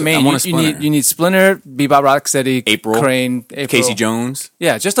just want need a- a main. I want a You need Splinter. Splinter, Bebop, Rocksteady, April. Crane, April. Casey Jones.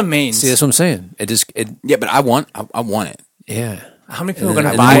 Yeah, just the mains. See, that's what I'm saying. Yeah, but I want it. Yeah. How many people are And gonna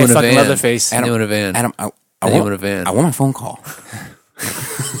then buy you a want a fucking van. Leatherface? And you want a van. Adam, I And you want want a van. I want my phone call.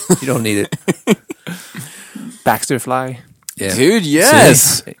 You don't need it. Baxter Fly, Yeah. Dude,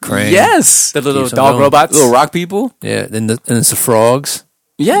 yes. See? Crane. Yes. the little Keeps on dog going. robots. Little rock people. Yeah. Then it's the frogs.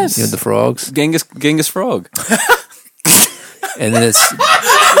 Yes. You have the frogs. Genghis Frog. And then it's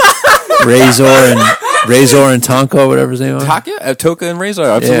Razor and Tonka, whatever his name is. Toka and Razor.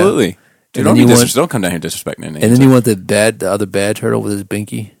 Absolutely. Dude, And then don't come down here disrespecting their names. And then you want the other bad turtle with his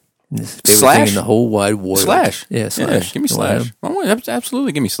binky. And his favorite Slash? thing in the whole wide world. Slash. Yeah, Slash. Give me You want Slash. him? I want,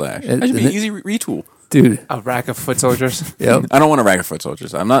 absolutely give me Slash. And- That should be and an easy retool. Dude. A rack of foot soldiers. Yep. I don't want a rack of foot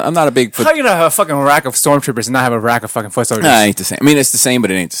soldiers. I'm not a big foot. How you gonna have a fucking rack of stormtroopers and not have a rack of fucking foot soldiers? Nah, it ain't the same. I mean, it's the same,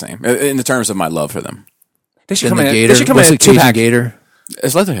 but it ain't the same. In the terms of my love for them. They should Then come the in. gator. They should come What's in the a 2 Cajun pack. gator?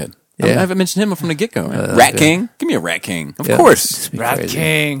 It's Leatherhead. Yeah. I haven't mentioned him from the get go. Rat okay. King. Give me a Rat King. Of Yeah, course. just be Rat crazy.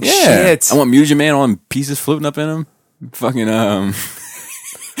 King. Yeah. Shit. I want Muja Man on pieces floating up in him. Fucking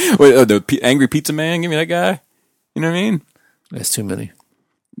Angry Pizza Man. Give me that guy. You know what I mean? That's too many.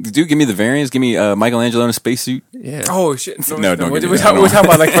 Dude, give me the variants. Give me Michelangelo in a spacesuit. Yeah. Oh shit! No, don't We're, give me we're that. talking, we're talking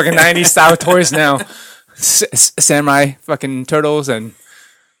about like fucking 90s style toys now. Samurai fucking turtles and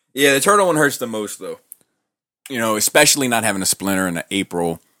Yeah, the turtle one hurts the most though. You know, especially not having a Splinter and an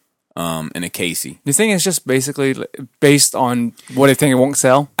April, and a Casey. the thing is just basically based on what they think it won't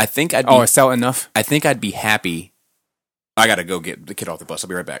sell. I think I'd Oh, it sell enough. I think I'd be happy. I gotta go get the kid off the bus. I'll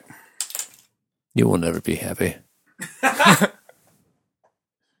be right back. You will never be happy.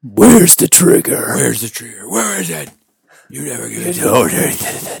 Where's the trigger? Where's the trigger? Where is it? You never get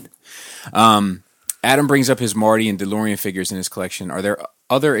it. Adam brings up his Marty and DeLorean figures in his collection. Are there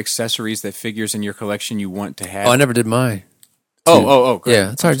other accessories that figures in your collection you want to have? Oh, I never did mine. Oh, great.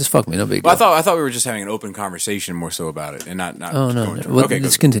 Yeah, it's hard. Just fuck me. No big deal. Well, I thought we were just having an open conversation more so about it and not. Oh, no. going no. through- Well, okay,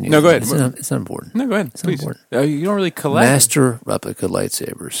 let's go. continue. No, go ahead. It's not important. No, go ahead. Please. important. You don't really collect. Master replica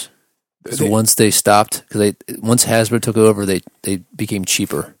lightsabers. So once they stopped, because once Hasbro took over, they became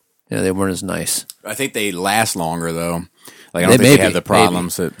cheaper. You know, they weren't as nice. I think they last longer though. Like I don't They think maybe, they have the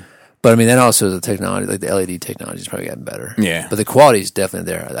problems that. But I mean, that also the technology, like the LED technology, has probably gotten better. Yeah. But the quality is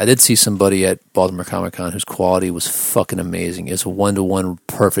definitely there. I did see somebody at Baltimore Comic Con whose quality was fucking amazing. It's a 1-to-1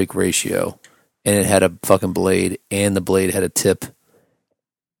 perfect ratio, and it had a fucking blade, and the blade had a tip,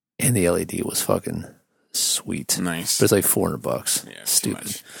 and the LED was fucking sweet. Nice. But it's like $400. Yeah, it's too Stupid.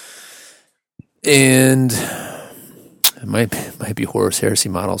 much. And it might be Horus Heresy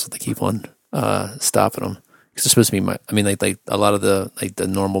models that they keep on stopping them. Because it's supposed to be like a lot of the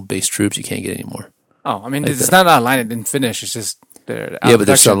normal base troops you can't get anymore. Oh, I mean, Like it's that. not a line it didn't finish. It's just They're Yeah, but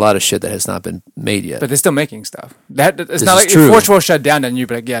there's a lot of shit that has not been made yet. But they're still making stuff. It's This not is like true. if Forge World shut down, then you'd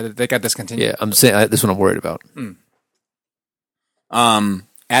be like, yeah, they got discontinued. yeah, I'm saying this is what I'm worried about.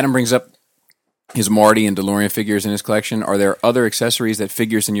 Adam brings up his Marty and DeLorean figures in his collection. Are there other accessories that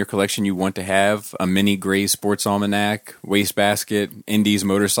figures in your collection you want to have? A mini gray sports almanac, wastebasket, Indy's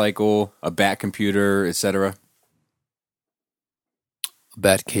motorcycle, a Bat computer, etc.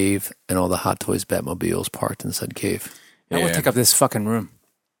 Bat Cave and all the Hot Toys Batmobiles parked inside Cave. That would take up this fucking room.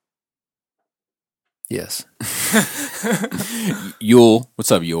 Yes. Yule,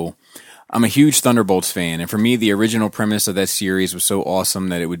 what's up, Yule? I'm a huge Thunderbolts fan, and for me, the original premise of that series was so awesome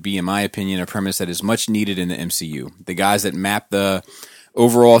that it would be, in my opinion, a premise that is much needed in the MCU. The guys that map the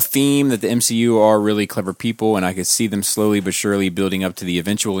overall theme that the MCU are really clever people, and I could see them slowly but surely building up to the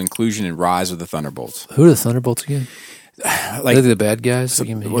eventual inclusion and rise of the Thunderbolts. Who are the Thunderbolts again? Like Are they the bad guys?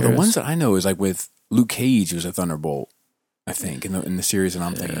 well, the ones that I know is like with Luke Cage was a Thunderbolt, I think, in the series that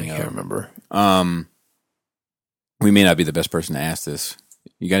I'm thinking I of. can't remember. We may not be the best person to ask this.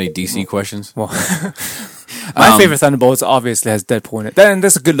 You got any DC questions? Well, my favorite Thunderbolts obviously has Deadpool in it. Then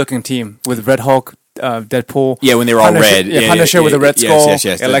there's a good looking team with Red Hulk, Deadpool. Yeah, when they were all Punisher, red. Yeah, Punisher with the Red Skull,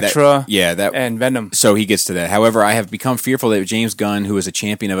 Yes. Elektra, that and Venom. So he gets to that. However, I have become fearful that James Gunn, who is a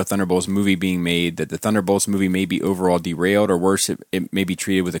champion of a Thunderbolts movie being made, that the Thunderbolts movie may be overall derailed, or worse, it may be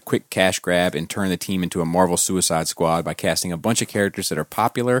treated with a quick cash grab and turn the team into a Marvel Suicide Squad by casting a bunch of characters that are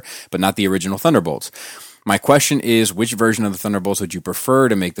popular but not the original Thunderbolts. My question is, which version of the Thunderbolts would you prefer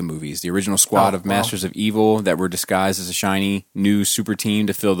to make the movies? The original squad of Masters of Evil that were disguised as a shiny new super team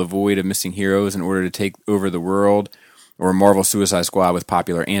to fill the void of missing heroes in order to take over the world, or a Marvel Suicide Squad with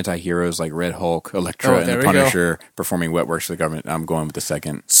popular anti-heroes like Red Hulk, Elektra, and the Punisher performing wet works for the government? I'm going with the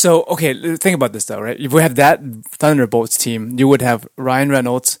second. So, okay, think about this though, right? If we have that Thunderbolts team, you would have Ryan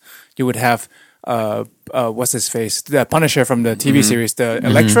Reynolds, you would have what's his face? The Punisher from the TV series, the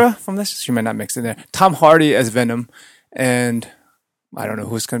Elektra from this. She might not mix in there. Tom Hardy as Venom, and I don't know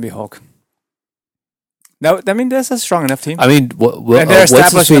who's going to be Hulk. No, I mean that's a strong enough team. I mean, what's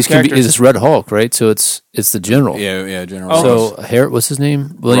his face can be, is this Red Hulk, right? So it's the general. Yeah, General. Oh. So what's his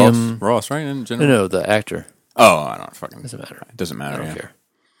name? William Ross, right? In General? No, the actor. Oh, I don't fucking Doesn't matter. It doesn't matter. I don't care.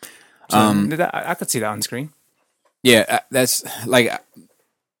 So, I could see that on screen. Yeah, that's like.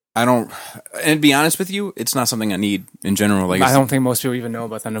 I don't, and to be honest with you, it's not something I need in general. Like, I don't think most people even know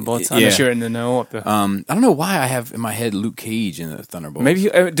about Thunderbolts. Unless you're in the know of the. I don't know why I have in my head Luke Cage in the Thunderbolts. Maybe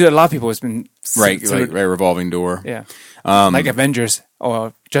a lot of people has been right, revolving door. Yeah, like Avengers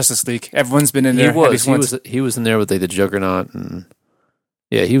or Justice League. Everyone's been in there. He was in there with like the Juggernaut, and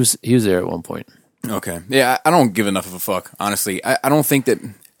yeah, he was there at one point. Okay, yeah, I don't give enough of a fuck. Honestly, I don't think that.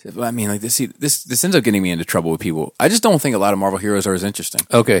 I mean, like this ends up getting me into trouble with people. I just don't think a lot of Marvel heroes are as interesting.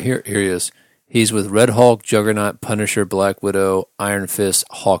 Okay, here he is. He's with Red Hulk, Juggernaut, Punisher, Black Widow, Iron Fist,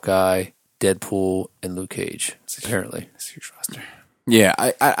 Hawkeye, Deadpool, and Luke Cage. Apparently, it's a huge roster. Yeah,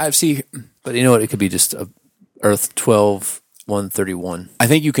 I see. But you know what? It could be just Earth 12-131. I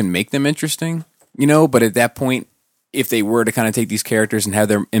think you can make them interesting, but at that point, if they were to kind of take these characters and have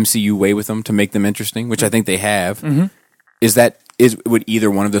their MCU way with them to make them interesting, which I think they have, would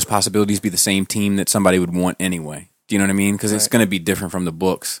either one of those possibilities be the same team that somebody would want anyway? Do you know what I mean? Because it's going to be different from the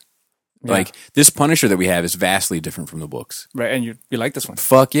books. Yeah. Like, this Punisher that we have is vastly different from the books. Right, and you like this one.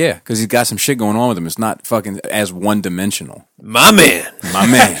 Fuck yeah, because he's got some shit going on with him. It's not fucking as one-dimensional. My man. Dude,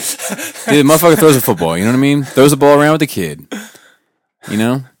 the motherfucker throws a football, you know what I mean? Throws the ball around with the kid.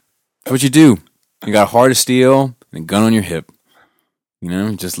 That's what you do. You got a heart of steel and a gun on your hip.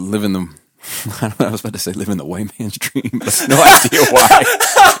 Just living the... I don't know, I was about to say living the white man's dream, but no idea why.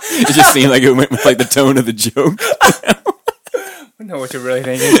 It just seemed like it went with like the tone of the joke. I know what you're really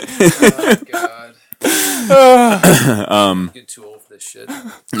thinking. Oh, God. Get too old for this shit.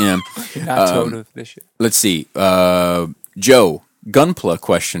 Yeah. You're not too old for this shit. Let's see. Joe, Gunpla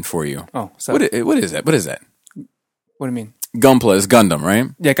question for you. Oh, so what is that? What is that? What do you mean? Gunpla is Gundam, right?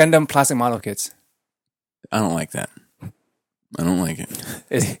 Yeah, Gundam plastic model kits. I don't like that. I don't like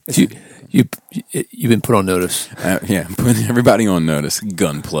it. You've been put on notice. Yeah, putting everybody on notice.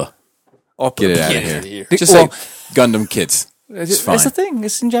 Gunpla. Get it out of here. Just say Gundam kits. It's fine. It's a thing.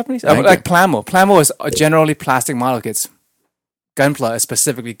 It's in Japanese. Like Plamo. Plamo is generally plastic model kits. Gunpla is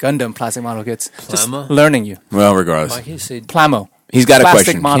specifically Gundam plastic model kits. Plamo? Just learning you. Well, regardless. Why can't you say Plamo? He's got a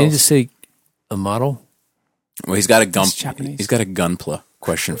question. Can you just say a model? Well, he's got a Gunpla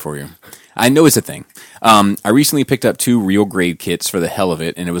question for you. I know it's a thing. I recently picked up 2 real grade kits for the hell of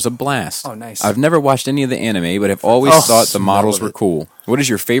it, and it was a blast. Oh, nice. I've never watched any of the anime, but have always thought the models were cool. What is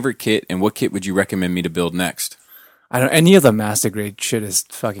your favorite kit, and what kit would you recommend me to build next? I don't. Any of the master grade shit is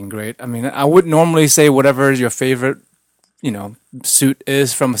fucking great. I mean, I would normally say whatever is your favorite suit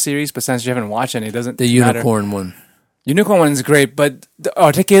is from a series, but since you haven't watched any, it doesn't The matter. unicorn one. Unicorn one is great, but the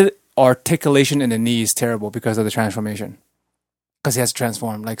articulation in the knee is terrible because of the transformation. Because he has to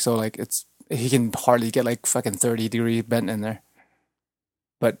transform, he can hardly get like fucking 30-degree bent in there.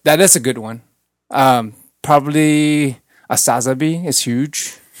 But that is a good one. Probably Asazabi is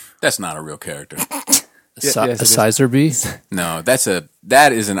huge. That's not a real character. Yes, A it is. sizer bee? No,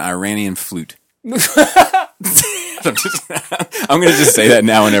 that is an Iranian flute. I'm going to just say that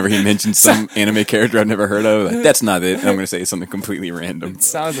now whenever he mentions some anime character I've never heard of. Like, that's not it. And I'm going to say something completely random.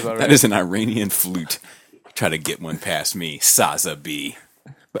 Sounds about right. That is an Iranian flute. Try to get one past me. Sazabi.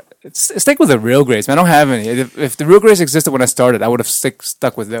 Stick with the real grades, man. I don't have any. If the real grades existed when I started, I would have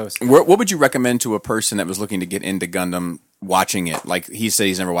stuck with those. What would you recommend to a person that was looking to get into Gundam watching it? Like he said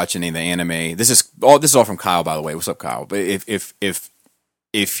he's never watched any of the anime. This is all from Kyle, by the way. What's up, Kyle? But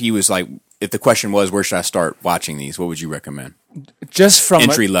if he was like, if the question was, where should I start watching these? What would you recommend? Just from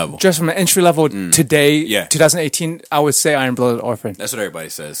Entry level. Just from an entry level today, Yeah. 2018, I would say Iron Blooded Orphan. That's what everybody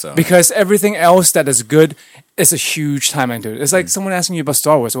says. So Because everything else that is good is a huge time into it. It's like someone asking you about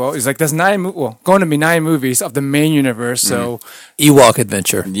Star Wars. Well, it's like there's going to be 9 movies of the main universe. So Ewok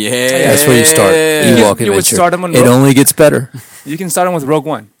Adventure. yeah, That's where you start. Ewok You would Adventure. start them on It Rogue- only gets better. you can start them with Rogue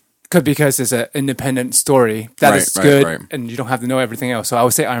One. Because it's an independent story that is Right, good, right. and you don't have to know everything else. So I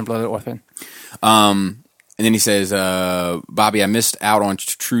would say Iron Blooded Orphan. And then he says, Bobby, I missed out on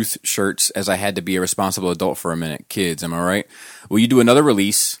Truth shirts as I had to be a responsible adult for a minute. Kids, am I right? Will you do another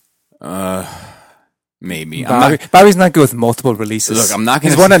release? Maybe. Bobby's not good with multiple releases. Look, I'm not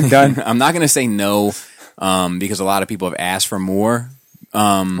going He's one and done. I'm not going to say no, because a lot of people have asked for more.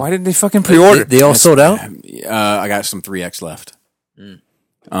 Why didn't they fucking pre-order? They all sold out? I got some 3X left.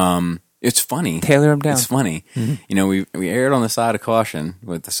 It's funny. Tailor them down. It's funny. We aired on the side of caution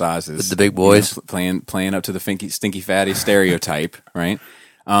with the sizes. With the big boys. Playing up to the stinky fatty stereotype, right?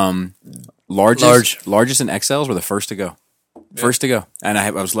 Largest and XLs were the first to go. First to go. And I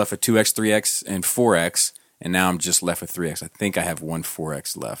was left with 2X, 3X, and 4X, and now I'm just left with 3X. I think I have one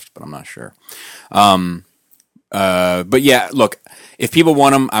 4X left, but I'm not sure. But yeah, look, if people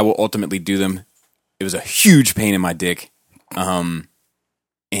want them, I will ultimately do them. It was a huge pain in my dick.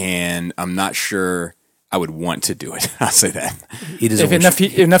 And I'm not sure I would want to do it. I'll say that. He doesn't If want enough he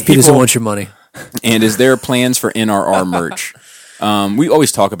people, doesn't want your money. And is there plans for NRR merch? We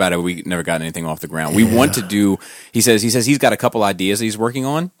always talk about it, but we never got anything off the ground. We want to do. He says he's got a couple ideas that he's working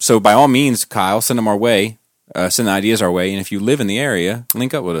on. So by all means, Kyle, send them our way. Send the ideas our way. And if you live in the area,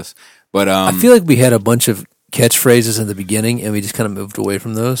 link up with us. But I feel like we had a bunch of catchphrases in the beginning, and we just kind of moved away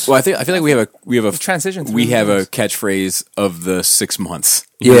from those. well, I feel like we have a transition through We have a those. catchphrase of the 6 months.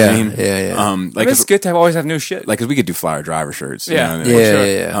 You know what I mean? yeah. But it's good to always have new shit. Like, 'cause we could do flyer driver shirts. you Yeah. know? Yeah, sure.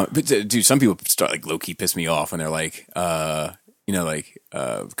 yeah. But dude, some people start like low key piss me off when they're like,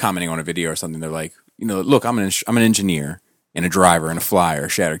 commenting on a video or something. They're like, look, I'm an engineer and a driver and a flyer,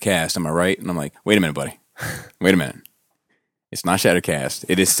 Shattercast. Am I right? And I'm like, wait a minute, buddy. Wait a minute. It's not Shattercast.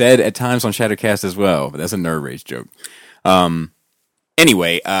 It is said at times on Shattercast as well, but that's a nerd rage joke.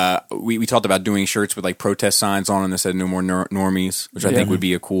 Anyway, we talked about doing shirts with like protest signs on them that said "No More Normies," which I think would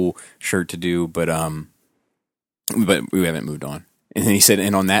be a cool shirt to do. But we haven't moved on. And then he said,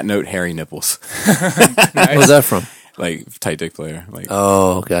 and on that note, hairy nipples, What was that from? like tight dick player. Like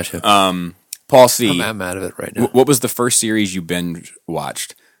Oh, gotcha. Paul C. I'm out of it right now. What was the first series you binge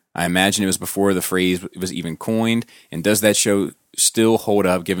watched? I imagine it was before the phrase was even coined. And does that show still hold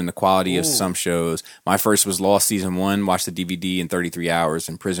up given the quality of some shows? My first was Lost Season 1, watched the DVD in 33 hours,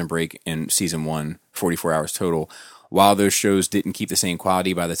 and Prison Break in Season 1, 44 hours total. While those shows didn't keep the same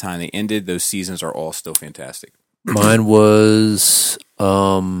quality by the time they ended, those seasons are all still fantastic. Mine was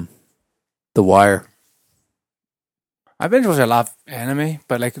The Wire. I've been watching a lot of anime,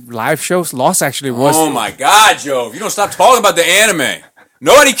 but like live shows, Lost actually was. Oh my God, Joe! If you don't stop talking about the anime,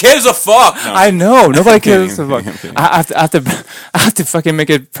 nobody cares a fuck. No. I know nobody cares. kidding, About, I'm kidding. I have to fucking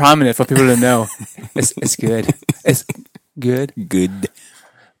make it prominent for people to know. It's good. It's good. Good.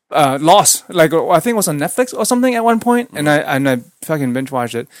 Lost, like I think it was on Netflix or something at one point, and I fucking binge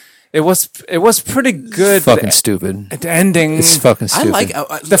watched it. It was pretty good. Fucking stupid. The ending. It's fucking I stupid. like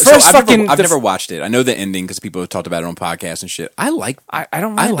The first fucking- I've never watched it. I know the ending because people have talked about it on podcasts and shit. I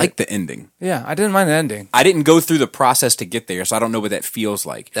don't. Mind like it. the ending. Yeah, I didn't mind the ending. I didn't go through the process to get there, so I don't know what that feels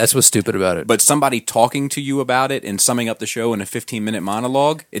like. That's what's stupid about it. But somebody talking to you about it and summing up the show in a 15-minute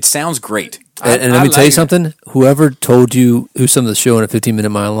monologue, it sounds great. And let me tell you something. Whoever told you who summed the show in a 15-minute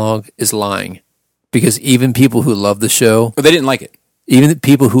monologue is lying. Because even people who love the show, But they didn't like it. even the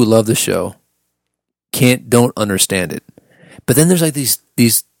people who love the show, don't understand it. But then there's like these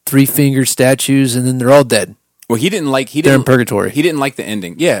 3-fingered statues, and then they're all dead. Well, he didn't like. They're in purgatory. He didn't like the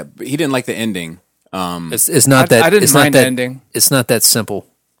ending. Yeah, but he didn't like the ending. It's not that. I didn't it's mind not the that, ending. It's not that simple.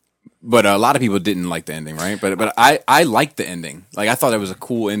 But a lot of people didn't like the ending, right? But I liked the ending. Like I thought it was a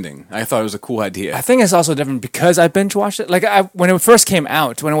cool ending. I thought it was a cool idea. I think it's also different because I binge watched it. Like when it first came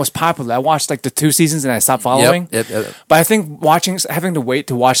out, when it was popular, I watched like the 2 seasons and I stopped following. Yep. But I think having to wait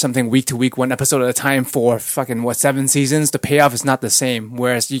to watch something week to week, 1 episode at a time for fucking 7 seasons, the payoff is not the same.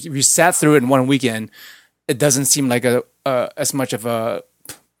 Whereas you sat through it in 1 weekend, it doesn't seem like as much of a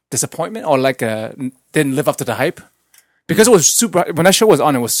disappointment or like didn't live up to the hype. Because it was super, when that show was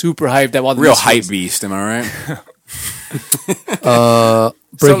on, it was super hyped. That Real hype beast, am I right?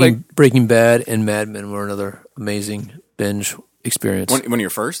 Breaking Bad and Mad Men were another amazing binge experience. One of your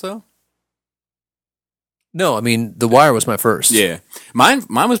first though? No, I mean The Wire was my first. Yeah, mine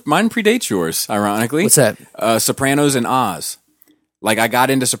predates yours. Ironically, What's that? Sopranos and Oz. Like I got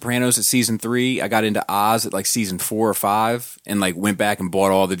into Sopranos at season 3. I got into Oz at like season 4 or 5, and like went back and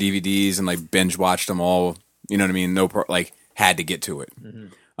bought all the DVDs and like binge watched them all. You know what I mean? Had to get to it.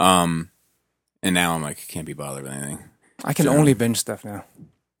 Mm-hmm. And now I'm like, can't be bothered with anything. I can only binge stuff now.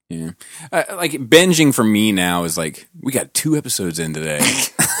 Yeah. Like binging for me now is like, we got 2 episodes in today.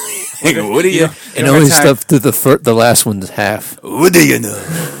 Like, what do you? And only stuff to the last one's half. What do you know?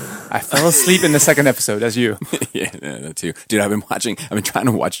 I fell asleep in the second episode. That's you. Yeah, that too. Dude, I've been trying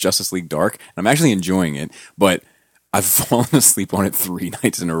to watch Justice League Dark, and I'm actually enjoying it, but I've fallen asleep on it 3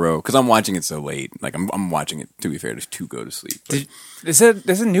 nights in a row because I'm watching it so late. Like I'm watching it, to be fair, to go to sleep. There's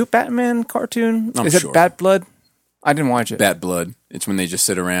a new Batman cartoon? I'm is sure. it Bat Blood? I didn't watch it. Bat Blood. It's when they just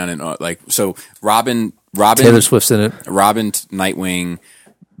sit around and so Robin, Taylor Swift's in it. Robin, Nightwing,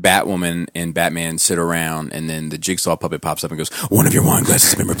 Batwoman, and Batman sit around, and then the Jigsaw puppet pops up and goes, "One of your wine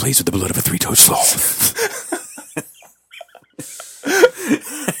glasses has been replaced with the blood of a 3-toed sloth."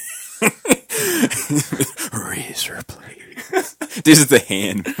 Razor blade. This is the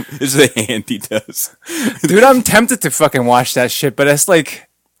hand he does. Dude, I'm tempted to fucking watch that shit, but it's like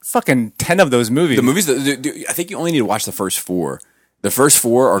fucking 10 of those movies. The movies, I think you only need to watch the first 4. The first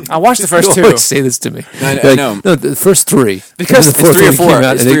 4 are. I watched the first You 2. always say this to me. I know. No, the first 3. Because the it's fourth 3 or one 4. came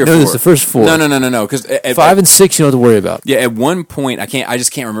out, It's and 3 or 4. It's the first 4. No. Because 5 and 6, you don't have to worry about. Yeah, at one point, I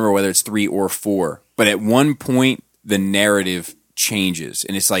just can't remember whether it's 3 or 4. But at one point, the narrative changes,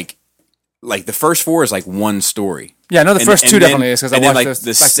 and it's like the first 4 is like one story. Yeah, no, the first 2 definitely is because I watched like this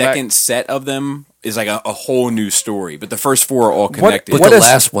the back to back. second set of them is like a whole new story. But the first 4 are all connected. But the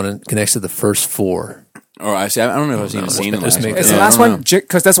last one connects to the first 4. Or I don't know if I've even seen the last one. It's the last one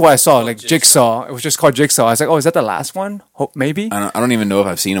because that's what I saw. Like Jigsaw, it was just called Jigsaw. I was like, oh, is that the last one? Maybe. I don't even know if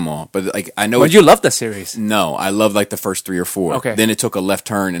I've seen them all, but like I know. But you love the series. No, I love like the first 3 or 4. Okay. Then it took a left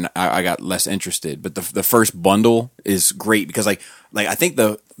turn, and I got less interested. But the first bundle is great because like I think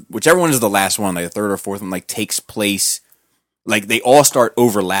whichever one is the last one, like the third or fourth one, like takes place. Like they all start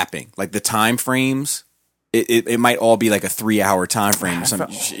overlapping. Like the time frames. It might all be like a 3-hour time frame or some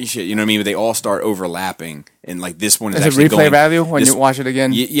shit, you know what I mean? But they all start overlapping, and like this one is actually replay value when you watch it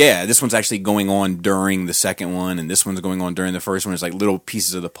again? Yeah, this one's actually going on during the second one, and this one's going on during the first one. It's like little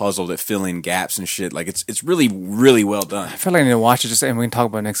pieces of the puzzle that fill in gaps and shit. Like it's really, really well done. I feel like I need to watch it and we can talk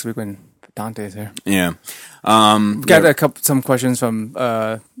about it next week when Dante is here. Yeah. We've got some questions from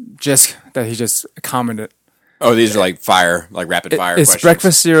Jisk that he just commented. Oh, these are like rapid fire Is questions.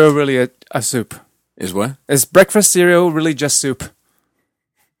 breakfast cereal really a soup? Is what? Is breakfast cereal really just soup?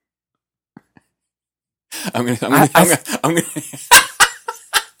 I'm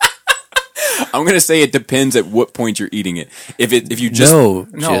gonna say it depends at what point you're eating it. If you just No,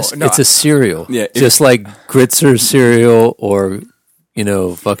 it's a cereal. Yeah, just like grits or cereal, or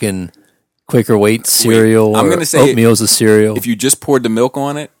fucking Quaker Weight cereal. I'm or gonna say oatmeal's a cereal. If you just poured the milk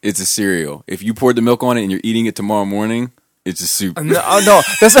on it, it's a cereal. If you poured the milk on it and you're eating it tomorrow morning, it's a soup. No,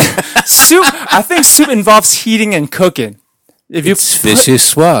 that's soup. I think soup involves heating and cooking. If you it's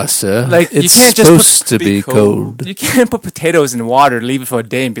vichyssoise, sir. like, it's you can't supposed just to be cold. You can't put potatoes in water, leave it for a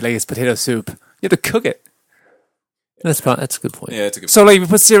day, and be like it's potato soup. You have to cook it. That's a good point. Yeah, it's a good. So like, if you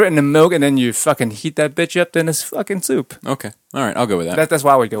put cereal in the milk and then you fucking heat that bitch up, then it's fucking soup. Okay, all right, I'll go with that. That's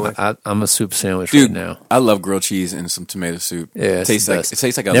what I would go with. I'm a soup sandwich Dude, right now. I love grilled cheese and some tomato soup. Yeah, it tastes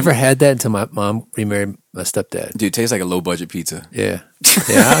like a never had that until my mom remarried my stepdad. Dude, it tastes like a low budget pizza. Yeah,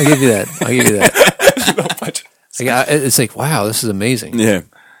 I'll give you that. Low budget. It's like, wow, this is amazing. Yeah.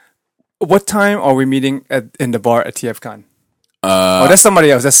 What time are we meeting in the bar at TFCon? That's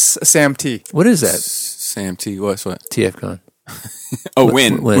somebody else. That's Sam T. What is that? Sam T. What's what? TFCon. Oh,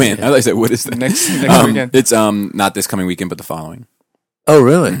 when? Yeah. I like that. What is that? Next weekend. It's not this coming weekend, but the following. Oh,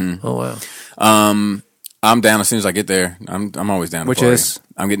 really? Mm-hmm. Oh, wow. I'm down as soon as I get there. I'm always down. Which is?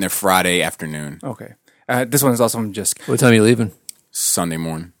 I'm getting there Friday afternoon. Okay. This one is also from Jisk. What time are you leaving? Sunday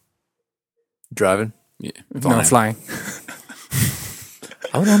morning. Driving? Yeah, No, flying.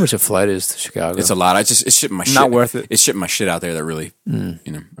 I wonder how much a flight is to Chicago. It's a lot. It's shipping my shit. Not worth it. It's shipping my shit out there that really,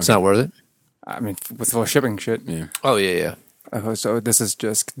 It's not worth it? I mean, with full shipping shit. Yeah. Oh, yeah. So this is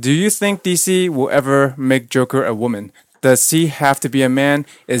just. Do you think DC will ever make Joker a woman? Does he have to be a man?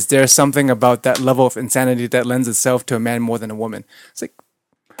 Is there something about that level of insanity that lends itself to a man more than a woman? It's like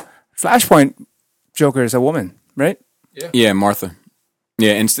Flashpoint Joker is a woman, right? Yeah, Martha.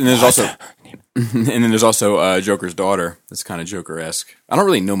 Yeah, and there's also and then there's also Joker's daughter. That's kind of Joker-esque. I don't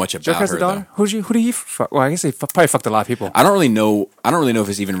really know much about Joker has her. a daughter. Though. Who do you fuck? Well, I guess he probably fucked a lot of people. I don't really know if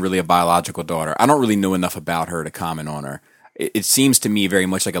it's even really a biological daughter. I don't really know enough about her to comment on her. It seems to me very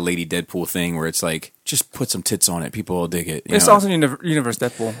much like a Lady Deadpool thing, where it's like just put some tits on it, people will dig it. It's also Universe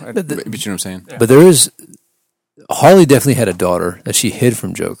Deadpool. but you know what I'm saying? But there is... Harley definitely had a daughter that she hid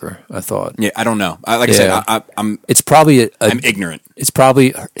from Joker, I thought. Yeah, I don't know. I said, I'm It's probably... I'm ignorant. It's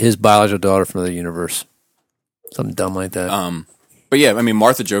probably his biological daughter from the universe. Something dumb like that. But yeah, I mean,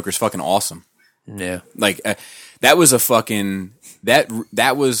 Martha Joker's fucking awesome. Yeah. Like that was a fucking that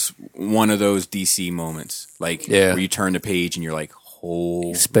was one of those DC moments, like where you turn the page and you're like,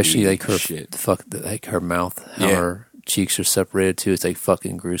 holy especially like her shit. like her mouth, how her cheeks are separated too. It's like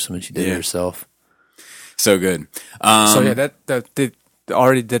fucking gruesome, and she did it herself. So good. So yeah, that they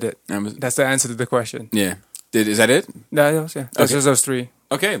already did it. Was, That's the answer to the question. Yeah. Is that it? No, yeah. That's just those three.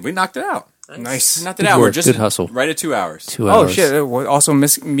 Okay, we knocked it out. Nice. We knocked it out. We're just good hustle. Right at 2 hours. 2 hours. Oh shit! We also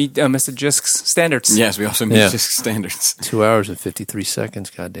meet Mr. Jisk's standards. Yes, we also meet Jisk's standards. 2 hours and 53 seconds.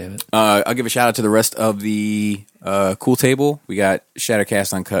 God damn it! I'll give a shout out to the rest of the cool table. We got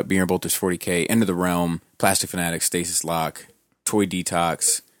Shattercast Uncut, Beer and Bolters 40K, End of the Realm, Plastic Fanatics, Stasis Lock, Toy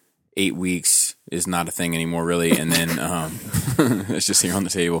Detox. 8 weeks is not a thing anymore, really. And then it's just here on the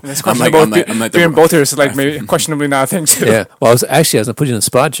table. It's questionable. Beer and Bolters is like maybe questionably not a thing too. Yeah. Well, I was going to put you on the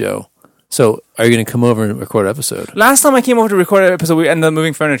spot, Joe. So, are you going to come over and record an episode? Last time I came over to record an episode, we ended up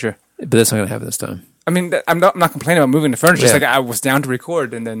moving furniture. But that's not going to happen this time. I mean, I'm not complaining about moving the furniture. It's like I was down to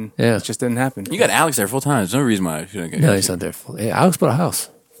record, and then it just didn't happen. You got Alex there full time. There's no reason why I shouldn't get No, he's not there. Hey, Alex bought a house.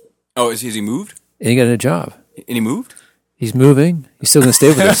 Oh, is he moved? And he got a job. And he moved? He's moving. He's still going to stay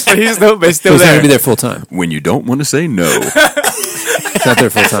with us. He's still He's there. not going to be there full time. When you don't want to say no. He's not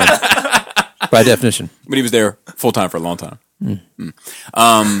there full time. By definition. But he was there full time for a long time.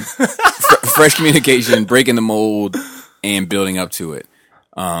 Fresh communication, breaking the mold, and building up to it.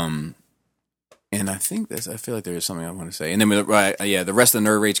 And I feel like there's something I want to say. And then, the rest of the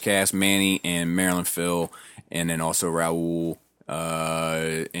Nerd Rage cast, Manny and Marilyn Phil, and then also Raul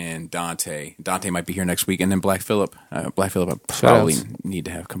and Dante. Dante might be here next week. And then Black Phillip. Black Phillip I probably need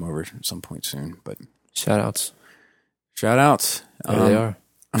to have come over at some point soon. But Shout outs. There There they are.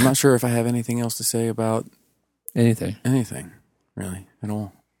 I'm not sure if I have anything else to say about Anything, really, at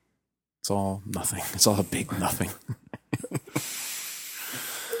all. It's all nothing. It's all a big nothing.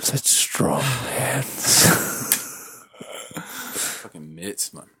 Such strong hands. Fucking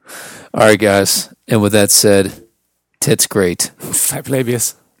mitts, man. All right, guys. And with that said, tits great. Type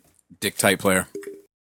Labius. Dick tight player.